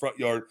fucking front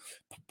yard,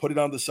 put it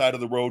on the side of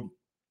the road.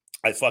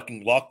 I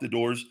fucking lock the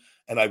doors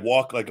and I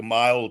walk like a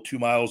mile, 2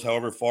 miles,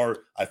 however far.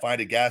 I find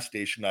a gas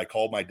station. I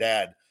called my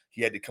dad.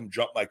 He had to come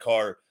jump my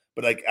car,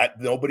 but like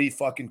nobody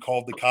fucking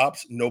called the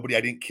cops. Nobody,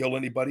 I didn't kill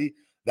anybody.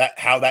 That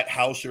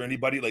house or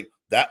anybody, like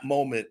that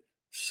moment,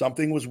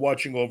 something was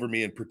watching over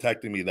me and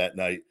protecting me that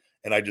night.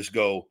 And I just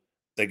go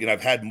like, and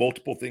I've had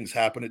multiple things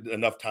happen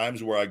enough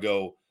times where I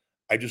go,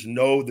 I just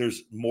know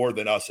there's more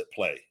than us at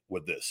play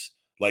with this.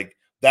 Like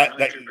that,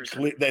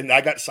 then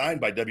I got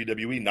signed by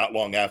WWE not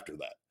long after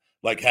that.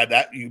 Like had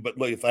that, but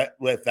like if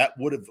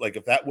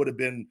that would have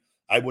been,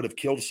 I would have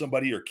killed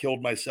somebody or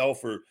killed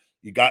myself, or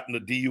you got in a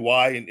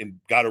DUI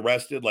and got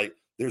arrested. Like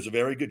there's a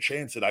very good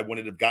chance that I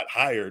wouldn't have got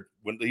hired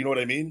when, you know what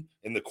I mean?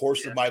 In the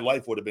course of my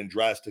life would have been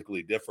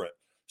drastically different.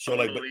 So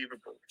like,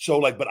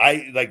 Unbelievable. but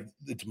I like,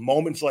 it's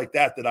moments like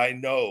that I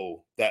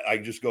know that I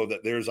just go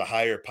that there's a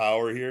higher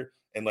power here.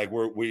 And like,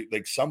 we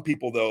like some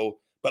people though,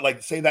 but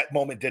like say that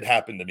moment did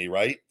happen to me,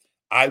 right?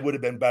 I would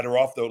have been better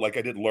off though. Like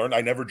I did learn,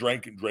 I never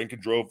drank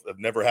and drove. I've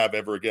never have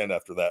ever again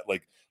after that.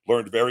 Like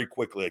learned very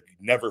quickly, like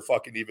never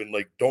fucking even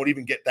like, don't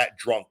even get that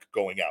drunk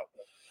going out.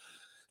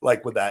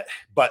 Like with that,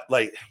 but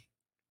like,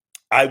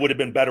 I would have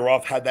been better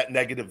off had that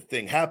negative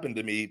thing happen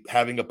to me,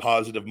 having a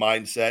positive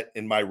mindset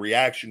in my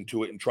reaction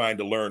to it and trying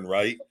to learn,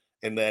 right?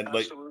 And then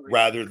Absolutely. like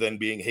rather than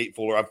being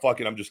hateful or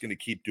I'm just going to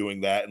keep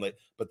doing that. And like,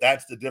 but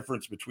that's the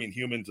difference between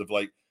humans of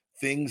like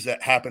things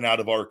that happen out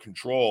of our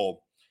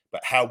control,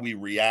 but how we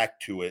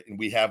react to it. And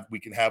we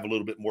can have a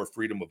little bit more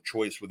freedom of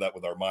choice with that,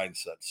 with our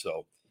mindset.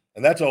 So,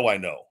 and that's all I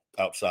know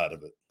outside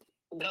of it.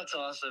 That's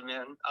awesome,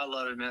 man. I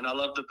love it, man. I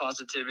love the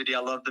positivity. I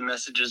love the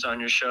messages on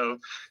your show.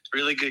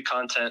 Really good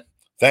content.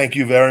 Thank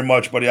you very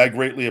much, buddy. I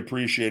greatly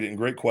appreciate it. And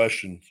great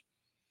questions.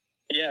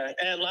 Yeah.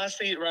 And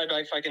lastly,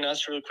 Ryback, if I can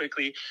ask real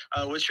quickly,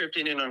 what's your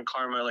opinion on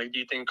karma? Like, do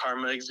you think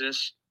karma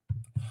exists?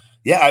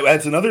 Yeah,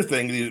 that's another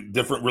thing. The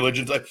different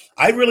religions.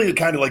 I really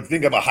kind of like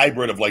think I'm a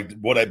hybrid of like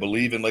what I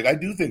believe in. Like, I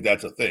do think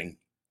that's a thing.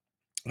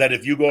 That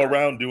if you go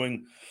around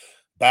doing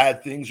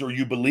bad things or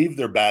you believe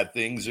they're bad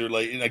things, or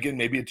like, and again,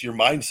 maybe it's your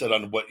mindset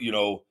on what,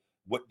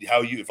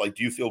 how you, if like,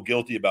 do you feel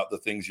guilty about the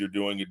things you're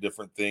doing or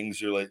different things?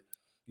 You're like,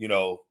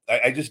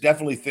 I just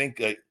definitely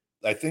think,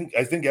 I think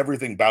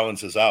everything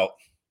balances out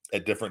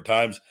at different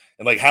times.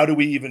 And like, how do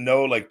we even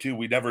know, like, too,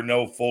 we never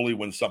know fully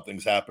when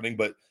something's happening,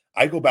 but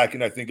I go back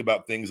and I think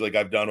about things like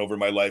I've done over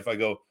my life. I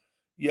go,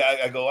 yeah,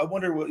 I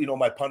wonder what,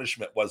 my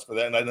punishment was for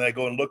that. And then I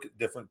go and look at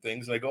different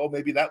things and I go, oh,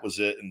 maybe that was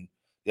it. And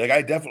like,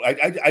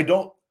 I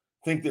don't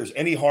think there's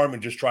any harm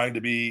in just trying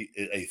to be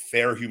a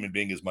fair human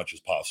being as much as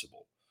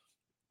possible.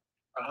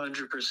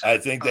 100%. I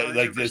think that 100%.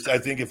 like this, I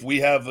think if we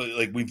have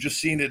like, we've just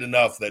seen it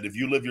enough that if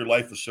you live your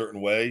life a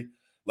certain way,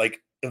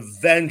 like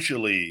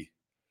eventually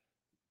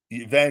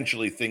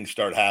things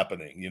start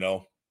happening,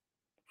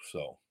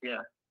 so. Yeah.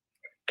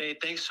 Hey,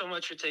 thanks so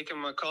much for taking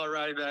my call,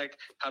 Ryback.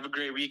 Have a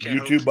great weekend.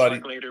 You too, buddy.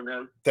 Talk later,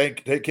 man.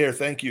 Take care.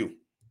 Thank you.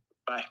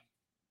 Bye.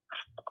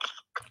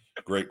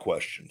 Great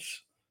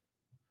questions.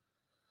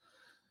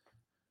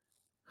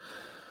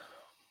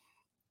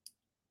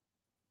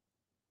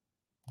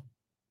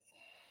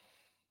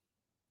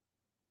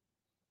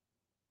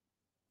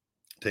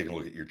 Taking a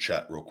look at your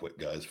chat real quick,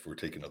 guys, before we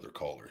take another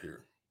caller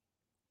here.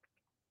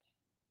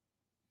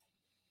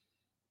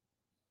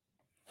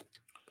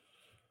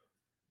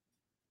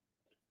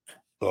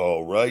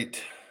 All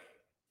right.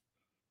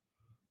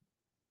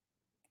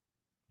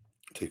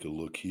 Take a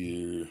look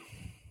here.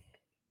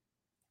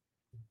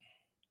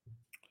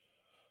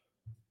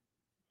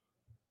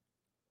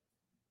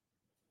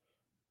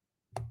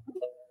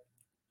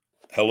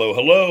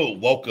 Hello.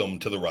 Welcome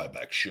to the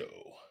RYBACK Show.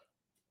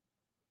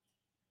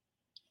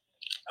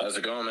 How's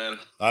it going, man?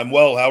 I'm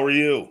well. How are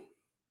you?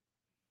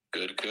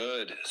 Good.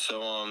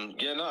 So,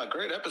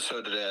 great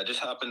episode today. I just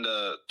happened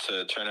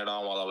to turn it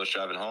on while I was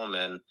driving home,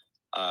 and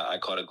I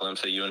caught a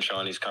glimpse of you and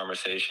Shawnee's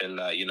conversation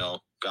that,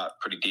 got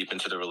pretty deep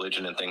into the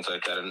religion and things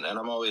like that. And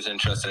I'm always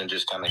interested in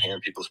just kind of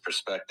hearing people's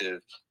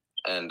perspective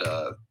and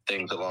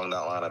things along that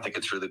line. I think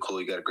it's really cool.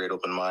 You got a great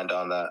open mind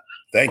on that.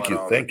 Thank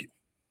you.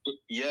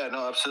 Yeah,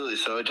 no, absolutely.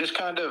 So it just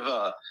kind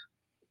of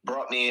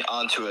brought me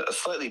onto a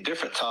slightly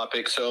different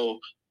topic. So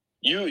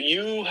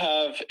you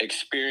have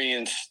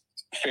experienced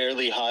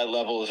fairly high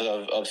levels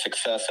of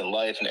success in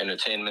life and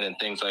entertainment and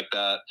things like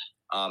that.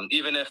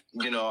 Even if,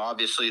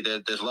 obviously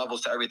there's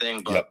levels to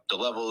everything, but the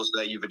levels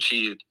that you've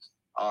achieved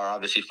are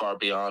obviously far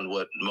beyond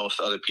what most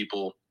other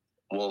people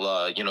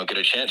will, get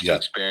a chance to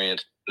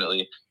experience.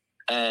 Definitely.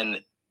 And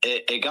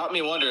it got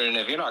me wondering,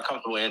 if you're not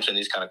comfortable answering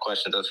these kind of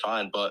questions, that's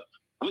fine. But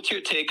what's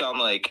your take on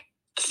like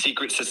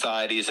secret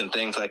societies and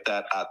things like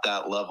that at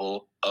that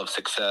level of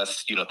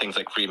success? Things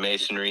like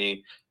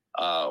Freemasonry,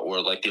 or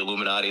like the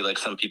Illuminati, like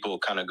some people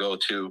kind of go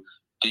to.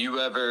 Do you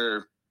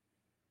ever,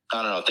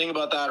 think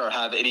about that or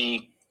have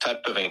any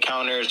type of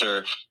encounters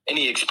or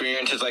any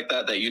experiences like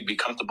that you'd be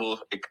comfortable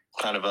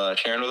kind of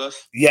sharing with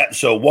us? Yeah.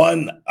 So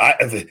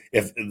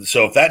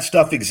if that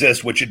stuff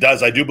exists, which it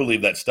does, I do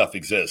believe that stuff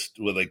exists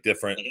with like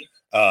different,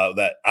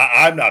 that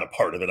I'm not a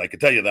part of it. I can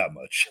tell you that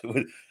much.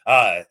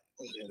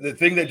 The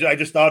thing that I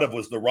just thought of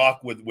was The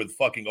Rock with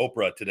fucking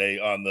Oprah today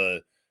on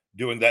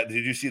doing that.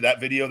 Did you see that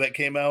video that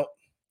came out?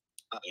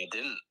 I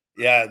didn't.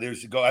 Yeah,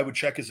 I would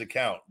check his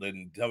account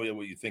and tell me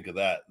what you think of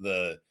that.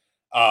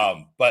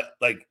 But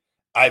like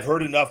I've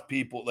heard enough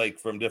people like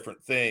from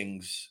different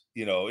things,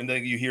 and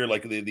then you hear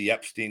like the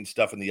Epstein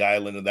stuff in the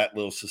island and that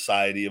little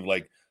society of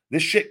like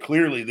this shit.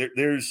 Clearly,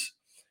 there's.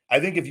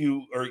 I think if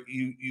you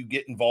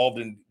get involved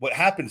in what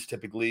happens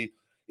typically,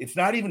 it's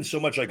not even so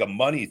much like a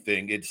money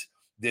thing. It's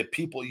the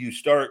people you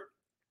start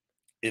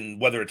in,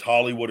 whether it's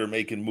Hollywood or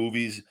making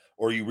movies,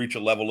 or you reach a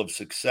level of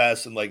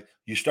success and like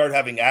you start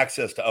having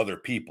access to other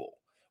people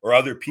or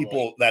other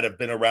people that have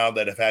been around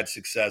that have had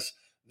success.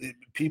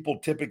 People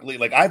typically,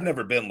 like I've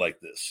never been like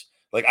this.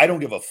 Like, I don't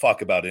give a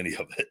fuck about any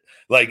of it.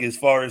 Like, as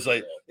far as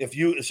like,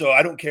 so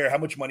I don't care how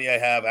much money I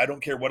have. I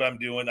don't care what I'm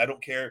doing. I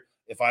don't care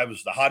if I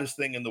was the hottest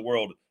thing in the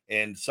world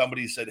and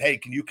somebody said, hey,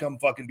 can you come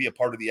fucking be a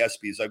part of the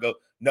ESPYs? I go,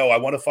 no, I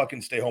want to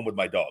fucking stay home with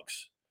my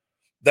dogs.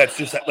 That's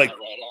just like,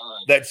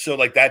 that's so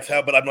like, that's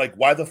how, but I'm like,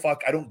 why the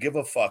fuck? I don't give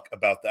a fuck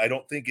about that. I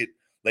don't think it,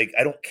 like,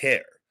 I don't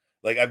care.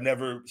 Like, I've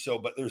never, so,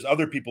 but there's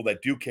other people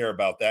that do care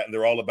about that. And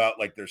they're all about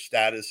like their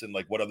status and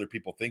like what other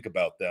people think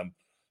about them.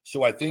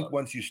 So I think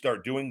once you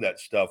start doing that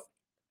stuff,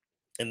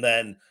 and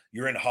then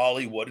you're in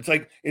Hollywood, it's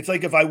like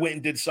if I went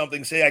and did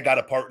something, say I got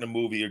a part in a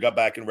movie or got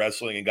back in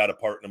wrestling and got a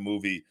part in a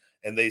movie,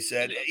 and they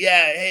said,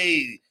 yeah,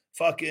 hey,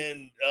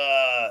 fucking,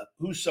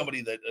 who's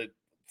somebody that,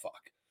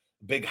 fuck,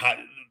 big hot,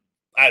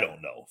 I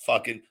don't know,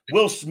 fucking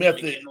Will Smith,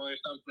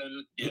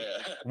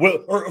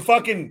 or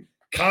fucking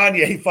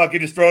Kanye, he fucking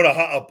just throwing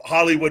a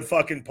Hollywood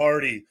fucking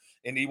party,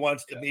 and he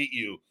wants to meet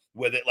you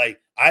with it.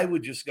 Like, I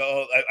would just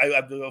go,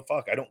 I go,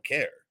 fuck, I don't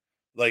care.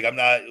 Like, I'm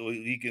not,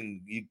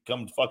 you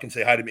come fucking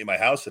say hi to me at my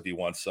house if he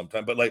wants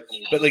sometime. But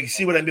you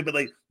see what I mean? But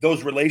like,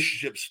 those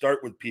relationships start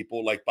with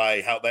people, like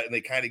by how that, and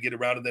they kind of get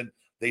around, and then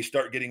they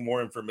start getting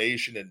more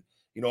information. And,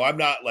 you know, I'm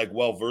not like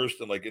well versed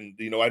in like, and,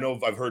 you know, I know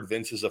I've heard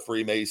Vince is a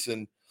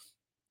Freemason,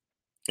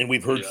 and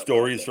we've heard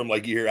stories from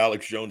like, you hear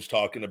Alex Jones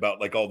talking about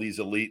like all these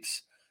elites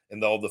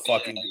and all the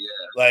fucking,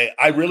 like,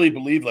 I really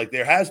believe like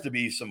there has to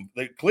be some,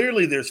 like,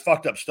 clearly there's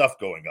fucked up stuff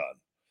going on.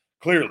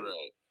 Clearly.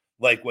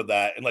 Like with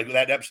that, and like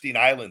that Epstein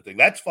Island thing,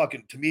 that's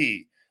fucking, to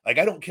me, like,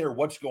 I don't care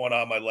what's going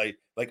on in my life.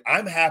 Like,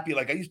 I'm happy.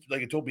 Like, I used to,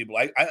 like I told people,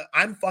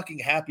 I'm fucking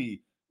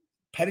happy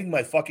petting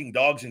my fucking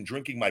dogs and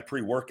drinking my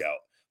pre-workout.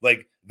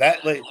 Like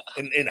that, like,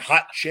 and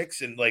hot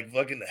chicks and like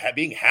fucking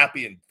being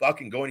happy and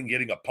fucking going and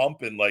getting a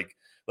pump and like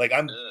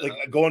I'm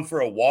like going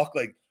for a walk.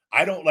 Like,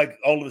 I don't like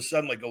all of a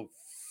sudden like, oh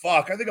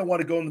fuck, I think I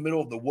want to go in the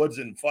middle of the woods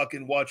and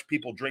fucking watch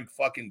people drink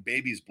fucking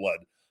baby's blood.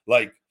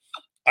 Like,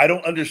 I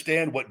don't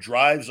understand what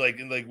drives like,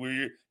 and like,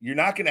 where you're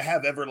not going to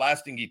have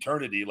everlasting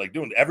eternity. Like,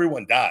 doing,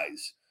 everyone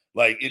dies.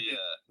 Like,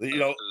 you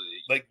know,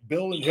 like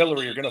Bill and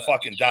Hillary are going to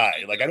fucking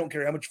die. Like, I don't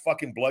care how much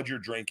fucking blood you're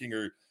drinking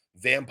or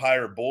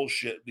vampire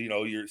bullshit, you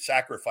know, you're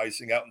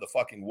sacrificing out in the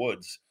fucking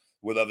woods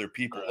with other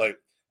people. Like,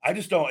 I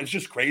just don't, it's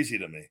just crazy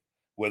to me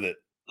with it.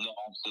 No,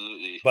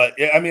 absolutely. But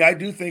yeah, I mean, I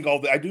do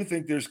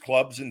think there's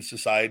clubs and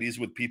societies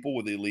with people,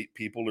 with elite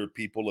people, or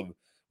people of,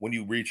 when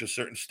you reach a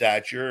certain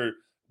stature,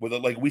 with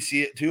it, like we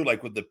see it too,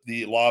 like with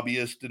the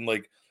lobbyists and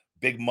like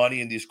big money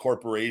in these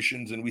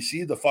corporations, and we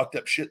see the fucked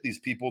up shit, these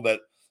people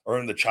that are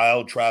in the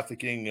child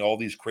trafficking and all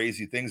these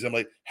crazy things. I'm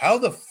like, how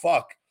the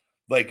fuck,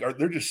 like,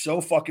 they're just so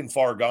fucking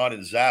far gone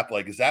and zapped.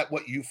 Like, is that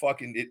what you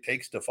fucking, it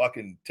takes to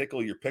fucking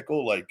tickle your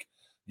pickle? Like,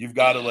 you've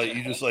got to like,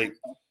 you just like,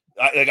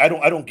 I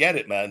don't get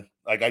it, man.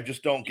 Like, I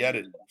just don't get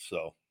it.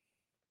 So.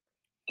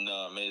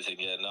 No, amazing.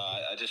 Yeah, no,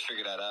 I just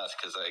figured I'd ask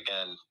because,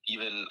 again,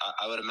 even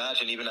I would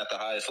imagine even at the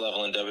highest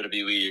level in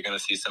WWE, you're going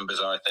to see some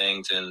bizarre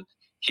things and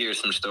hear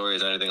some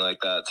stories or anything like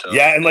that. So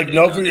yeah, and like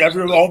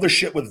all the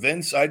shit with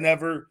Vince, I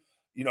never,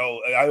 you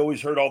know, I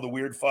always heard all the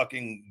weird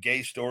fucking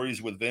gay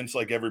stories with Vince,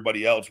 like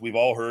everybody else. We've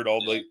all heard all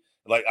the,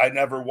 like, I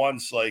never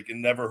once like,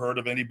 and never heard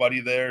of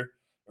anybody there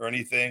or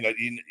anything.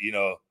 You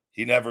know,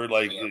 he never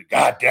like,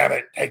 God damn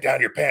it, take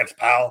down your pants,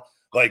 pal.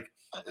 Like,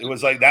 it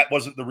was like, that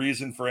wasn't the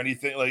reason for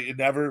anything. Like, it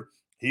never.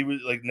 He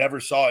was like, never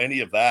saw any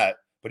of that,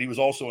 but he was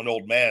also an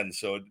old man,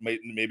 so it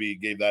maybe he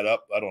gave that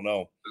up. I don't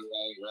know.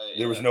 Right,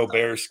 there was no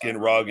bearskin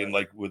rug, and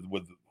like with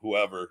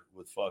whoever,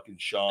 with fucking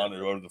Sean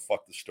or whatever the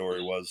fuck the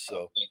story was.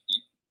 So,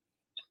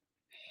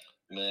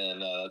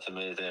 man, that's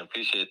amazing. I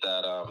appreciate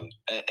that.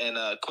 And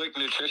a quick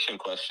nutrition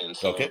question.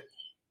 So, okay.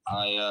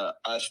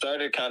 I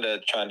started kind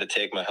of trying to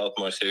take my health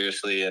more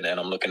seriously, and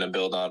I'm looking to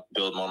build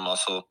more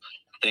muscle,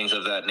 things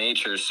of that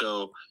nature.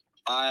 So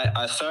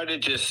I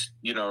started just,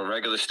 you know,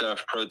 regular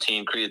stuff,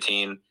 protein,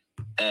 creatine,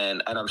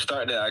 and I'm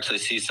starting to actually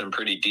see some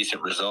pretty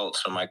decent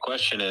results. So my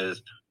question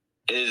is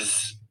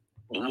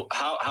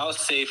how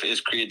safe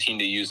is creatine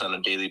to use on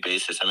a daily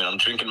basis? I mean, I'm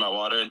drinking my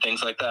water and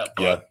things like that,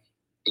 but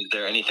is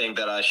there anything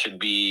that I should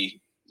be,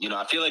 you know,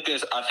 I feel like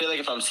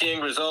if I'm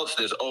seeing results,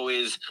 there's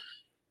always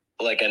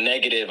like a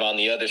negative on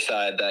the other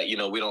side that, you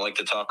know, we don't like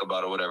to talk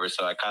about or whatever.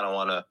 So I kind of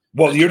want to.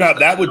 Well, you're not,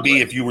 that would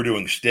be if you were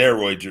doing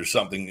steroids or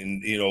something,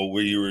 and, you know,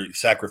 where you were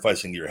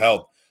sacrificing your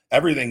health,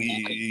 everything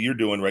you're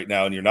doing right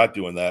now. And you're not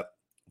doing that,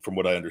 from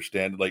what I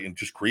understand, like, and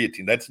just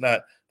creatine,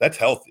 that's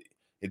healthy.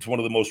 It's one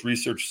of the most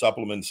researched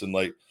supplements. And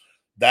like,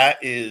 that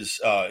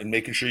is, and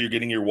making sure you're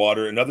getting your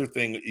water. Another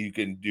thing you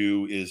can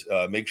do is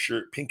make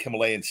sure pink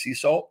Himalayan sea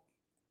salt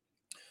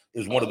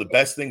is one of the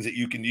best things that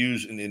you can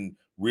use, and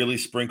really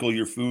sprinkle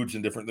your foods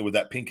and different with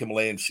that pink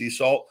Himalayan sea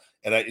salt.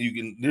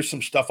 And there's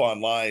some stuff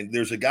online.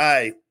 There's a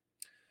guy,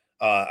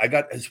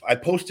 I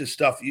post his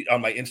stuff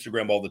on my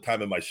Instagram all the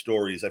time in my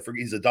stories. I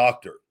forget, he's a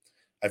doctor.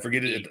 I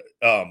forget it.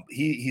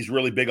 He's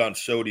really big on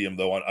sodium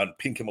though, on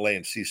pink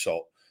Himalayan sea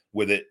salt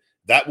with it.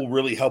 That will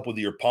really help with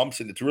your pumps.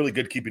 And it's really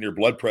good keeping your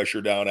blood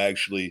pressure down.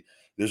 Actually,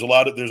 there's a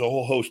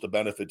whole host of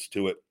benefits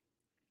to it.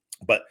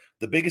 But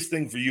the biggest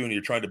thing for you when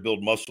you're trying to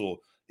build muscle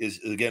is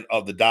again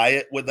of the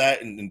diet with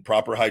that and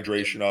proper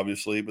hydration,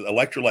 obviously, but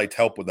electrolytes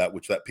help with that,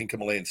 which that pink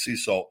Himalayan sea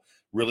salt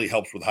really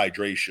helps with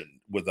hydration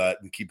with that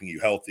and keeping you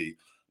healthy.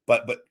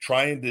 But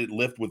trying to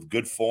lift with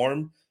good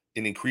form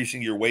and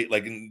increasing your weight,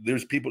 like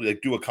there's people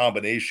that do a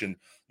combination.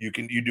 You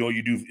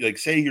do like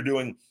say you're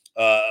doing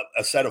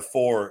a set of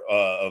 4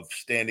 of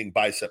standing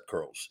bicep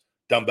curls,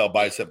 dumbbell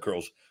bicep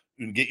curls.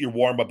 You can get your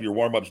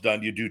warm-ups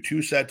done. You do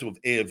 2 sets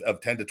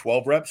of 10 to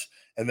 12 reps,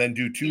 and then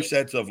do 2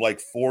 sets of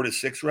like 4 to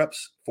 6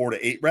 reps, 4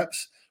 to 8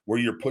 reps, where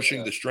you're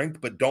pushing the strength,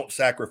 but don't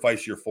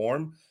sacrifice your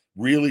form.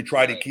 Really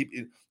try to keep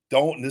it.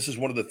 And this is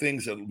one of the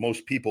things that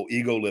most people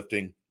ego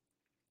lifting,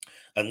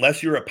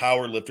 unless you're a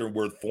power lifter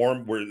where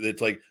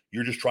it's like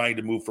you're just trying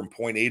to move from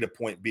point A to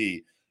point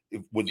B.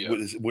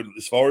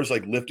 As far as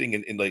like lifting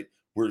and like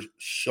we're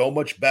so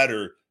much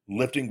better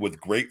lifting with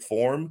great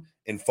form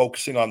and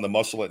focusing on the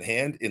muscle at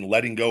hand and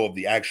letting go of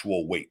the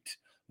actual weight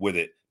with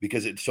it,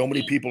 because it's so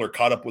many people are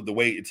caught up with the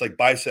weight. It's like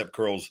bicep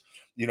curls,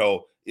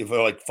 if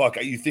they're like,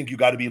 fuck, you think you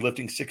got to be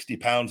lifting 60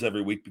 pounds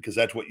every week because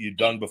that's what you've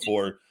done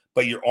before,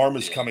 but your arm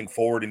is coming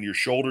forward and your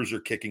shoulders are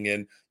kicking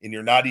in and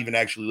you're not even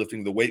actually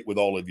lifting the weight with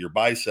all of your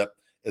bicep,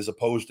 as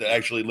opposed to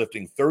actually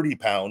lifting 30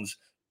 pounds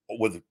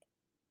with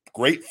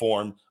great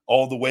form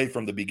all the way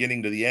from the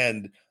beginning to the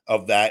end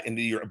of that, and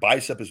your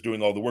bicep is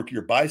doing all the work.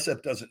 Your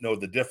bicep doesn't know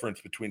the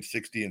difference between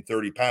 60 and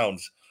 30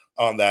 pounds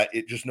on that.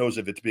 It just knows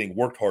if it's being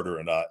worked harder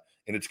or not,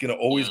 and it's going to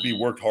always be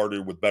worked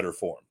harder with better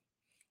form.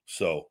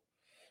 So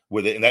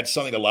with it, and that's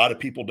something a lot of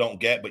people don't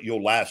get, but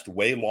you'll last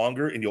way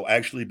longer and you'll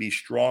actually be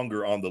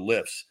stronger on the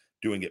lifts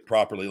doing it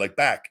properly. Like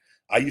back,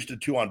 I used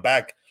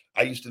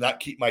to not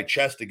keep my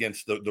chest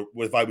against the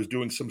if I was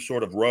doing some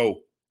sort of row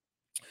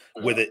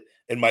with it,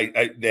 and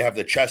they have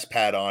the chest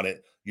pad on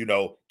it.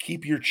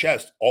 Keep your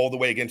chest all the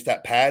way against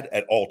that pad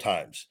at all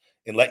times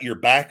and let your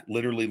back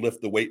literally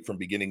lift the weight from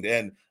beginning to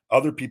end.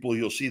 Other people,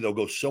 you'll see, they'll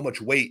go so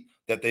much weight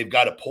that they've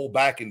got to pull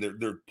back, and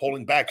they're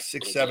pulling back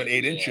 6, 7,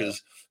 8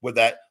 inches with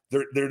that.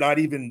 They're not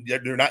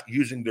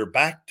using their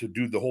back to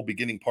do the whole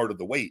beginning part of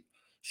the weight.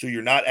 So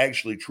you're not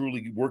actually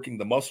truly working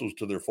the muscles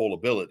to their full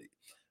ability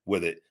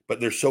with it, but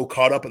they're so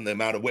caught up in the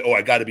amount of weight. Oh,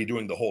 I got to be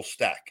doing the whole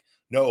stack.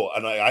 No,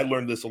 and I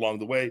learned this along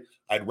the way.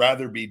 I'd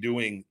rather be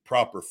doing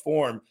proper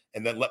form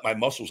and then let my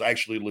muscles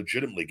actually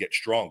legitimately get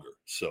stronger.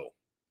 So,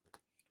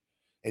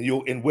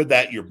 and with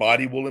that, your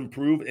body will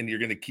improve, and you're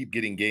going to keep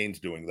getting gains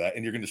doing that,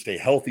 and you're going to stay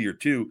healthier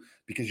too,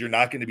 because you're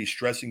not going to be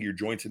stressing your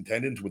joints and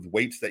tendons with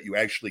weights that you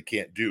actually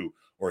can't do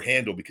or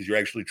handle, because you're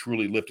actually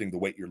truly lifting the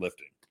weight you're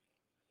lifting.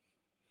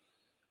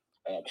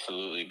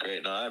 Absolutely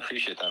great. No, I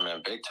appreciate that,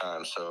 man, big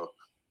time. So,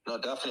 no,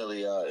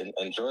 definitely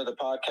enjoy the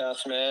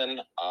podcast, man.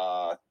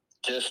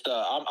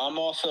 I'm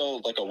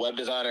also like a web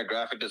designer,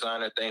 graphic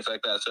designer, things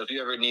like that. So if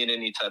you ever need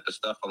any type of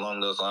stuff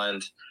along those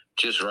lines,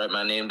 just write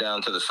my name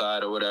down to the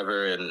side or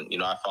whatever. And,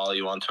 I follow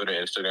you on Twitter,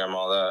 Instagram,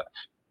 all that.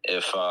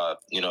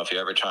 If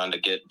you're ever trying to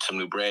get some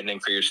new branding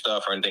for your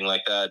stuff or anything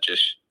like that,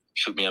 just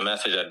shoot me a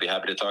message. I'd be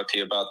happy to talk to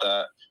you about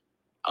that.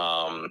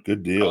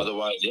 Good deal.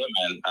 Otherwise, yeah,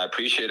 man, I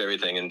appreciate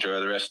everything. Enjoy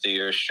the rest of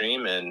your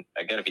stream. And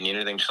again, if you need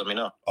anything, just let me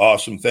know.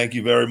 Awesome. Thank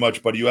you very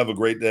much, buddy. You have a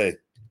great day.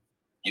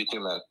 You too,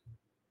 man.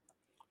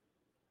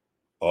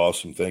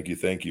 Awesome. Thank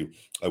you.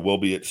 I will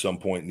be at some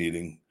point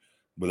needing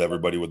with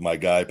everybody with my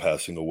guy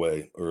passing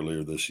away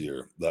earlier this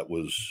year. That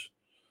was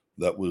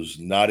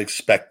not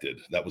expected.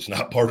 That was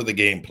not part of the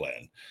game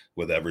plan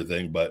with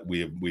everything, but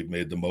we've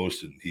made the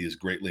most, and he is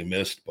greatly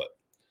missed, but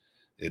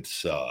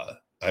it's,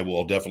 I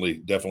will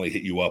definitely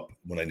hit you up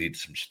when I need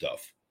some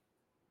stuff.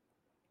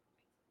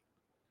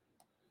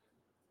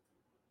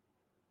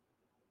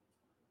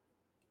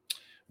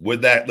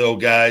 With that though,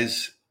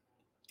 guys,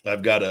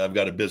 I've got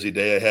a busy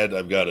day ahead.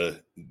 I've got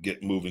to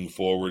get moving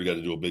forward. Got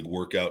to do a big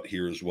workout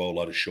here as well. A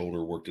lot of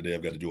shoulder work today.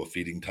 I've got to do a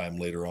feeding time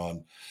later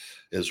on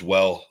as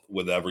well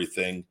with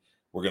everything.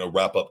 We're going to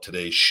wrap up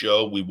today's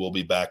show. We will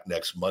be back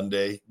next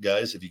Monday,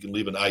 guys. If you can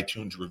leave an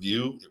iTunes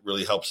review, it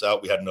really helps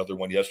out. We had another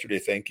one yesterday.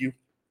 Thank you.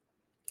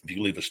 If you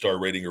can leave a star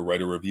rating or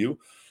write a review,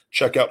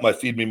 check out my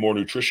Feed Me More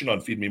Nutrition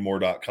on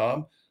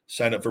feedmemore.com.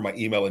 Sign up for my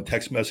email and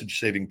text message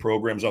saving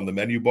programs on the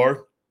menu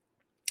bar.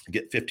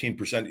 Get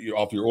 15%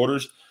 off your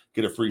orders.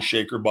 Get a free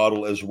shaker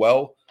bottle as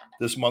well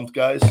this month,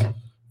 guys.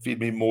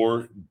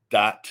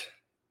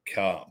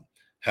 Feedmemore.com.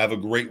 Have a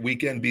great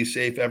weekend. Be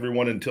safe,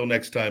 everyone. Until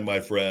next time,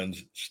 my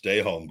friends,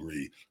 stay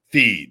hungry.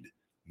 Feed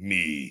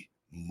me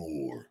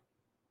more.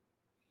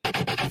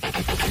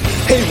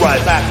 Hey,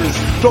 RYBACKers,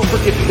 don't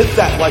forget to hit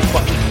that like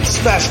button,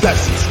 smash that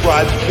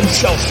subscribe, and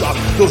shell shock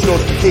those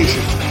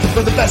notifications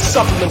for the best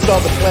supplements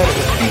on the planet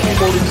with Feed Me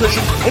More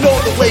Nutrition and all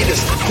the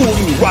latest cool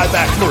new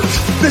RYBACK merch.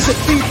 Visit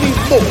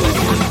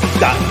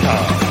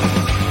feedmemore.com.